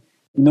quite easy.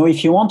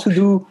 If you want to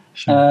do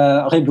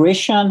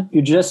regression,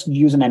 you just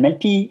use an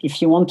MLP.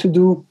 If you want to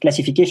do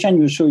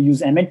classification, you should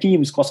use MLP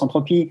with cross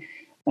entropy.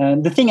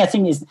 The thing I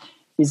think is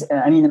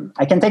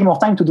I can take more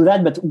time to do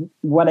that, but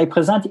what I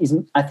present is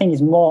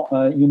more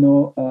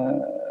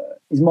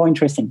is more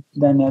interesting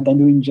than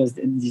doing just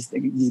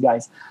these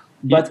guys.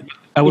 But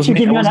if you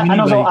give me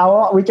another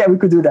hour, we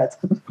could do that.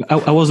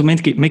 I was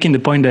making the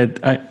point that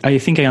I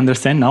think I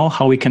understand now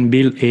how we can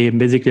build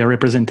basically a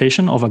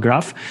representation of a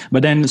graph.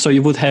 But then, so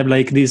you would have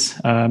like this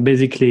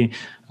basically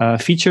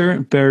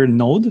feature per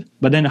node.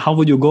 But then how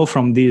would you go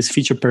from this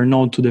feature per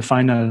node to the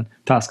final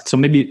task? So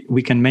maybe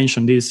we can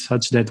mention this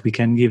such that we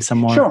can give some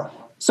more. Sure.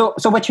 So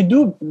what you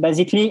do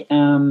basically,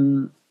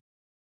 so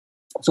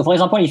for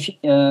example, if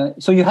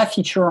so you have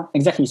feature,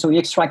 exactly. So you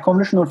extract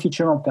convolutional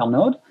feature per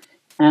node.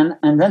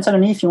 And then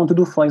suddenly, if you want to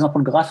do, for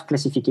example, graph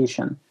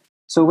classification,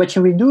 so what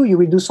you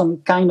will do some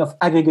kind of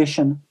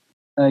aggregation,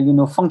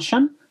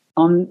 function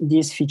on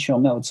this feature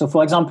node. So,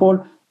 for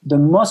example, the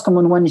most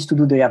common one is to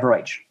do the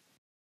average.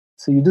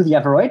 So you do the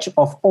average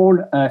of all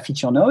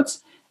feature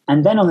nodes,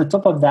 and then on the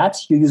top of that,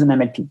 you use an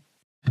MLP,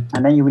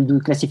 and then you will do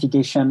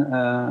classification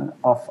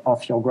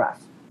of your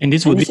graph. And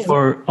this would be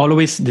for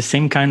always the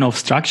same kind of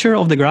structure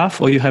of the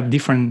graph, or you have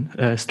different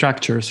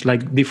structures,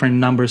 like different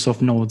numbers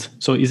of nodes.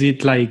 So is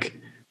it like,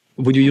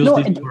 would you use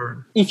this?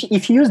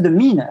 If you use the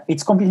mean,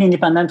 it's completely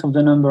independent of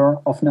the number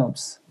of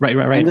nodes. Right.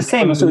 And the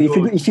same. So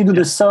if you do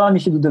the sum,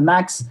 if you do the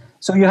max,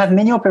 so you have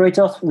many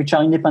operators which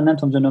are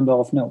independent of the number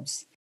of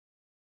nodes.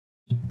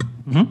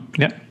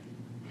 Mm-hmm. Yeah.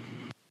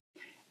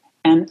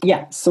 And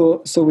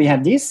so we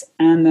have this,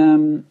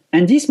 and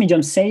this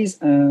medium size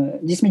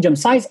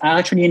are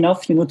actually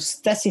enough, to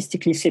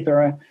statistically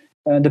separate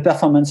the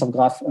performance of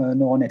graph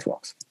neural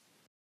networks.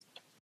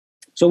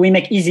 So we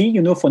make easy,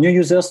 for new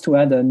users to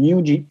add a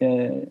new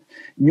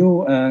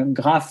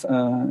graph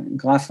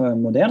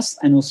models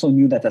and also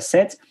new data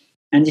set.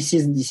 And this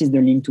is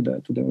the link to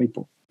the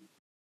repo.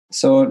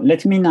 So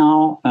let me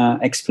now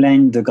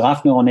explain the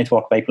graph neural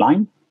network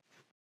pipeline.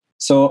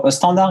 So a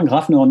standard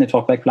graph neural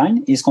network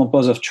pipeline is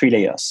composed of 3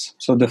 layers.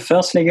 So the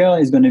first layer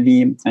is going to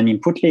be an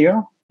input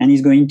layer, and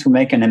is going to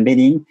make an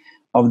embedding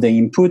of the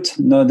input,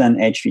 node,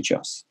 and edge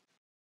features.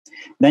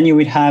 Then you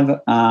will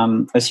have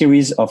a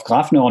series of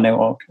graph neural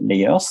network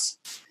layers.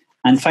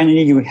 And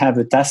finally, you will have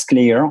a task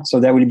layer.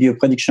 So there will be a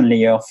prediction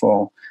layer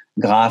for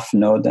graph,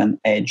 node, and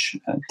edge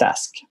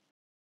task.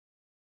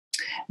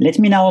 Let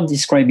me now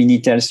describe in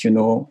details,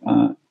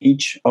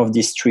 each of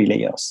these 3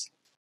 layers.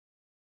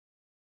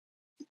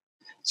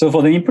 So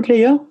for the input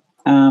layer,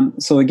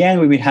 so again,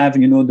 we will have,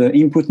 the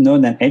input,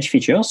 node, and edge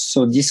features.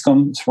 So this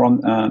comes from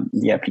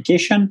the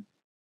application.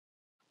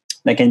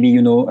 That can be,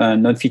 a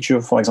node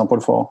feature, for example,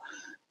 for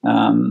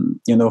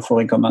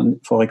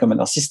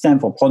recommender system,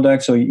 for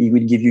products. So it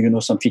will give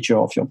you, some feature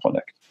of your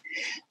product.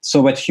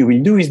 So what you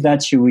will do is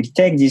that you will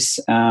take this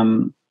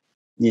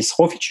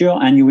raw feature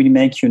and you will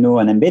make,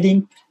 an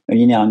embedding, a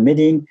linear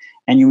embedding,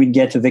 and you will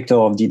get a vector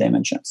of d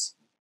dimensions.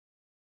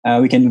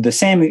 We can do the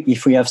same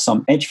if we have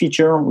some edge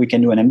feature. We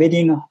can do an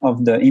embedding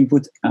of the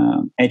input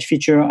edge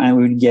feature, and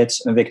we will get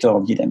a vector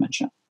of d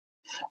dimension.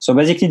 So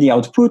basically, the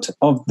output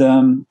of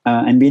the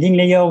embedding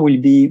layer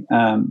will be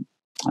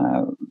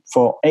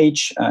for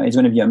H, it's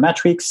going to be a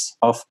matrix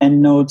of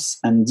n nodes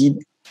and d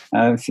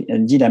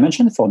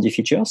dimension for d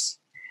features.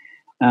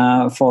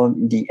 For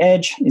the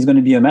edge, it's going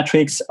to be a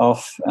matrix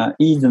of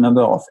E, the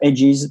number of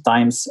edges,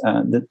 times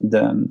the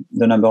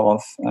number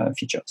of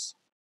features.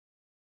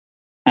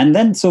 And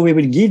then, so we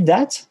will give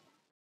that.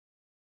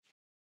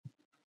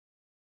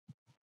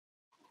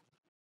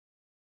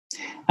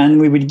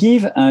 And we will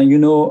give,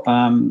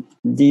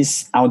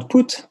 this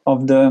output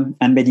of the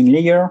embedding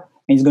layer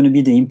is going to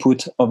be the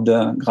input of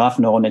the graph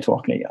neural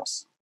network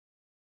layers.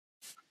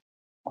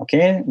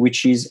 Okay,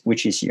 which is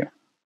here.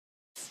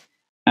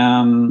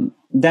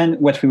 Then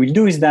what we will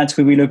do is that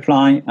we will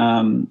apply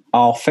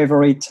our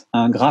favorite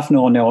graph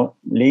neural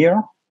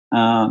layer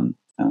a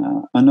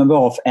number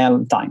of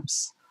L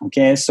times.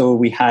 Okay, so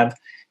we have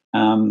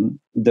the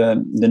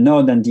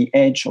node and the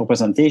edge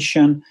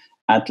representation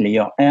at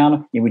layer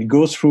L. It will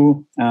go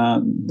through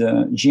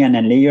the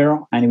GNN layer,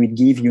 and it will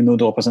give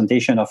the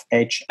representation of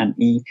H and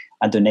E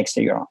at the next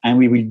layer. And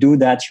we will do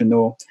that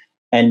L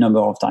number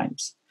of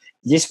times.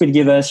 This will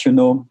give us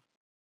the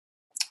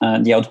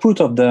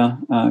output of the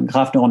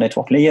graph neural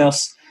network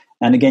layers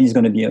And again, it's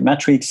going to be a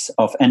matrix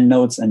of n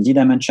nodes and d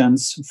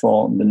dimensions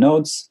for the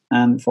nodes.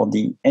 And for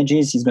the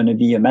edges, it's going to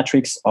be a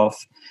matrix of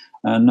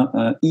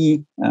E,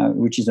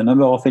 which is the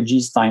number of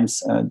edges times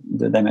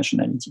the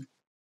dimensionality.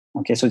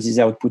 Okay, so this is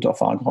the output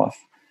of our graph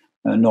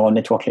neural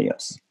network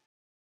layers.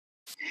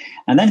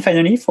 And then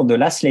finally, for the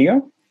last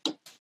layer,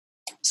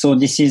 so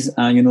this is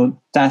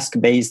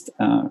task-based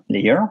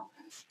layer.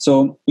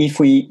 So if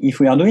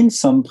we are doing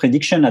some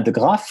prediction at the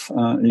graph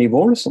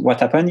levels, what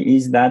happens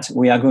is that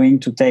we are going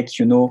to take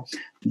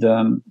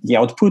the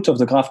output of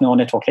the graph neural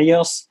network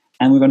layers,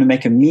 and we're going to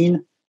make a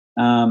mean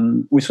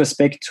with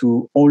respect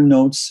to all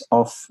nodes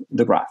of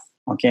the graph.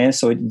 Okay,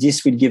 so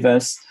this will give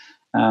us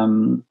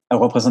a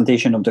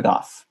representation of the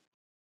graph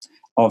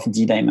of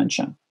d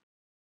dimension.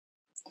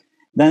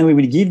 Then we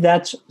will give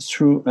that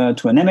through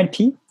to an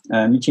MLP,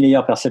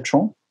 multi-layer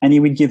perceptron, and it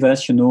will give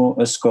us,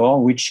 a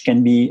score which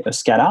can be a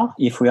scalar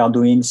if we are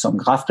doing some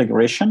graph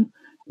regression,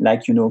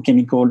 like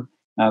chemical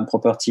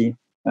property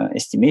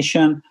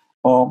estimation,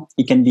 or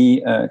it can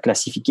be a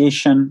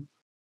classification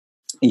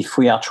if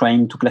we are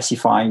trying to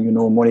classify,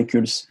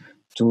 molecules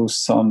to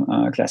some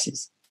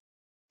classes.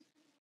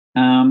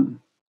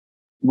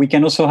 We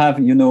can also have,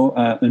 a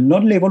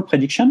node level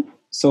prediction.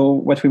 So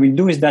what we will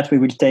do is that we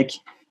will take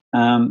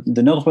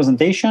the node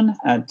representation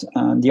at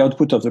the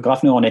output of the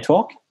graph neural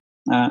network,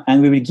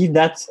 and we will give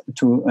that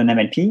to an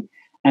MLP,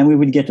 and we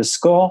will get a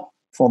score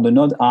for the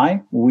node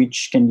I,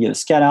 which can be a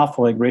scalar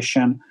for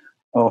regression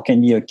or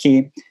can be a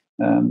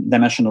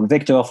k-dimensional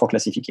vector for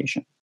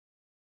classification.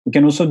 We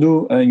can also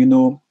do,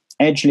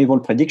 edge level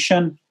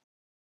prediction.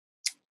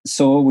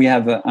 So we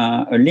have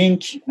a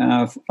link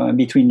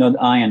between node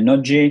I and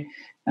node J.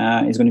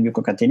 It's going to be a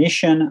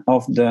concatenation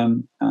of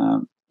the,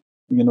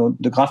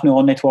 the graph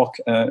neural network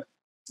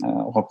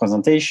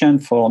representation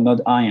for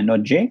node I and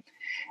node J.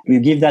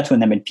 We'll give that to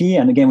an MLP,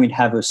 and again, we'll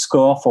have a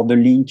score for the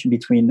link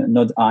between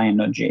node I and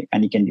node J,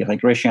 and it can be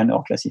regression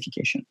or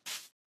classification.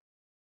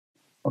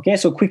 Okay,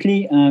 so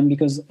quickly,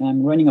 because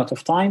I'm running out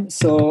of time.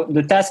 So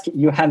the task,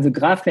 you have the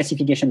graph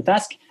classification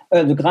task,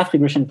 the graph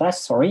regression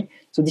task, sorry.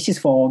 So this is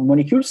for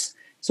molecules.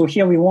 So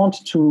here we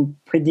want to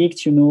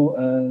predict,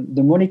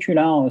 the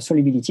molecular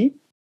solubility.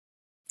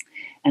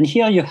 And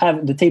here you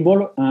have the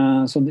table.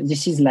 So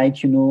this is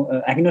like,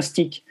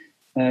 agnostic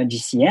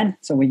GCN.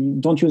 So we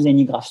don't use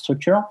any graph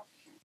structure.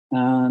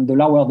 The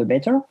lower, the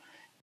better.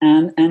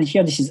 And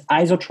here, this is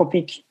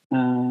isotropic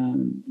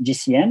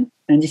GCN,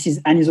 and this is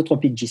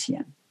anisotropic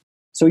GCN.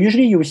 So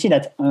usually you will see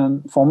that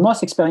for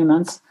most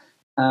experiments,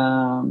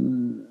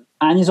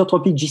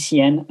 anisotropic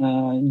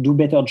GCN do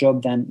better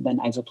job than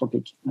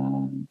isotropic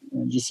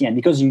GCN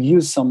because you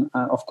use some,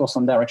 of course,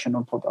 some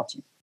directional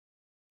property.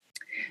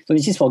 So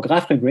this is for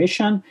graph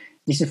regression.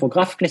 This is for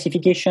graph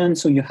classification.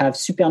 So you have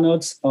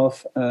supernodes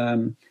of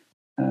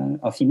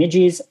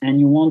images, and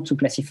you want to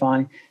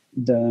classify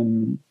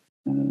the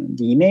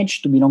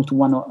image to belong to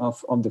one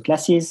of the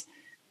classes.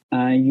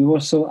 You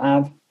also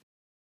have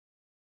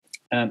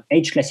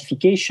age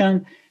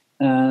classification.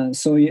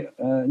 So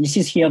this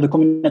is here the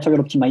combinatorial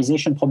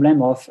optimization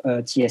problem of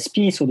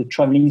TSP, so the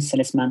traveling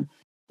salesman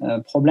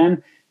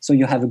problem. So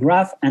you have a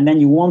graph, and then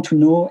you want to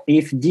know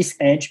if this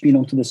edge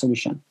belongs to the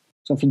solution.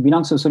 So if it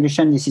belongs to the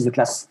solution, this is the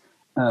class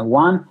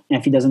 1, and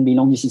if it doesn't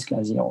belong, this is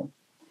class 0.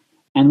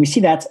 And we see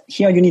that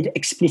here you need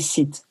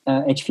explicit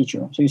edge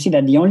feature. So you see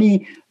that the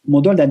only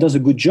model that does a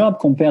good job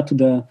compared to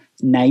the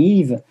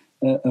naive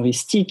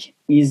heuristic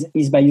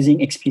is by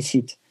using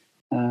explicit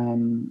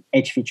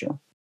edge feature.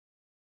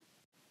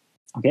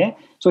 Okay,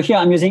 so here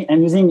I'm using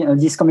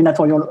this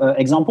combinatorial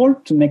example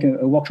to make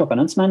a workshop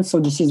announcement. So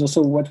this is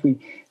also what we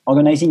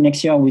organizing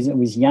next year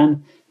with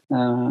Yann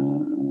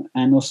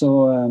and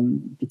also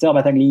Peter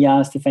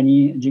Battaglia,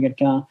 Stephanie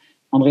Jigelka,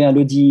 Andrea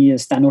Lodi,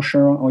 Stan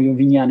Osher, Oyo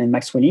Vignan, and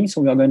Max Welling. So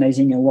we're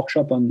organizing a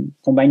workshop on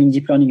combining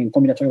deep learning and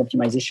combinatorial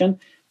optimization,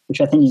 which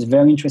I think is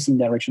very interesting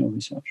direction of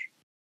research.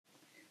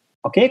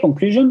 Okay,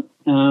 conclusion.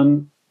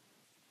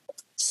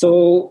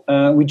 So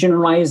we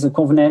generalize the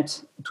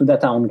ConvNet to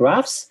data on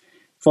graphs.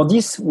 For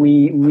this,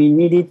 we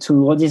needed to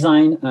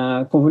redesign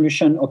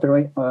convolution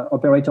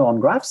operator on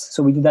graphs.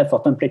 So we did that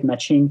for template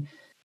matching,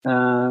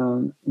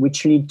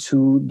 which lead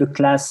to the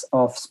class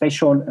of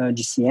spatial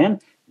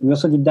GCN. We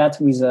also did that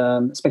with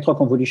spectral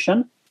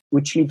convolution,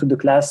 which lead to the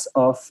class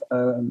of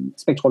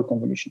spectral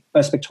convolution,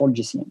 spectral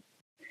GCN.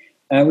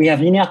 We have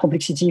linear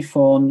complexity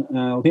for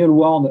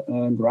real-world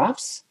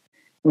graphs.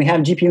 We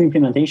have GPU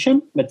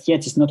implementation, but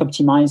yet it's not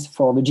optimized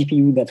for the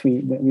GPU that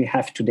we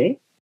have today.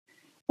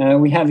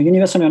 We have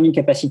universal learning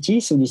capacity,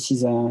 so this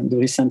is the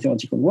recent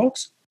theoretical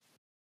works.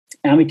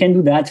 And we can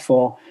do that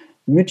for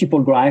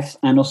multiple graphs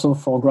and also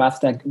for graphs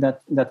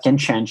that can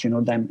change,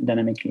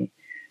 dynamically.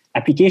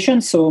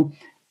 Application, so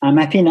I'm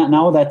happy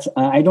now that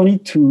I don't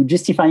need to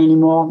justify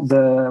anymore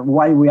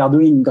why we are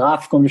doing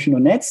graph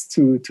convolutional nets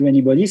to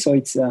anybody. So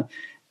it's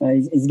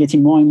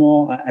getting more and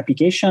more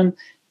application.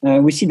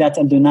 We see that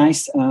at the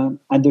last,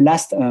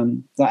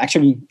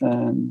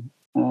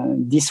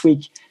 this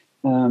week,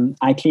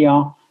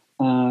 ICLR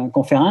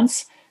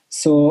conference.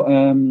 So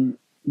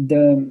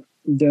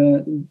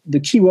the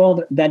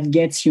keyword that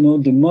gets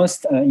the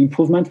most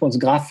improvement was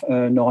graph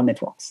neural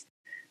networks.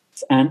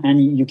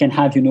 And you can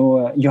have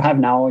you have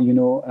now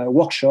a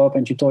workshop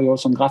and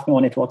tutorials on graph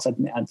neural networks at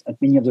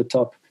many of the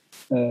top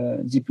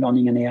deep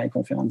learning and AI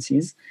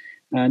conferences.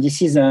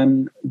 This is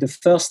the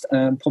first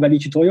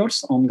probability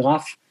tutorials on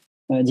graph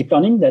deep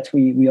learning that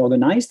we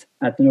organized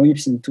at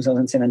NYU in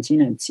 2017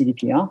 and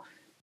CDPR.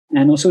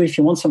 And also, if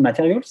you want some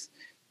materials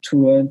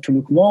to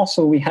look more,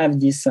 so we have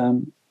this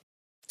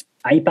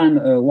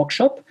IPAM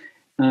workshop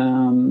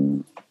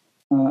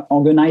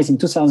organized in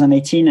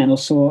 2018 and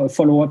also a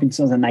follow-up in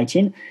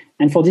 2019.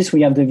 And for this,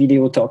 we have the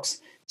video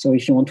talks. So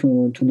if you want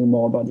to know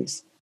more about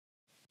this.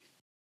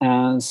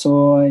 I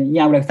would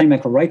like to thank my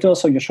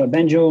co-writers, so Yoshua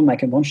Benjo,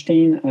 Michael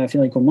Bronstein,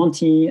 Federico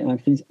Monti,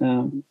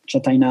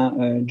 Chaitanya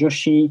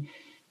Joshi,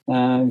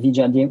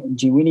 Vijay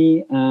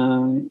Jiwili,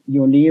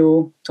 Yo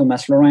Leo,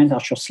 Thomas Laurent,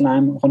 Arthur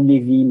Slam, Ron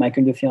Levy,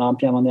 Michael De Ferra,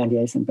 Pierre Van der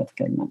Geis, and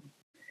Patrick Eggman.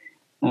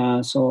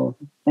 So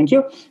thank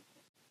you.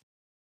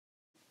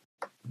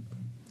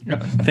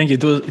 Thank you.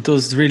 It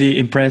was really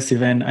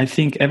impressive, and I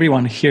think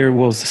everyone here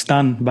was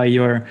stunned by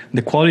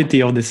the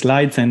quality of the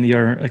slides and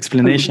your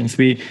explanations.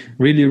 We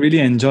really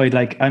enjoyed.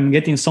 Like, I'm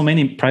getting so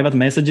many private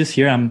messages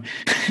here.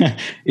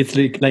 It's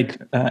like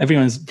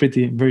everyone's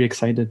very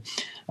excited.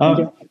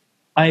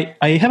 I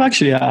have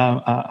actually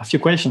a few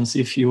questions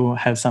if you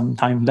have some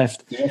time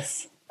left.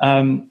 Yes.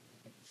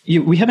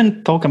 We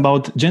haven't talked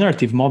about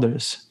generative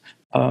models.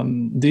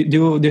 Do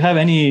you have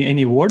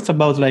any words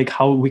about like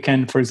how we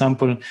can, for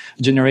example,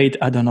 generate,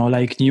 I don't know,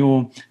 like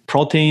new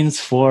proteins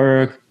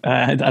for,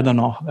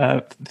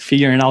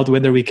 figuring out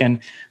whether we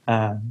can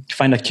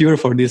find a cure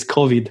for this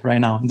COVID right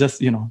now?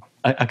 Just,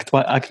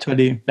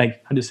 actually,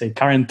 like, how do you say,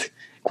 current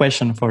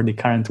question for the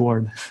current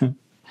world.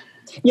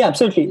 Yeah,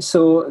 absolutely.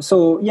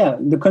 So yeah,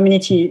 the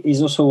community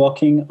is also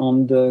working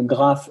on the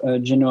graph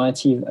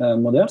generative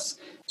models.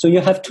 So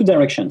you have two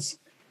directions.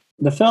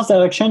 The first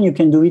direction, you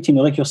can do it in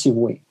a recursive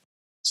way.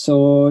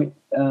 So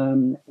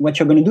what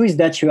you're going to do is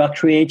that you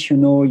create,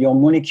 your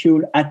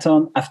molecule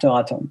atom after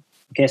atom.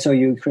 Okay, so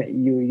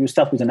you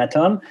start with an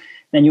atom,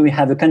 then you will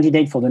have a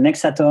candidate for the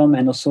next atom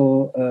and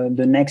also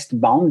the next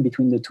bound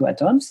between the two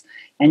atoms,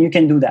 and you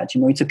can do that.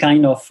 It's a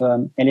kind of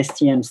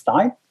LSTM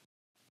style.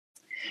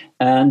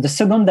 And the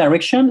second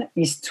direction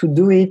is to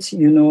do it,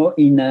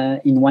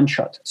 in one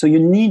shot. So you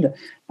need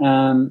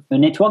a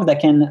network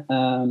that can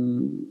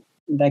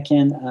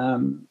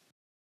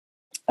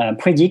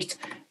predict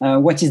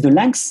what is the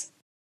length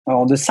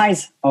or the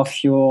size of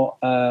your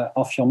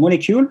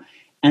molecule,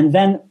 and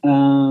then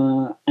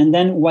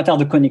what are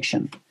the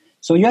connections.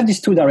 So you have these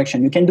two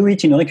directions. You can do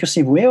it in a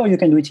recursive way, or you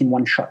can do it in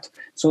one shot.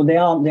 So they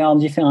are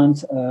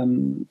different.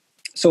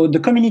 So the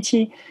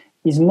community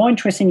is more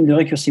interested in the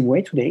recursive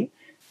way today,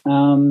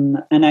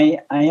 and I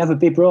have a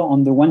paper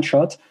on the one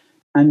shot,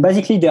 and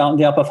basically they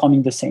are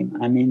performing the same.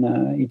 I mean,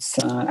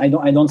 I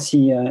don't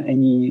see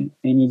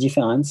any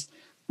difference,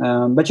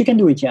 but you can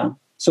do it, yeah.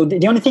 So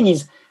the only thing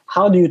is,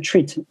 how do you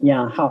treat?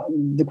 Yeah,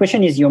 the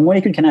question is, your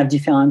molecule can have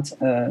different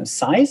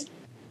size,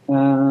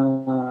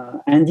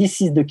 and this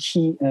is the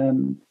key.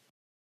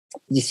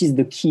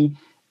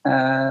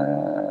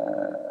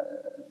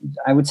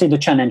 I would say the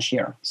challenge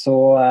here.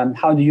 So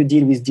how do you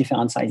deal with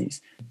different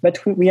sizes? But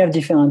we have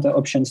different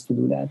options to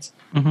do that.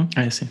 Mm-hmm.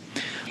 I see.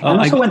 And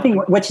also one thing,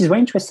 what is very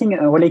interesting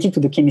related to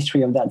the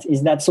chemistry of that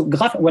is that, so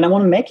what I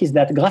want to make is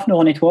that graph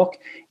neural network,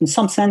 in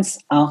some sense,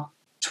 are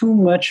too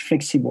much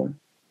flexible.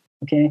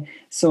 Okay,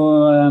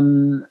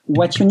 so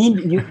what you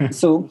need,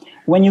 so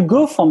when you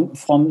go from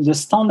the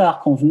standard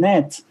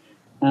ConvNet,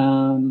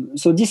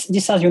 so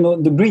this has,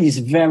 the grid is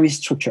very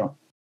structured.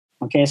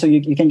 Okay, so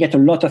you can get a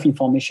lot of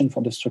information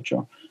for the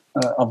structure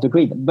of the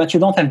grid, but you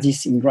don't have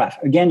this in graph.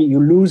 Again, you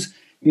lose,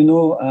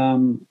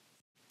 the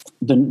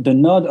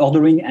node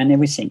ordering and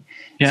everything.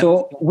 Yeah.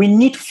 So we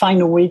need to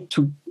find a way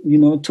to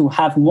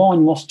have more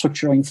and more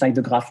structure inside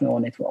the graph neural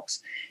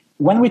networks.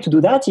 One way to do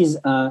that is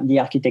the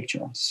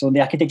architecture. So the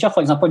architecture,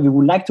 for example, you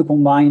would like to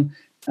combine,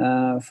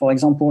 for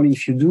example,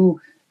 if you do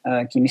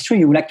chemistry,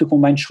 you would like to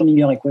combine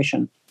Schrödinger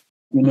equation,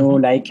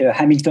 like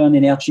Hamilton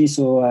energy.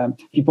 So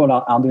people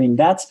are doing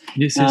that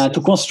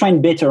to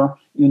constrain better,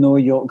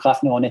 your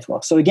graph neural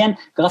network. So again,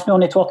 graph neural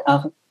network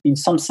are in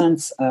some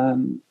sense,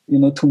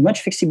 too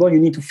much flexible. You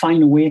need to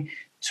find a way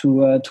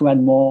to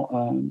add more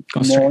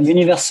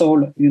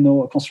universal,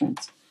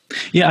 constraints.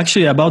 Yeah,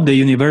 actually, about the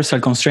universal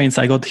constraints,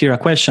 I got here a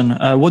question.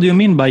 What do you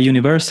mean by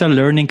universal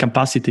learning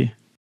capacity?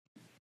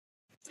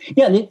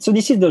 Yeah, so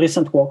this is the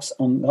recent works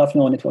on graph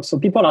neural networks. So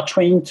people are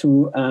trying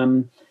to,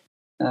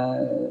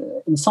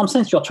 in some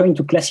sense, you're trying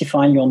to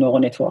classify your neural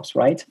networks,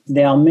 right?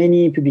 There are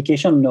many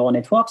publications on neural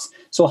networks.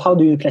 So how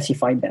do you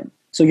classify them?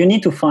 So you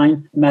need to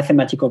find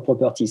mathematical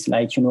properties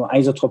like,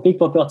 isotropic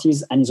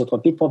properties,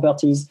 anisotropic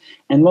properties.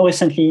 And more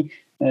recently,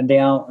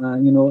 there are,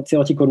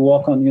 theoretical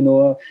work on,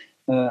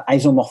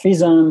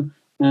 isomorphism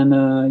and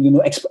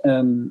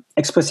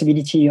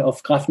expressibility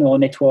of graph neural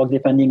network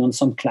depending on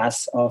some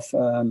class of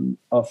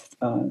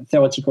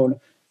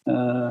theoretical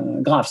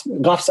graphs.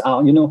 Graphs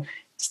are,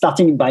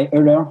 starting by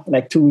Euler,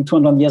 like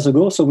 200 years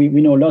ago. So we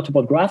know a lot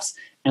about graphs,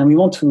 and we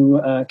want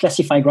to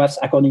classify graphs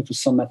according to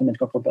some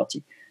mathematical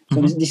property.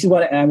 So this is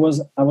what I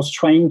was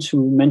trying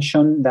to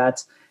mention,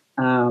 that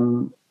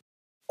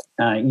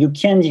you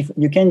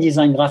can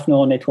design graph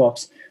neural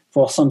networks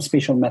for some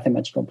special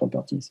mathematical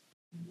properties.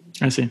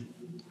 I see.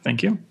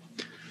 Thank you.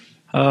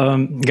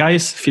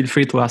 Guys, feel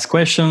free to ask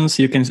questions.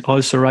 You can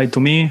also write to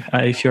me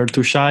if you're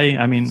too shy.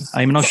 I mean,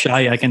 I'm not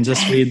shy. I can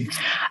just read.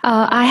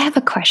 I have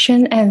a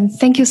question, and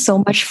thank you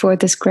so much for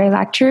this great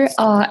lecture.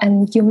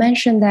 And you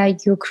mentioned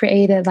that you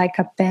created like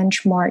a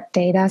benchmark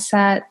data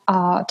set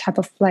type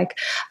of like,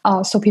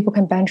 so people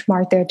can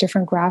benchmark their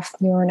different graph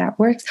neural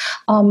networks.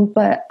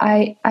 But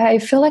I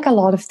feel like a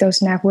lot of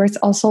those networks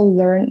also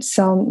learn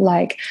some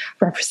like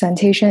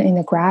representation in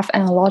the graph,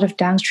 and a lot of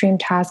downstream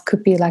tasks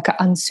could be like an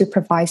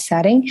unsupervised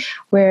setting,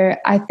 where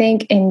I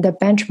think in the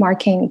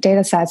benchmarking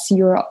data sets,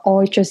 you're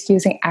all just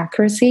using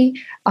accuracy,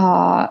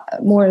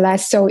 more or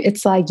less. So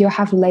it's like you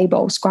have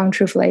labels, ground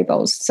truth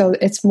labels. So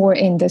it's more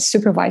in the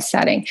supervised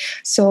setting.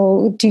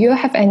 So do you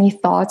have any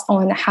thoughts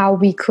on how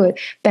we could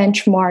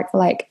benchmark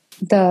like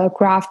the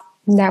graph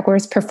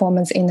network's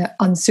performance in an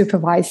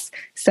unsupervised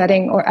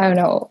setting, or I don't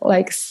know,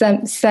 like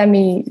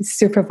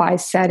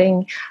semi-supervised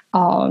setting,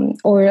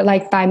 or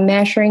like by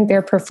measuring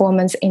their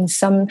performance in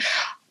some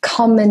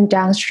common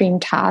downstream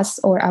tasks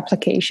or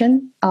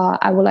application?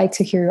 I would like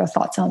to hear your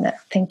thoughts on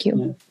that. Thank you.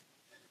 Yeah.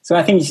 So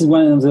I think this is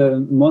one of the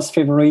most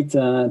favorite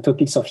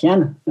topics of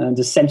Jan,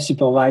 the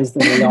self-supervised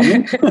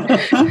learning.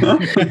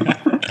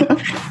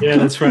 Yeah,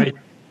 that's right.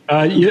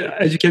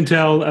 As you can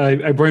tell,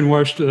 I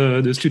brainwashed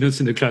the students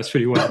in the class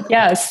pretty well.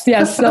 Yes.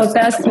 So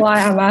that's why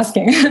I'm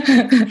asking.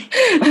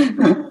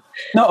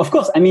 No, of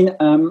course. I mean,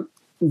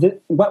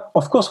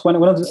 of course,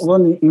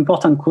 one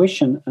important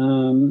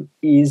question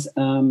is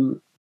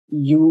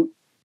you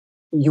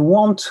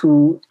want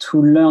to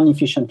learn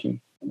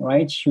efficiently,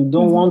 right? You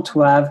don't want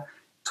to have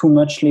too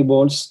much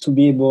labels to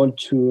be able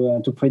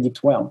to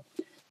predict well.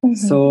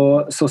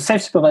 So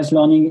self-supervised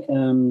learning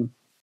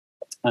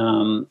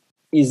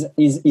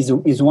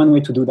is one way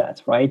to do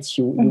that, right?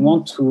 You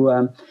want to,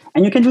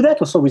 and you can do that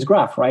also with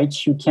graph, right?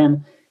 You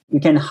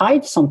can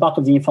hide some part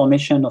of the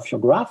information of your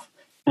graph,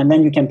 and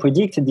then you can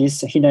predict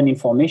this hidden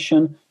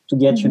information to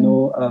get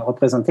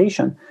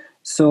representation.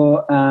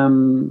 So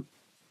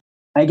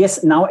I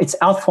guess now it's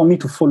hard for me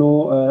to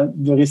follow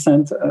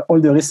all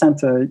the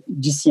recent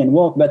GCN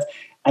work, but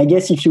I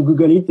guess if you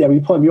Google it, there will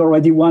probably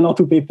already 1 or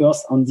 2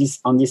 papers on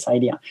this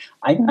idea.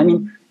 I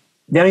mean,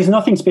 there is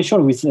nothing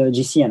special with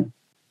GCN.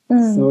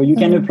 So you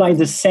can apply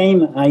the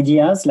same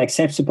ideas like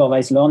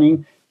self-supervised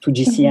learning to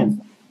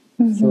GCN.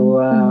 So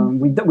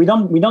we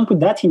don't put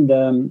that in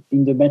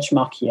the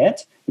benchmark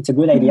yet. It's a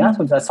good idea,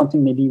 so that's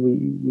something maybe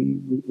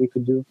we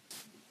could do.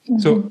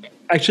 So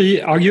actually,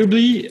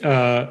 arguably,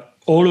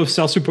 all of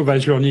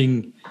self-supervised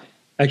learning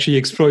actually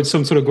exploits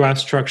some sort of graph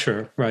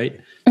structure, right?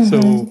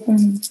 So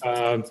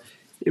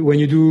when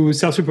you do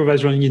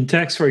self-supervised learning in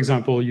text, for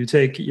example, you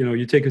take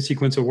a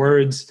sequence of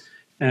words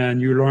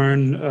and you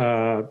learn,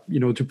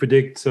 to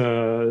predict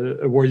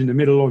a word in the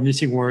middle or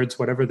missing words,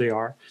 whatever they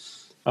are.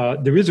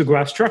 There is a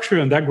graph structure,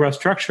 and that graph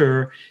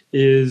structure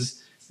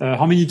is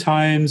how many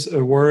times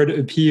a word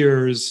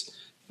appears,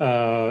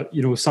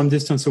 some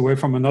distance away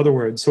from another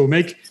word. So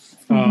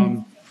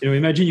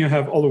imagine you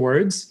have all the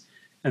words,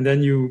 and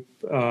then you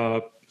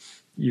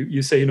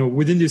say,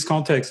 within this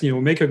context,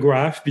 make a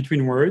graph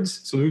between words.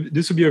 So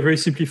this would be a very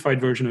simplified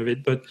version of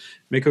it, but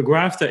make a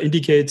graph that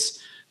indicates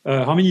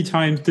how many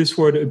times this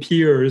word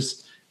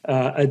appears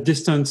at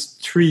distance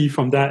 3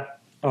 from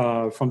that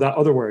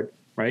other word,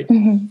 right?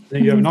 Then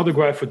you have another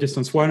graph for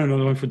distance 1,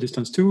 another one for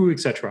distance 2,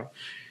 etc.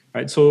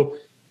 Right? So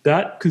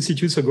that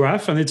constitutes a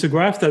graph, and it's a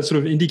graph that sort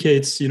of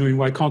indicates, in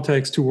what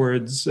context 2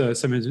 words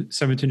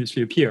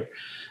simultaneously appear.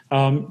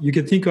 You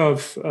can think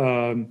of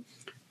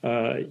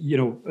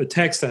a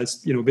text that's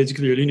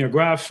basically a linear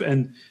graph,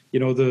 and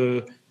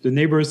the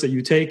neighbors that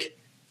you take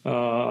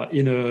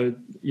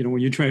when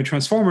you train a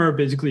transformer,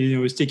 basically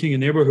is taking a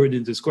neighborhood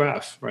in this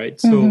graph, right?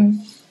 So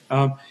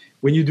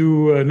when you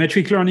do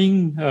metric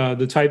learning,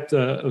 the type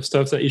of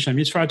stuff that Ishan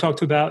Mishra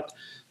talked about,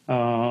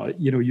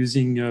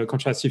 using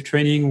contrastive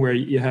training, where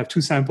you have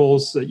 2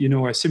 samples that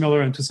are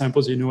similar and 2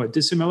 samples are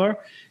dissimilar,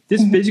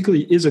 this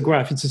basically is a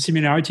graph. It's a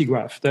similarity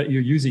graph that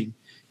you're using.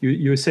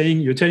 You're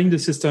telling the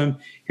system,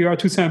 here are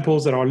 2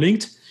 samples that are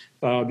linked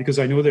because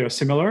I know they are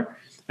similar,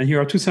 and here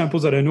are 2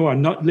 samples that I know are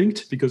not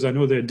linked because I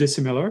know they're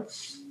dissimilar.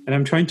 And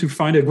I'm trying to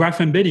find a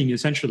graph embedding,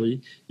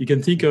 essentially. You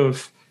can think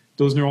of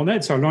those neural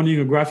nets are learning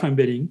a graph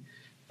embedding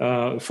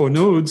for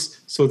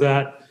nodes, so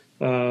that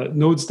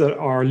nodes that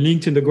are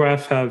linked in the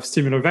graph have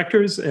similar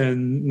vectors,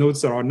 and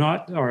nodes that are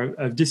not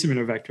have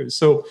dissimilar vectors.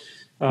 So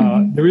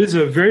there is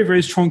a very,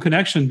 very strong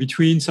connection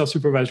between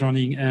self-supervised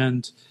learning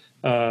and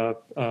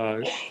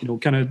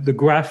kind of the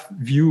graph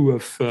view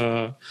of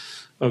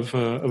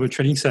a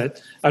training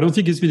set. I don't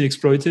think it's been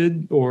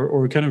exploited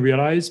or kind of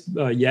realized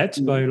yet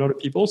by a lot of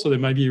people. So there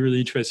might be really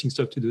interesting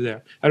stuff to do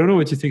there. I don't know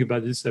what you think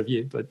about this,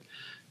 Xavier, but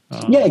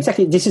yeah,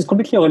 exactly. This is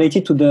completely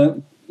related to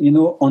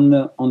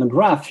on a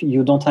graph,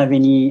 you don't have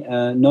any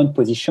node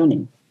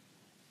positioning.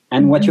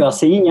 And what you are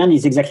saying, Jan,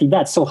 is exactly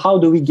that. So how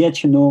do we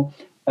get,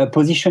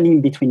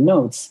 positioning between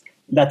nodes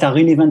that are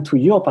relevant to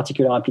your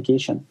particular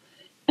application?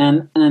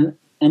 And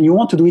you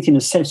want to do it in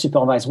a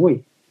self-supervised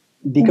way,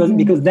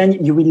 because then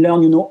you will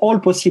learn, all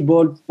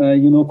possible,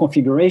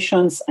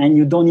 configurations, and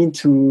you don't need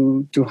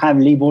to have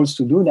labels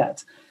to do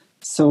that.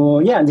 So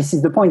yeah, this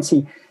is the point.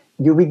 See,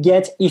 you will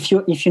get, if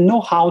you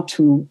know how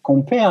to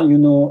compare,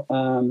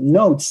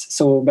 nodes.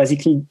 So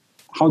basically,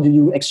 how do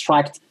you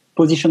extract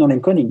positional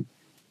encoding?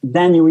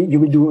 Then you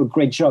will do a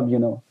great job.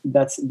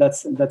 That's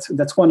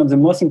one of the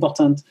most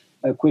important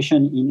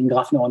question in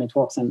graph neural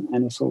networks and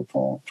also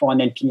for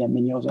NLP and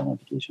many other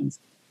applications.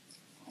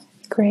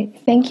 Great,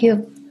 thank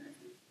you.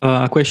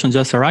 A question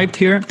just arrived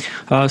here.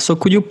 So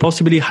could you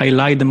possibly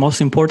highlight the most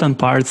important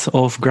parts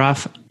of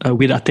graph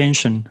with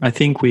attention? I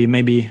think we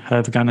maybe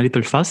have gone a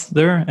little fast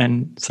there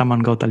and someone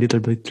got a little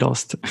bit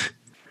lost.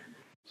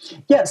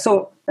 Yeah,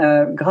 so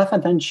graph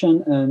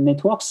attention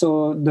network.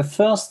 So the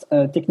first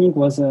technique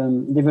was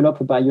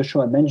developed by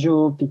Yoshua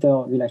Bengio, Peter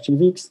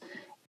Villachevix,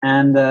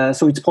 and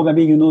so it's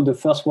probably the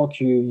first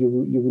work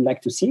you would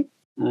like to see.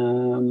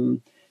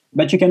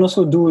 But you can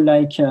also do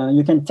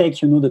you can take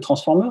the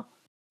transformer,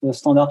 the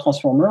standard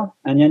transformer,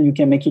 and then you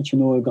can make it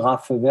a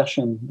graph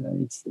version.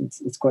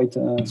 It's quite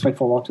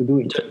straightforward to do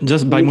it.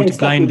 Just by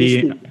multiplying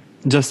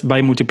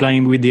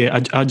with the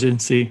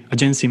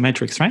adjacency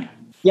matrix, right?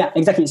 Yeah,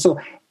 exactly. So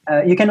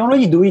you can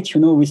already do it,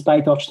 with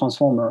PyTorch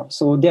transformer.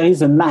 So there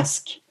is a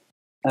mask.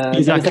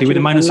 Exactly, with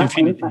a minus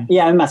infinity.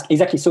 Yeah, a mask,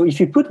 exactly. So if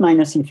you put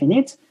minus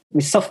infinite,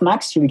 with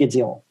softmax, you will get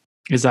 0.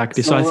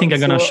 Exactly. So I think I'm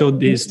going to show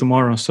this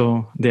tomorrow.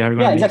 So they are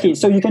going to exactly.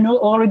 So you can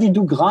already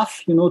do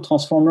graph,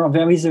 transformer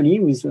very easily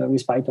with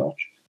PyTorch.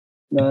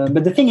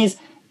 But the thing is,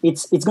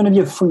 it's going to be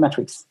a full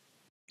matrix.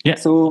 Yeah.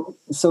 So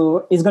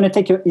it's going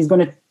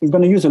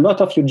to use a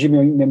lot of your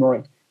GPU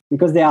memory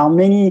because there are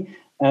many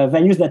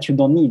values that you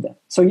don't need.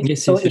 So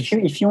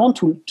if you want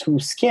to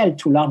scale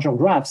to larger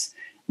graphs,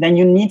 then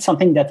you need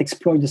something that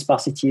exploits the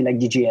sparsity like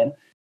DGL.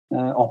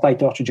 Or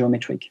PyTorch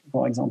geometric,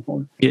 for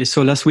example. Yeah.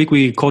 So last week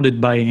we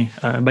coded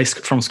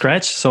from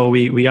scratch. So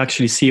we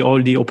actually see all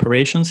the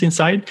operations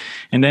inside,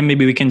 and then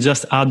maybe we can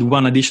just add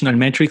one additional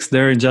matrix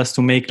there just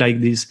to make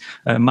this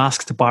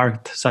masked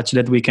part, such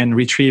that we can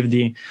retrieve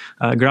the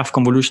graph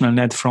convolutional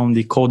net from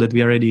the code that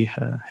we already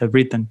have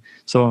written.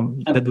 So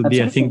that would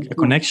be, I think, a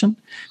connection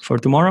for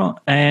tomorrow.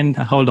 And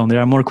hold on, there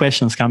are more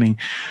questions coming.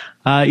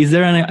 Is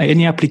there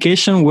any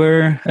application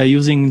where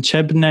using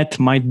ChebNet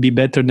might be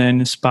better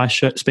than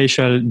spatial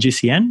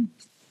GCN?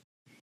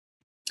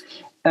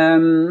 I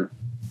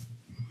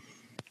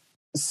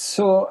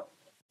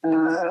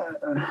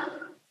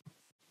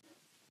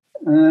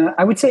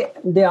would say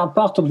they are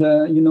part of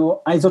the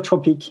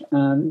isotropic.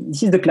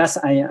 This is the class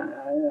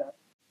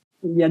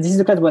this is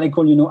the class what I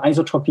call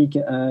isotropic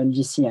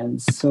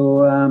GCNs.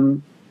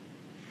 So.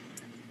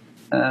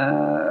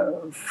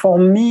 For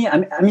me,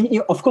 I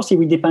mean, of course, it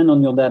will depend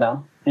on your data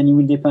and it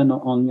will depend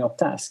on your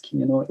task.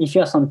 If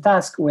you have some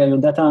task where your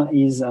data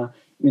is,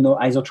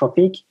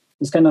 isotropic,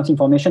 this kind of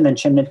information, then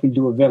ChebNet will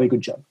do a very good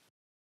job,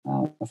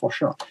 for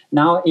sure.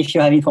 Now, if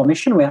you have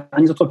information where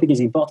anisotropic is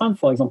important,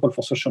 for example,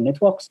 for social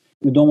networks,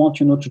 you don't want,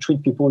 to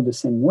treat people the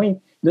same way,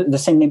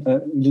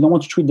 you don't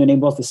want to treat the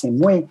neighbors the same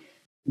way,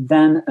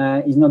 then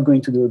it's not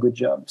going to do a good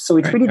job. So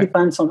it really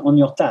depends on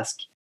your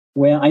task.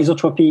 Where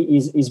isotropy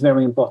is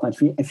very important.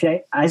 If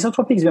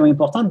isotropy is very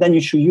important, then you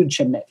should use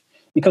ChebNet.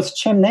 Because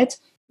ChebNet,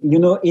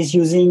 is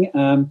using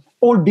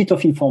all bit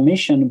of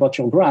information about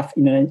your graph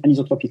in an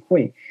anisotropic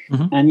way.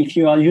 Mm-hmm. And if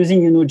you are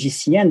using,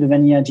 GCN, the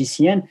vanilla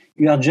GCN,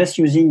 you are just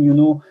using,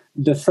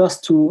 the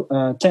first two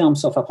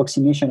terms of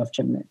approximation of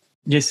ChebNet.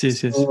 Yes.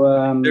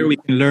 So, there we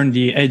can learn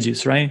the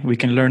edges, right? We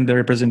can learn the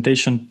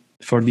representation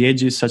for the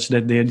edges such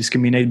that they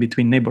discriminate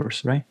between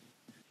neighbors, right?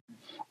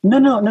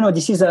 No.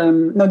 This is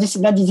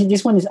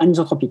this one is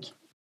anisotropic.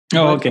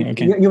 Oh, okay.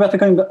 You were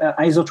talking about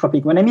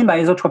isotropic. What I mean by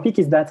isotropic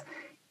is that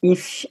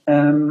if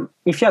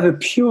you have a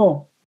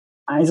pure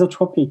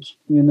isotropic,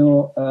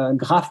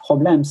 graph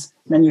problems,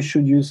 then you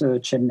should use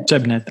ChebNet.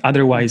 ChebNet.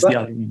 Otherwise, the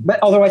other one. But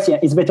otherwise,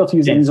 it's better to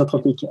use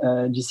anisotropic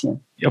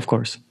GCN. Of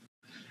course.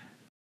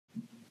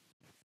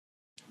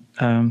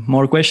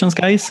 More questions,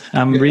 guys?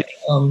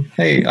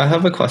 Hey, I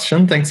have a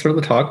question. Thanks for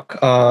the talk.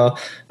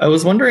 I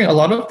was wondering, a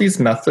lot of these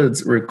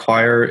methods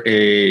require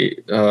a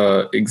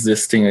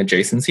existing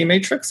adjacency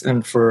matrix,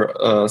 and for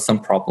some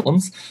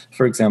problems,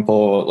 for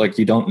example, like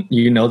you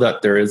know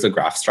that there is a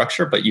graph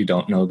structure, but you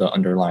don't know the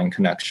underlying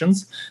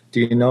connections. Do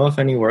you know of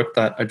any work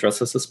that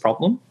addresses this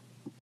problem?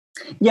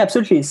 Yeah,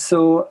 absolutely.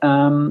 So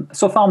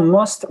so far,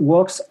 most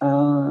works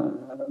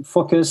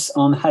focus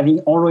on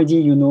having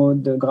already,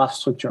 the graph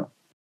structure.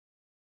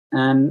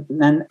 And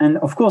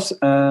of course,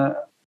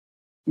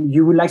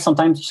 you would like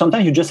sometimes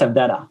you just have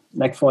data.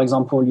 Like for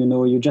example,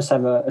 you just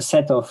have a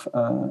set of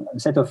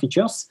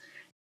features,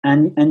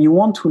 and you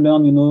want to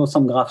learn,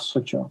 some graph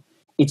structure.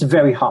 It's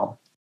very hard,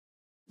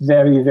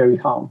 very, very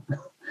hard.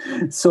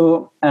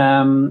 So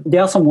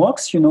there are some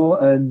works,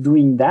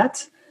 doing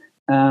that.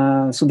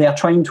 So they are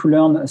trying to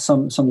learn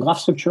some graph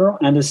structure,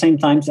 and at the same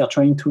time they are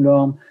trying to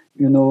learn,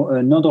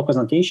 node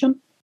representation.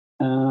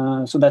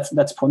 So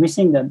that's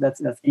promising.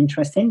 That's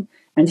interesting.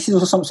 And this is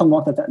also some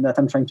work that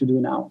I'm trying to do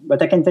now.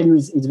 But I can tell you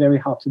it's very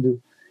hard to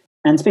do,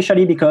 and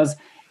especially because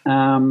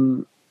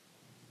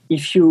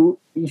if you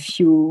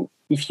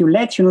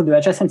let the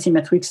adjacency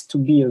matrix to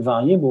be a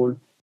variable,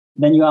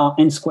 then you are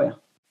n square.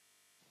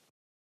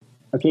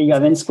 Okay, you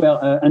have n square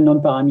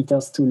unknown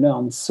parameters to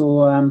learn.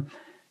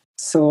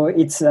 So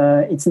it's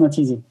not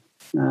easy.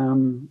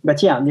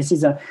 But yeah, this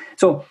is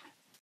so.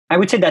 I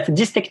would say that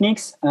these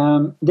techniques,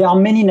 there are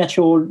many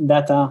natural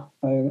data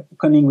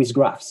coming with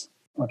graphs.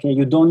 Okay,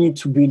 you don't need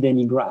to build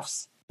any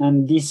graphs,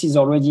 and this is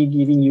already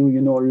giving you,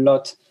 a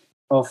lot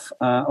of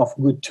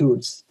good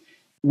tools.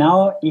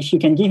 Now, if you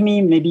can give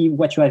me maybe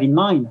what you have in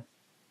mind,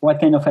 what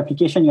kind of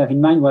application you have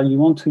in mind, while you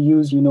want to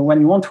use, when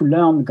you want to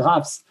learn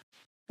graphs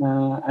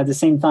at the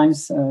same time,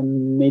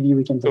 maybe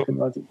we can talk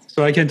about it.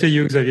 So I can tell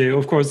you, Xavier.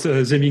 Of course,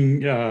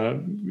 Zeming,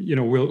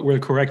 will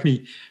correct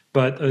me.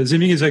 But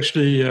Zeming is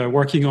actually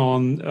working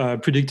on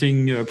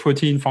predicting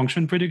protein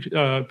function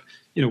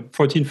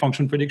protein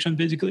function prediction,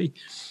 basically.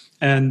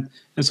 And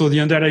so the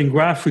underlying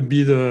graph would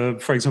be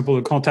for example,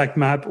 a contact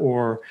map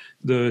or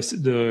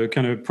the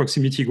kind of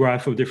proximity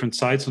graph of different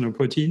sites on a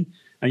protein.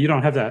 And you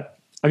don't have that.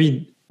 I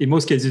mean, in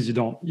most cases, you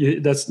don't.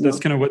 That's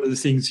kind of one of the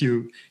things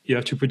you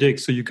have to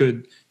predict. So you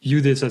could view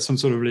this as some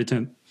sort of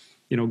latent,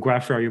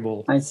 graph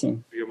variable. I see.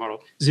 For your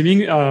model.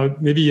 Zeming,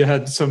 maybe you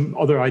had some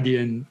other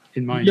idea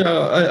in mind.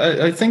 Yeah,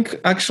 I think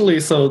actually,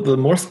 so the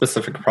more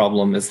specific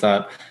problem is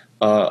that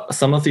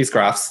some of these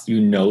graphs,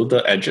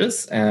 the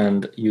edges,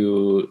 and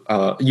you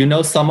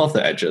know some of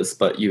the edges,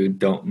 but you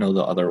don't know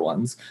the other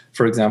ones.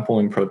 For example,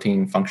 in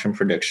protein function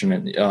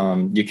prediction,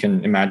 you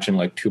can imagine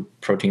like two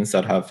proteins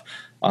that have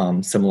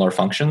similar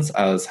functions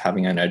as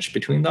having an edge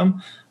between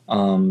them.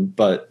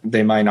 But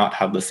they might not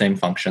have the same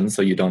function,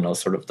 so you don't know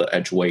sort of the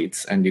edge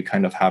weights, and you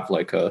kind of have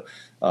like a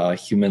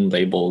human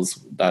labels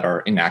that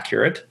are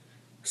inaccurate.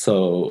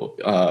 So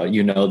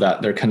you know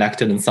that they're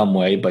connected in some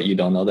way, but you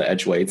don't know the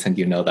edge weights, and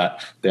you know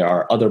that there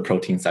are other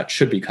proteins that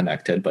should be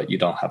connected, but you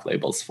don't have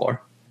labels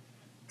for.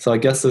 So I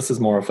guess this is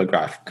more of a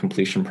graph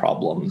completion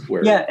problem.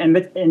 Where and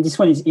this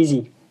one is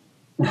easy.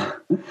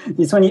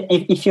 This one,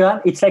 if you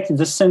have, it's like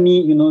the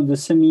semi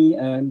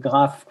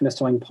graph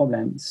clustering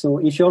problem. So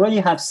if you already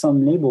have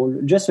some label,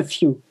 just a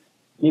few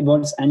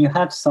labels, and you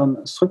have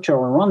some structure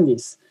around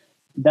this,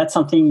 that's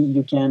something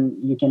you can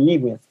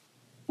live with.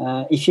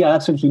 If you have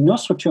absolutely no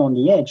structure on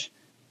the edge,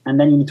 and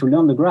then you need to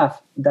learn the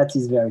graph, that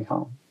is very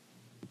hard.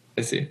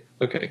 I see.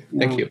 Okay,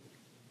 thank you.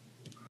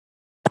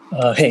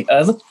 Hey, I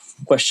have a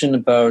question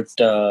about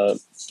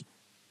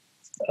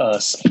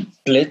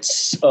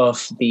splits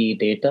of the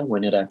data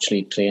when you're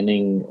actually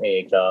training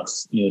a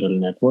graph neural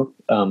network,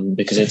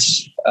 because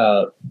it's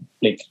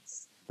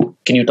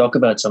can you talk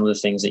about some of the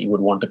things that you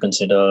would want to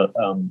consider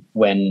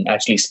when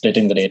actually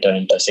splitting the data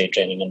into, say,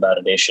 training and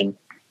validation?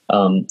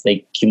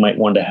 Like you might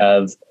want to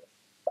have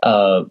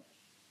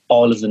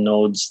all of the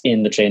nodes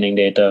in the training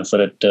data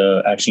for it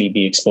to actually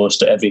be exposed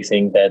to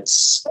everything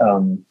that's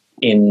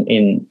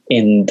in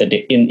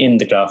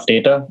the graph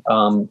data,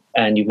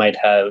 and you might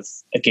have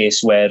a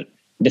case where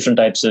different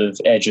types of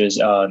edges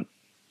are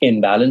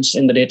imbalanced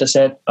in the data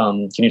set.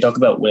 Can you talk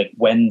about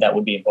when that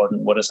would be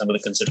important? What are some of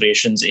the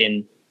considerations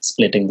in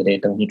splitting the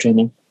data when you're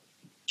training?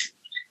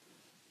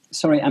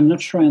 Sorry, I'm not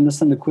sure I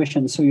understand the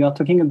question. So you are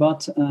talking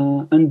about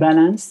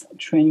unbalanced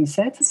training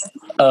sets?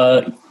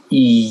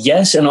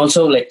 Yes, and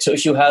also so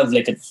if you have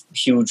like a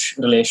huge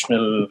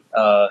relational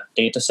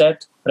data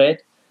set,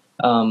 right?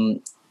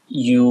 Can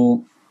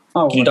you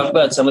talk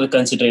about some of the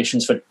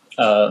considerations for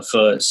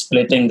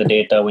splitting the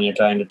data when you're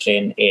trying to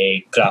train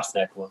a graph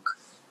network?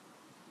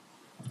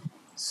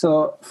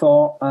 So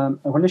for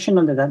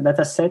relational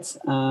data sets,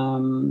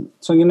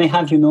 so you may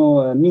have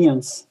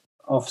millions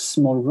of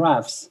small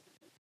graphs,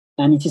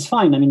 and it is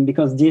fine. I mean,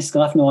 because these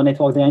graph neural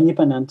networks, they are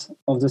independent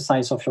of the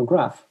size of your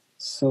graph.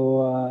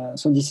 So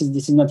this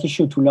is not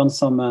issue to learn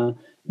some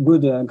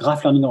good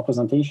graph learning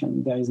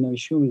representation. There is no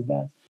issue with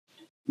that.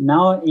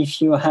 Now,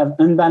 if you have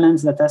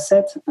unbalanced data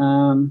set,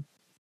 I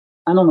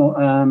don't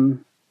know.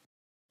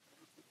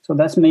 So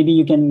that's maybe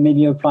you can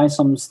apply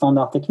some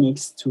standard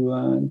techniques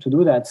to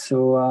do that.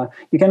 So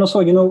you can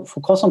also, for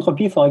cross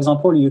entropy, for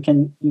example, you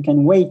can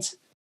weight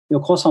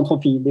your cross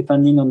entropy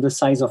depending on the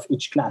size of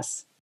each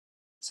class.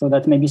 So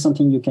that may be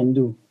something you can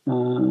do.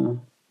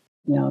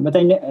 Yeah, but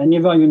I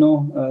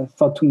never,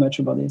 thought too much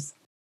about this.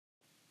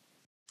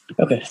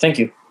 Okay, thank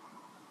you.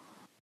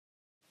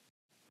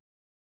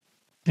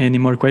 Any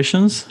more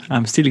questions?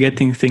 I'm still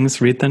getting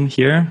things written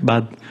here,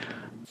 but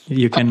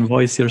you can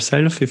voice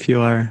yourself if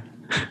you are.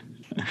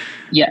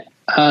 Yeah.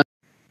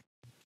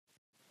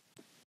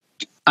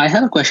 I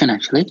have a question,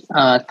 actually.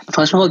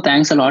 First of all,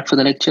 thanks a lot for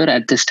the lecture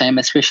at this time,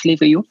 especially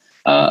for you.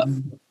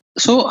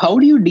 So how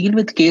do you deal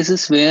with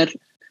cases where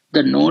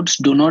the nodes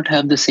do not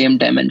have the same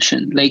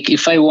dimension? Like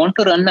if I want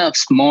to run a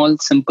small,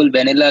 simple,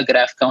 vanilla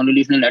graph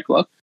convolutional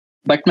network,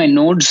 but my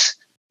nodes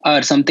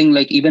are something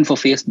like, even for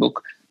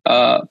Facebook,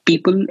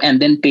 people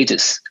and then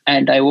pages,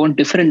 and I want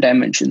different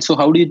dimensions. So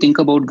how do you think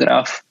about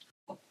graph,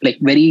 like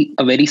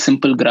a very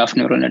simple graph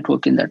neural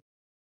network in that?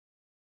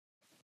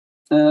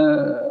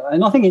 I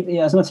don't think it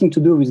has nothing to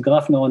do with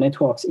graph neural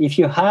networks. If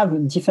you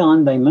have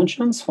different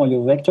dimensions for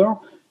your vector,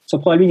 so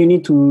probably you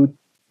need to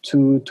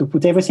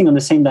put everything on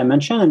the same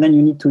dimension, and then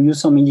you need to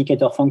use some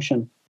indicator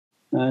function,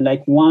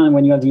 like 1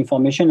 when you have the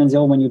information and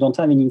 0 when you don't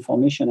have any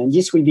information. And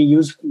this will be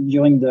used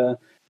during the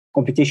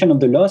computation of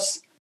the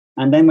loss.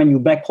 And then when you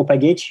back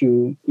propagate,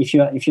 if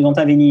you don't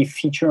have any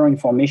feature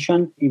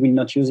information, you will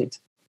not use it.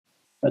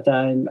 But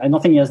I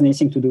don't think it has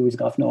anything to do with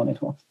graph neural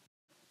networks.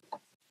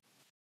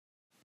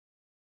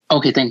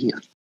 Okay, thank you.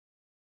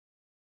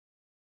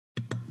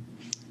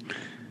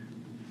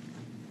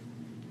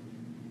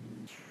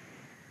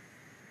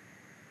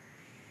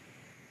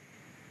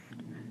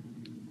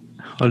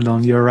 Hold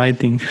on, you're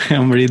writing.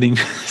 I'm reading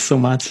so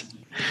much.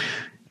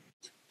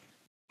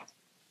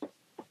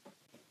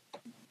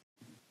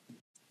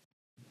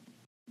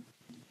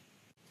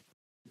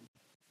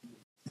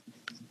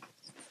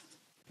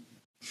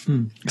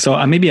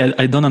 So maybe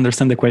I don't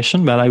understand the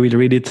question, but I will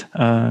read it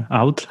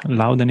out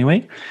loud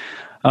anyway.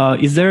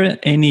 Is there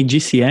any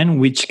GCN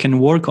which can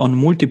work on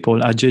multiple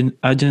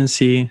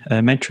adjacency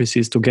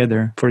matrices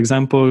together? For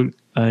example,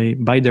 a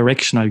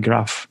bidirectional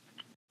graph.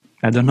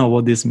 I don't know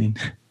what this means.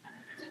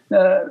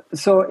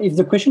 So if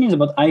the question is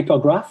about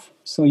hypergraph,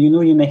 so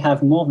you may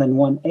have more than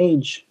one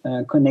edge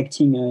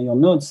connecting your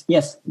nodes.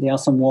 Yes, there are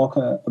some work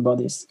about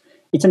this.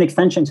 It's an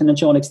extension, it's a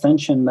natural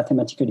extension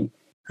mathematically.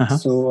 Uh-huh.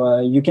 So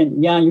you can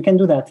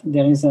do that.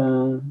 There is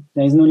no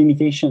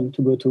limitation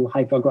to go to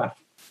hypergraph.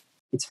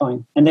 It's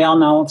fine. And there are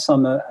now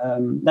some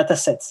data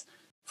sets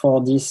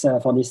for this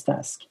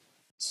task.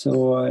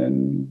 So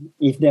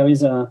if there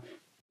is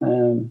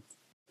an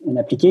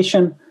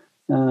application,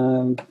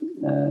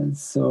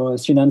 so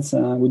students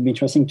would be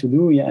interesting to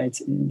do. Yeah,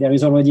 there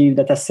is already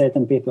data set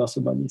and papers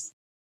about this.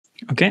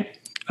 Okay.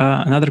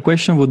 Another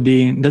question would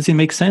be: does it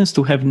make sense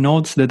to have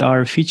nodes that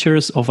are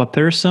features of a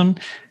person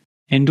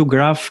and do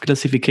graph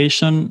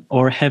classification,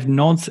 or have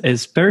nodes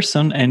as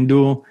person and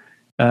do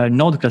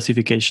node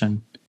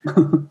classification?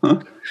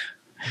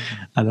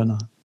 I don't know.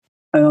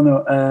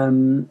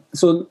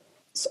 So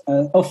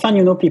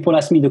often, people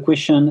ask me the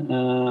question,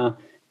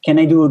 can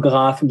I do a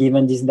graph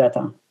given this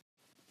data?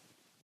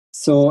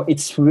 So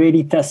it's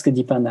really task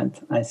dependent.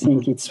 I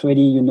think it's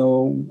really,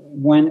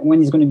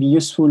 when it's going to be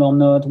useful or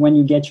not, when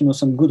you get,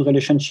 some good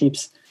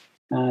relationships.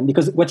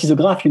 Because what is a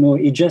graph?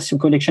 It's just a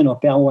collection of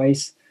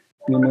pairwise,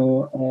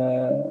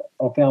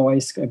 or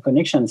pairwise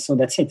connections. So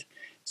that's it.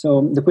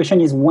 So the question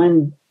is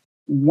when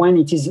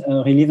it is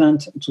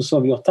relevant to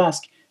solve your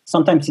task.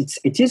 Sometimes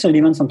it is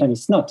relevant, sometimes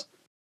it's not.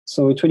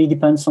 So it really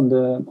depends on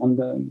the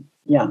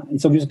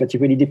it's obvious, but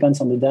it really depends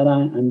on the data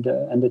and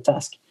the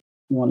task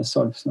you want to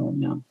solve. So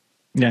yeah.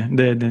 Yeah,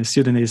 the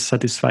student is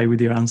satisfied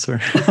with your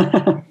answer.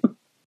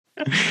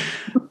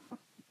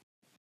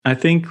 I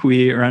think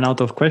we ran out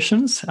of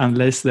questions,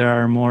 unless there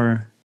are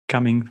more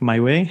coming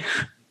my way.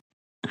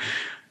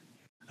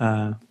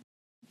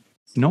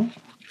 No?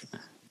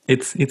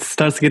 It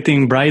starts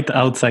getting bright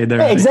outside there.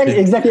 Yeah,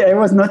 exactly. I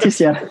was noticed,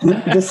 yeah.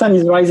 The sun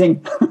is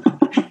rising.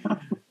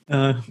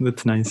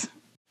 That's nice.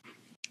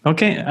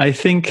 Okay, I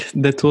think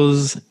that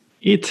was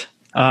it.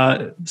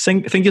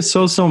 Thank you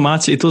so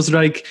much. It was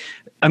like,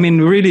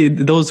 really,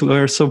 those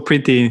were so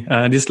pretty.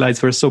 These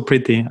slides were so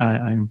pretty.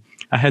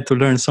 I had to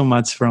learn so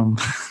much from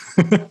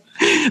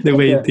the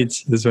way you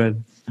teach as well.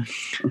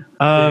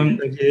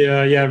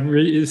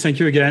 Really, thank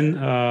you again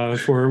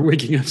for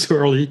waking up so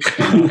early.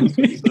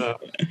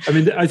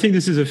 I think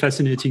this is a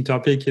fascinating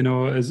topic.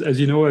 As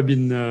you know, I've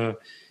been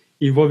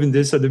involved in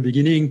this at the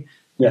beginning.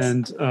 Yes.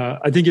 And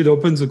I think it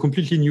opens a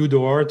completely new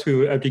door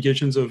to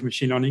applications of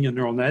machine learning and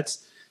neural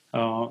nets.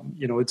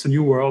 It's a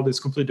new world. It's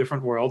a completely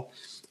different world.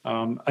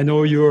 I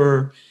know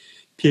your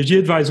PhD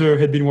advisor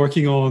had been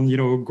working on,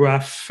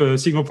 graph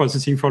signal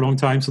processing for a long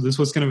time. So this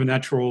was kind of a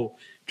natural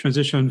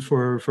transition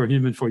for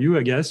him and for you,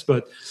 I guess.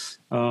 But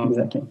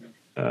exactly.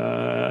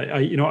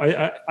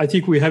 I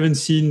think we haven't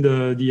seen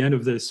the end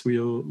of this. We're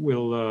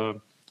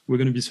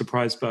going to be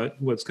surprised by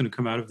what's going to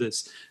come out of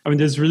this.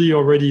 There's really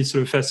already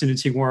sort of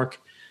fascinating work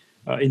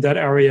in that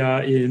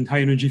area, in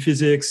high energy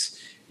physics,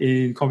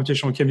 in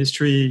computational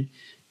chemistry,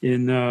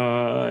 in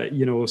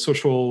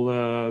social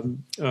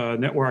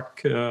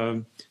network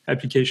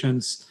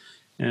applications,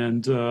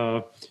 and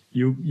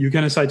you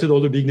kind of cited all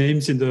the big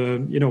names in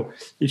the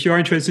if you are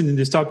interested in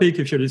this topic,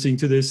 if you're listening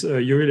to this,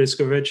 Yuri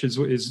Leskovec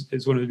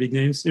is one of the big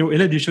names,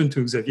 in addition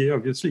to Xavier,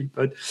 obviously,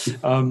 but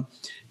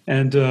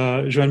and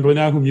Joan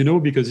Brunner, whom you know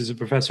because he's a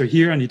professor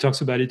here and he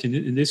talks about it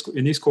in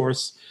this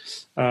course.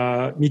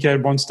 Michael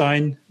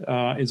Bronstein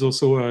is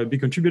also a big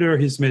contributor.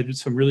 He's made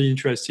some really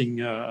interesting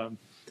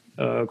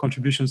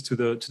contributions to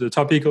the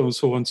topic,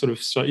 also on sort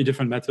of slightly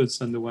different methods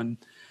than the one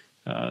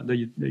that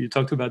you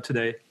talked about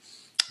today,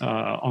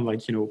 on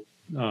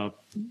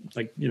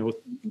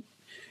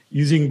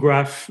using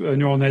graph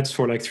neural nets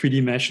for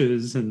 3D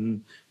meshes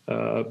and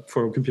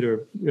for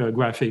computer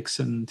graphics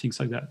and things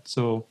like that.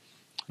 So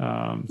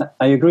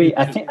I agree.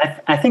 I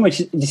think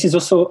this is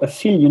also a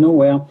field,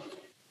 where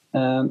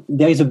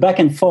there is a back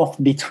and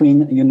forth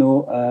between,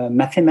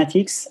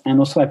 mathematics and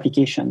also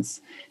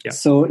applications. Yeah.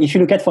 So if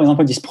you look at, for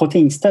example, this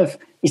protein stuff,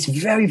 it's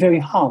very, very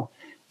hard.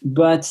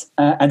 But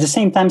at the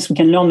same time, we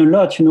can learn a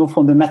lot,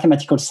 from the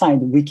mathematical side.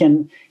 We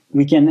can,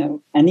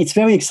 and it's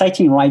very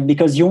exciting, right?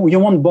 Because you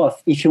want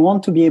both. If you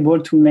want to be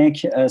able to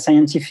make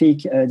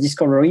scientific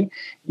discovery,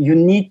 you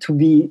need to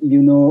be,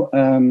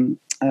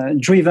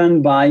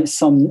 driven by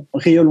some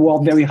real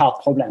world, very hard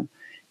problem.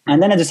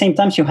 And then at the same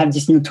time, you have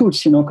these new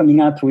tools, coming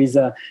up with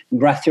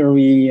graph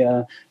theory,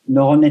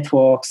 neural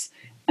networks.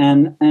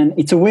 And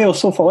it's a way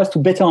also for us to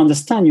better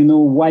understand,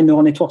 why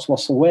neural networks work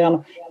so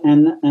well.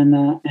 And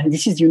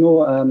this is,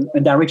 a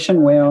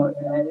direction where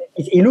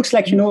it looks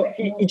like,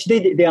 each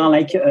day there are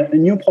like a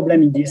new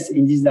problem in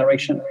this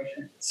direction.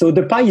 So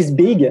the pie is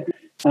big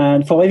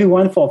for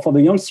everyone, for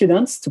the young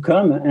students to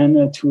come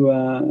and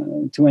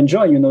to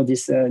enjoy,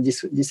 this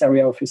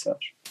area of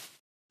research.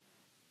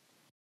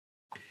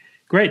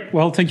 Great.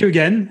 Well, thank you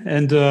again,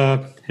 and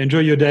enjoy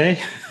your day.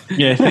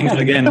 Yeah, thanks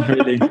again,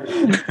 really.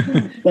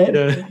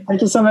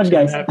 Thank you so much,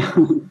 guys.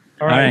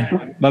 All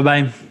right.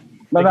 Bye-bye.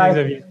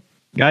 Bye-bye.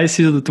 Guys,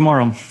 see you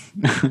tomorrow.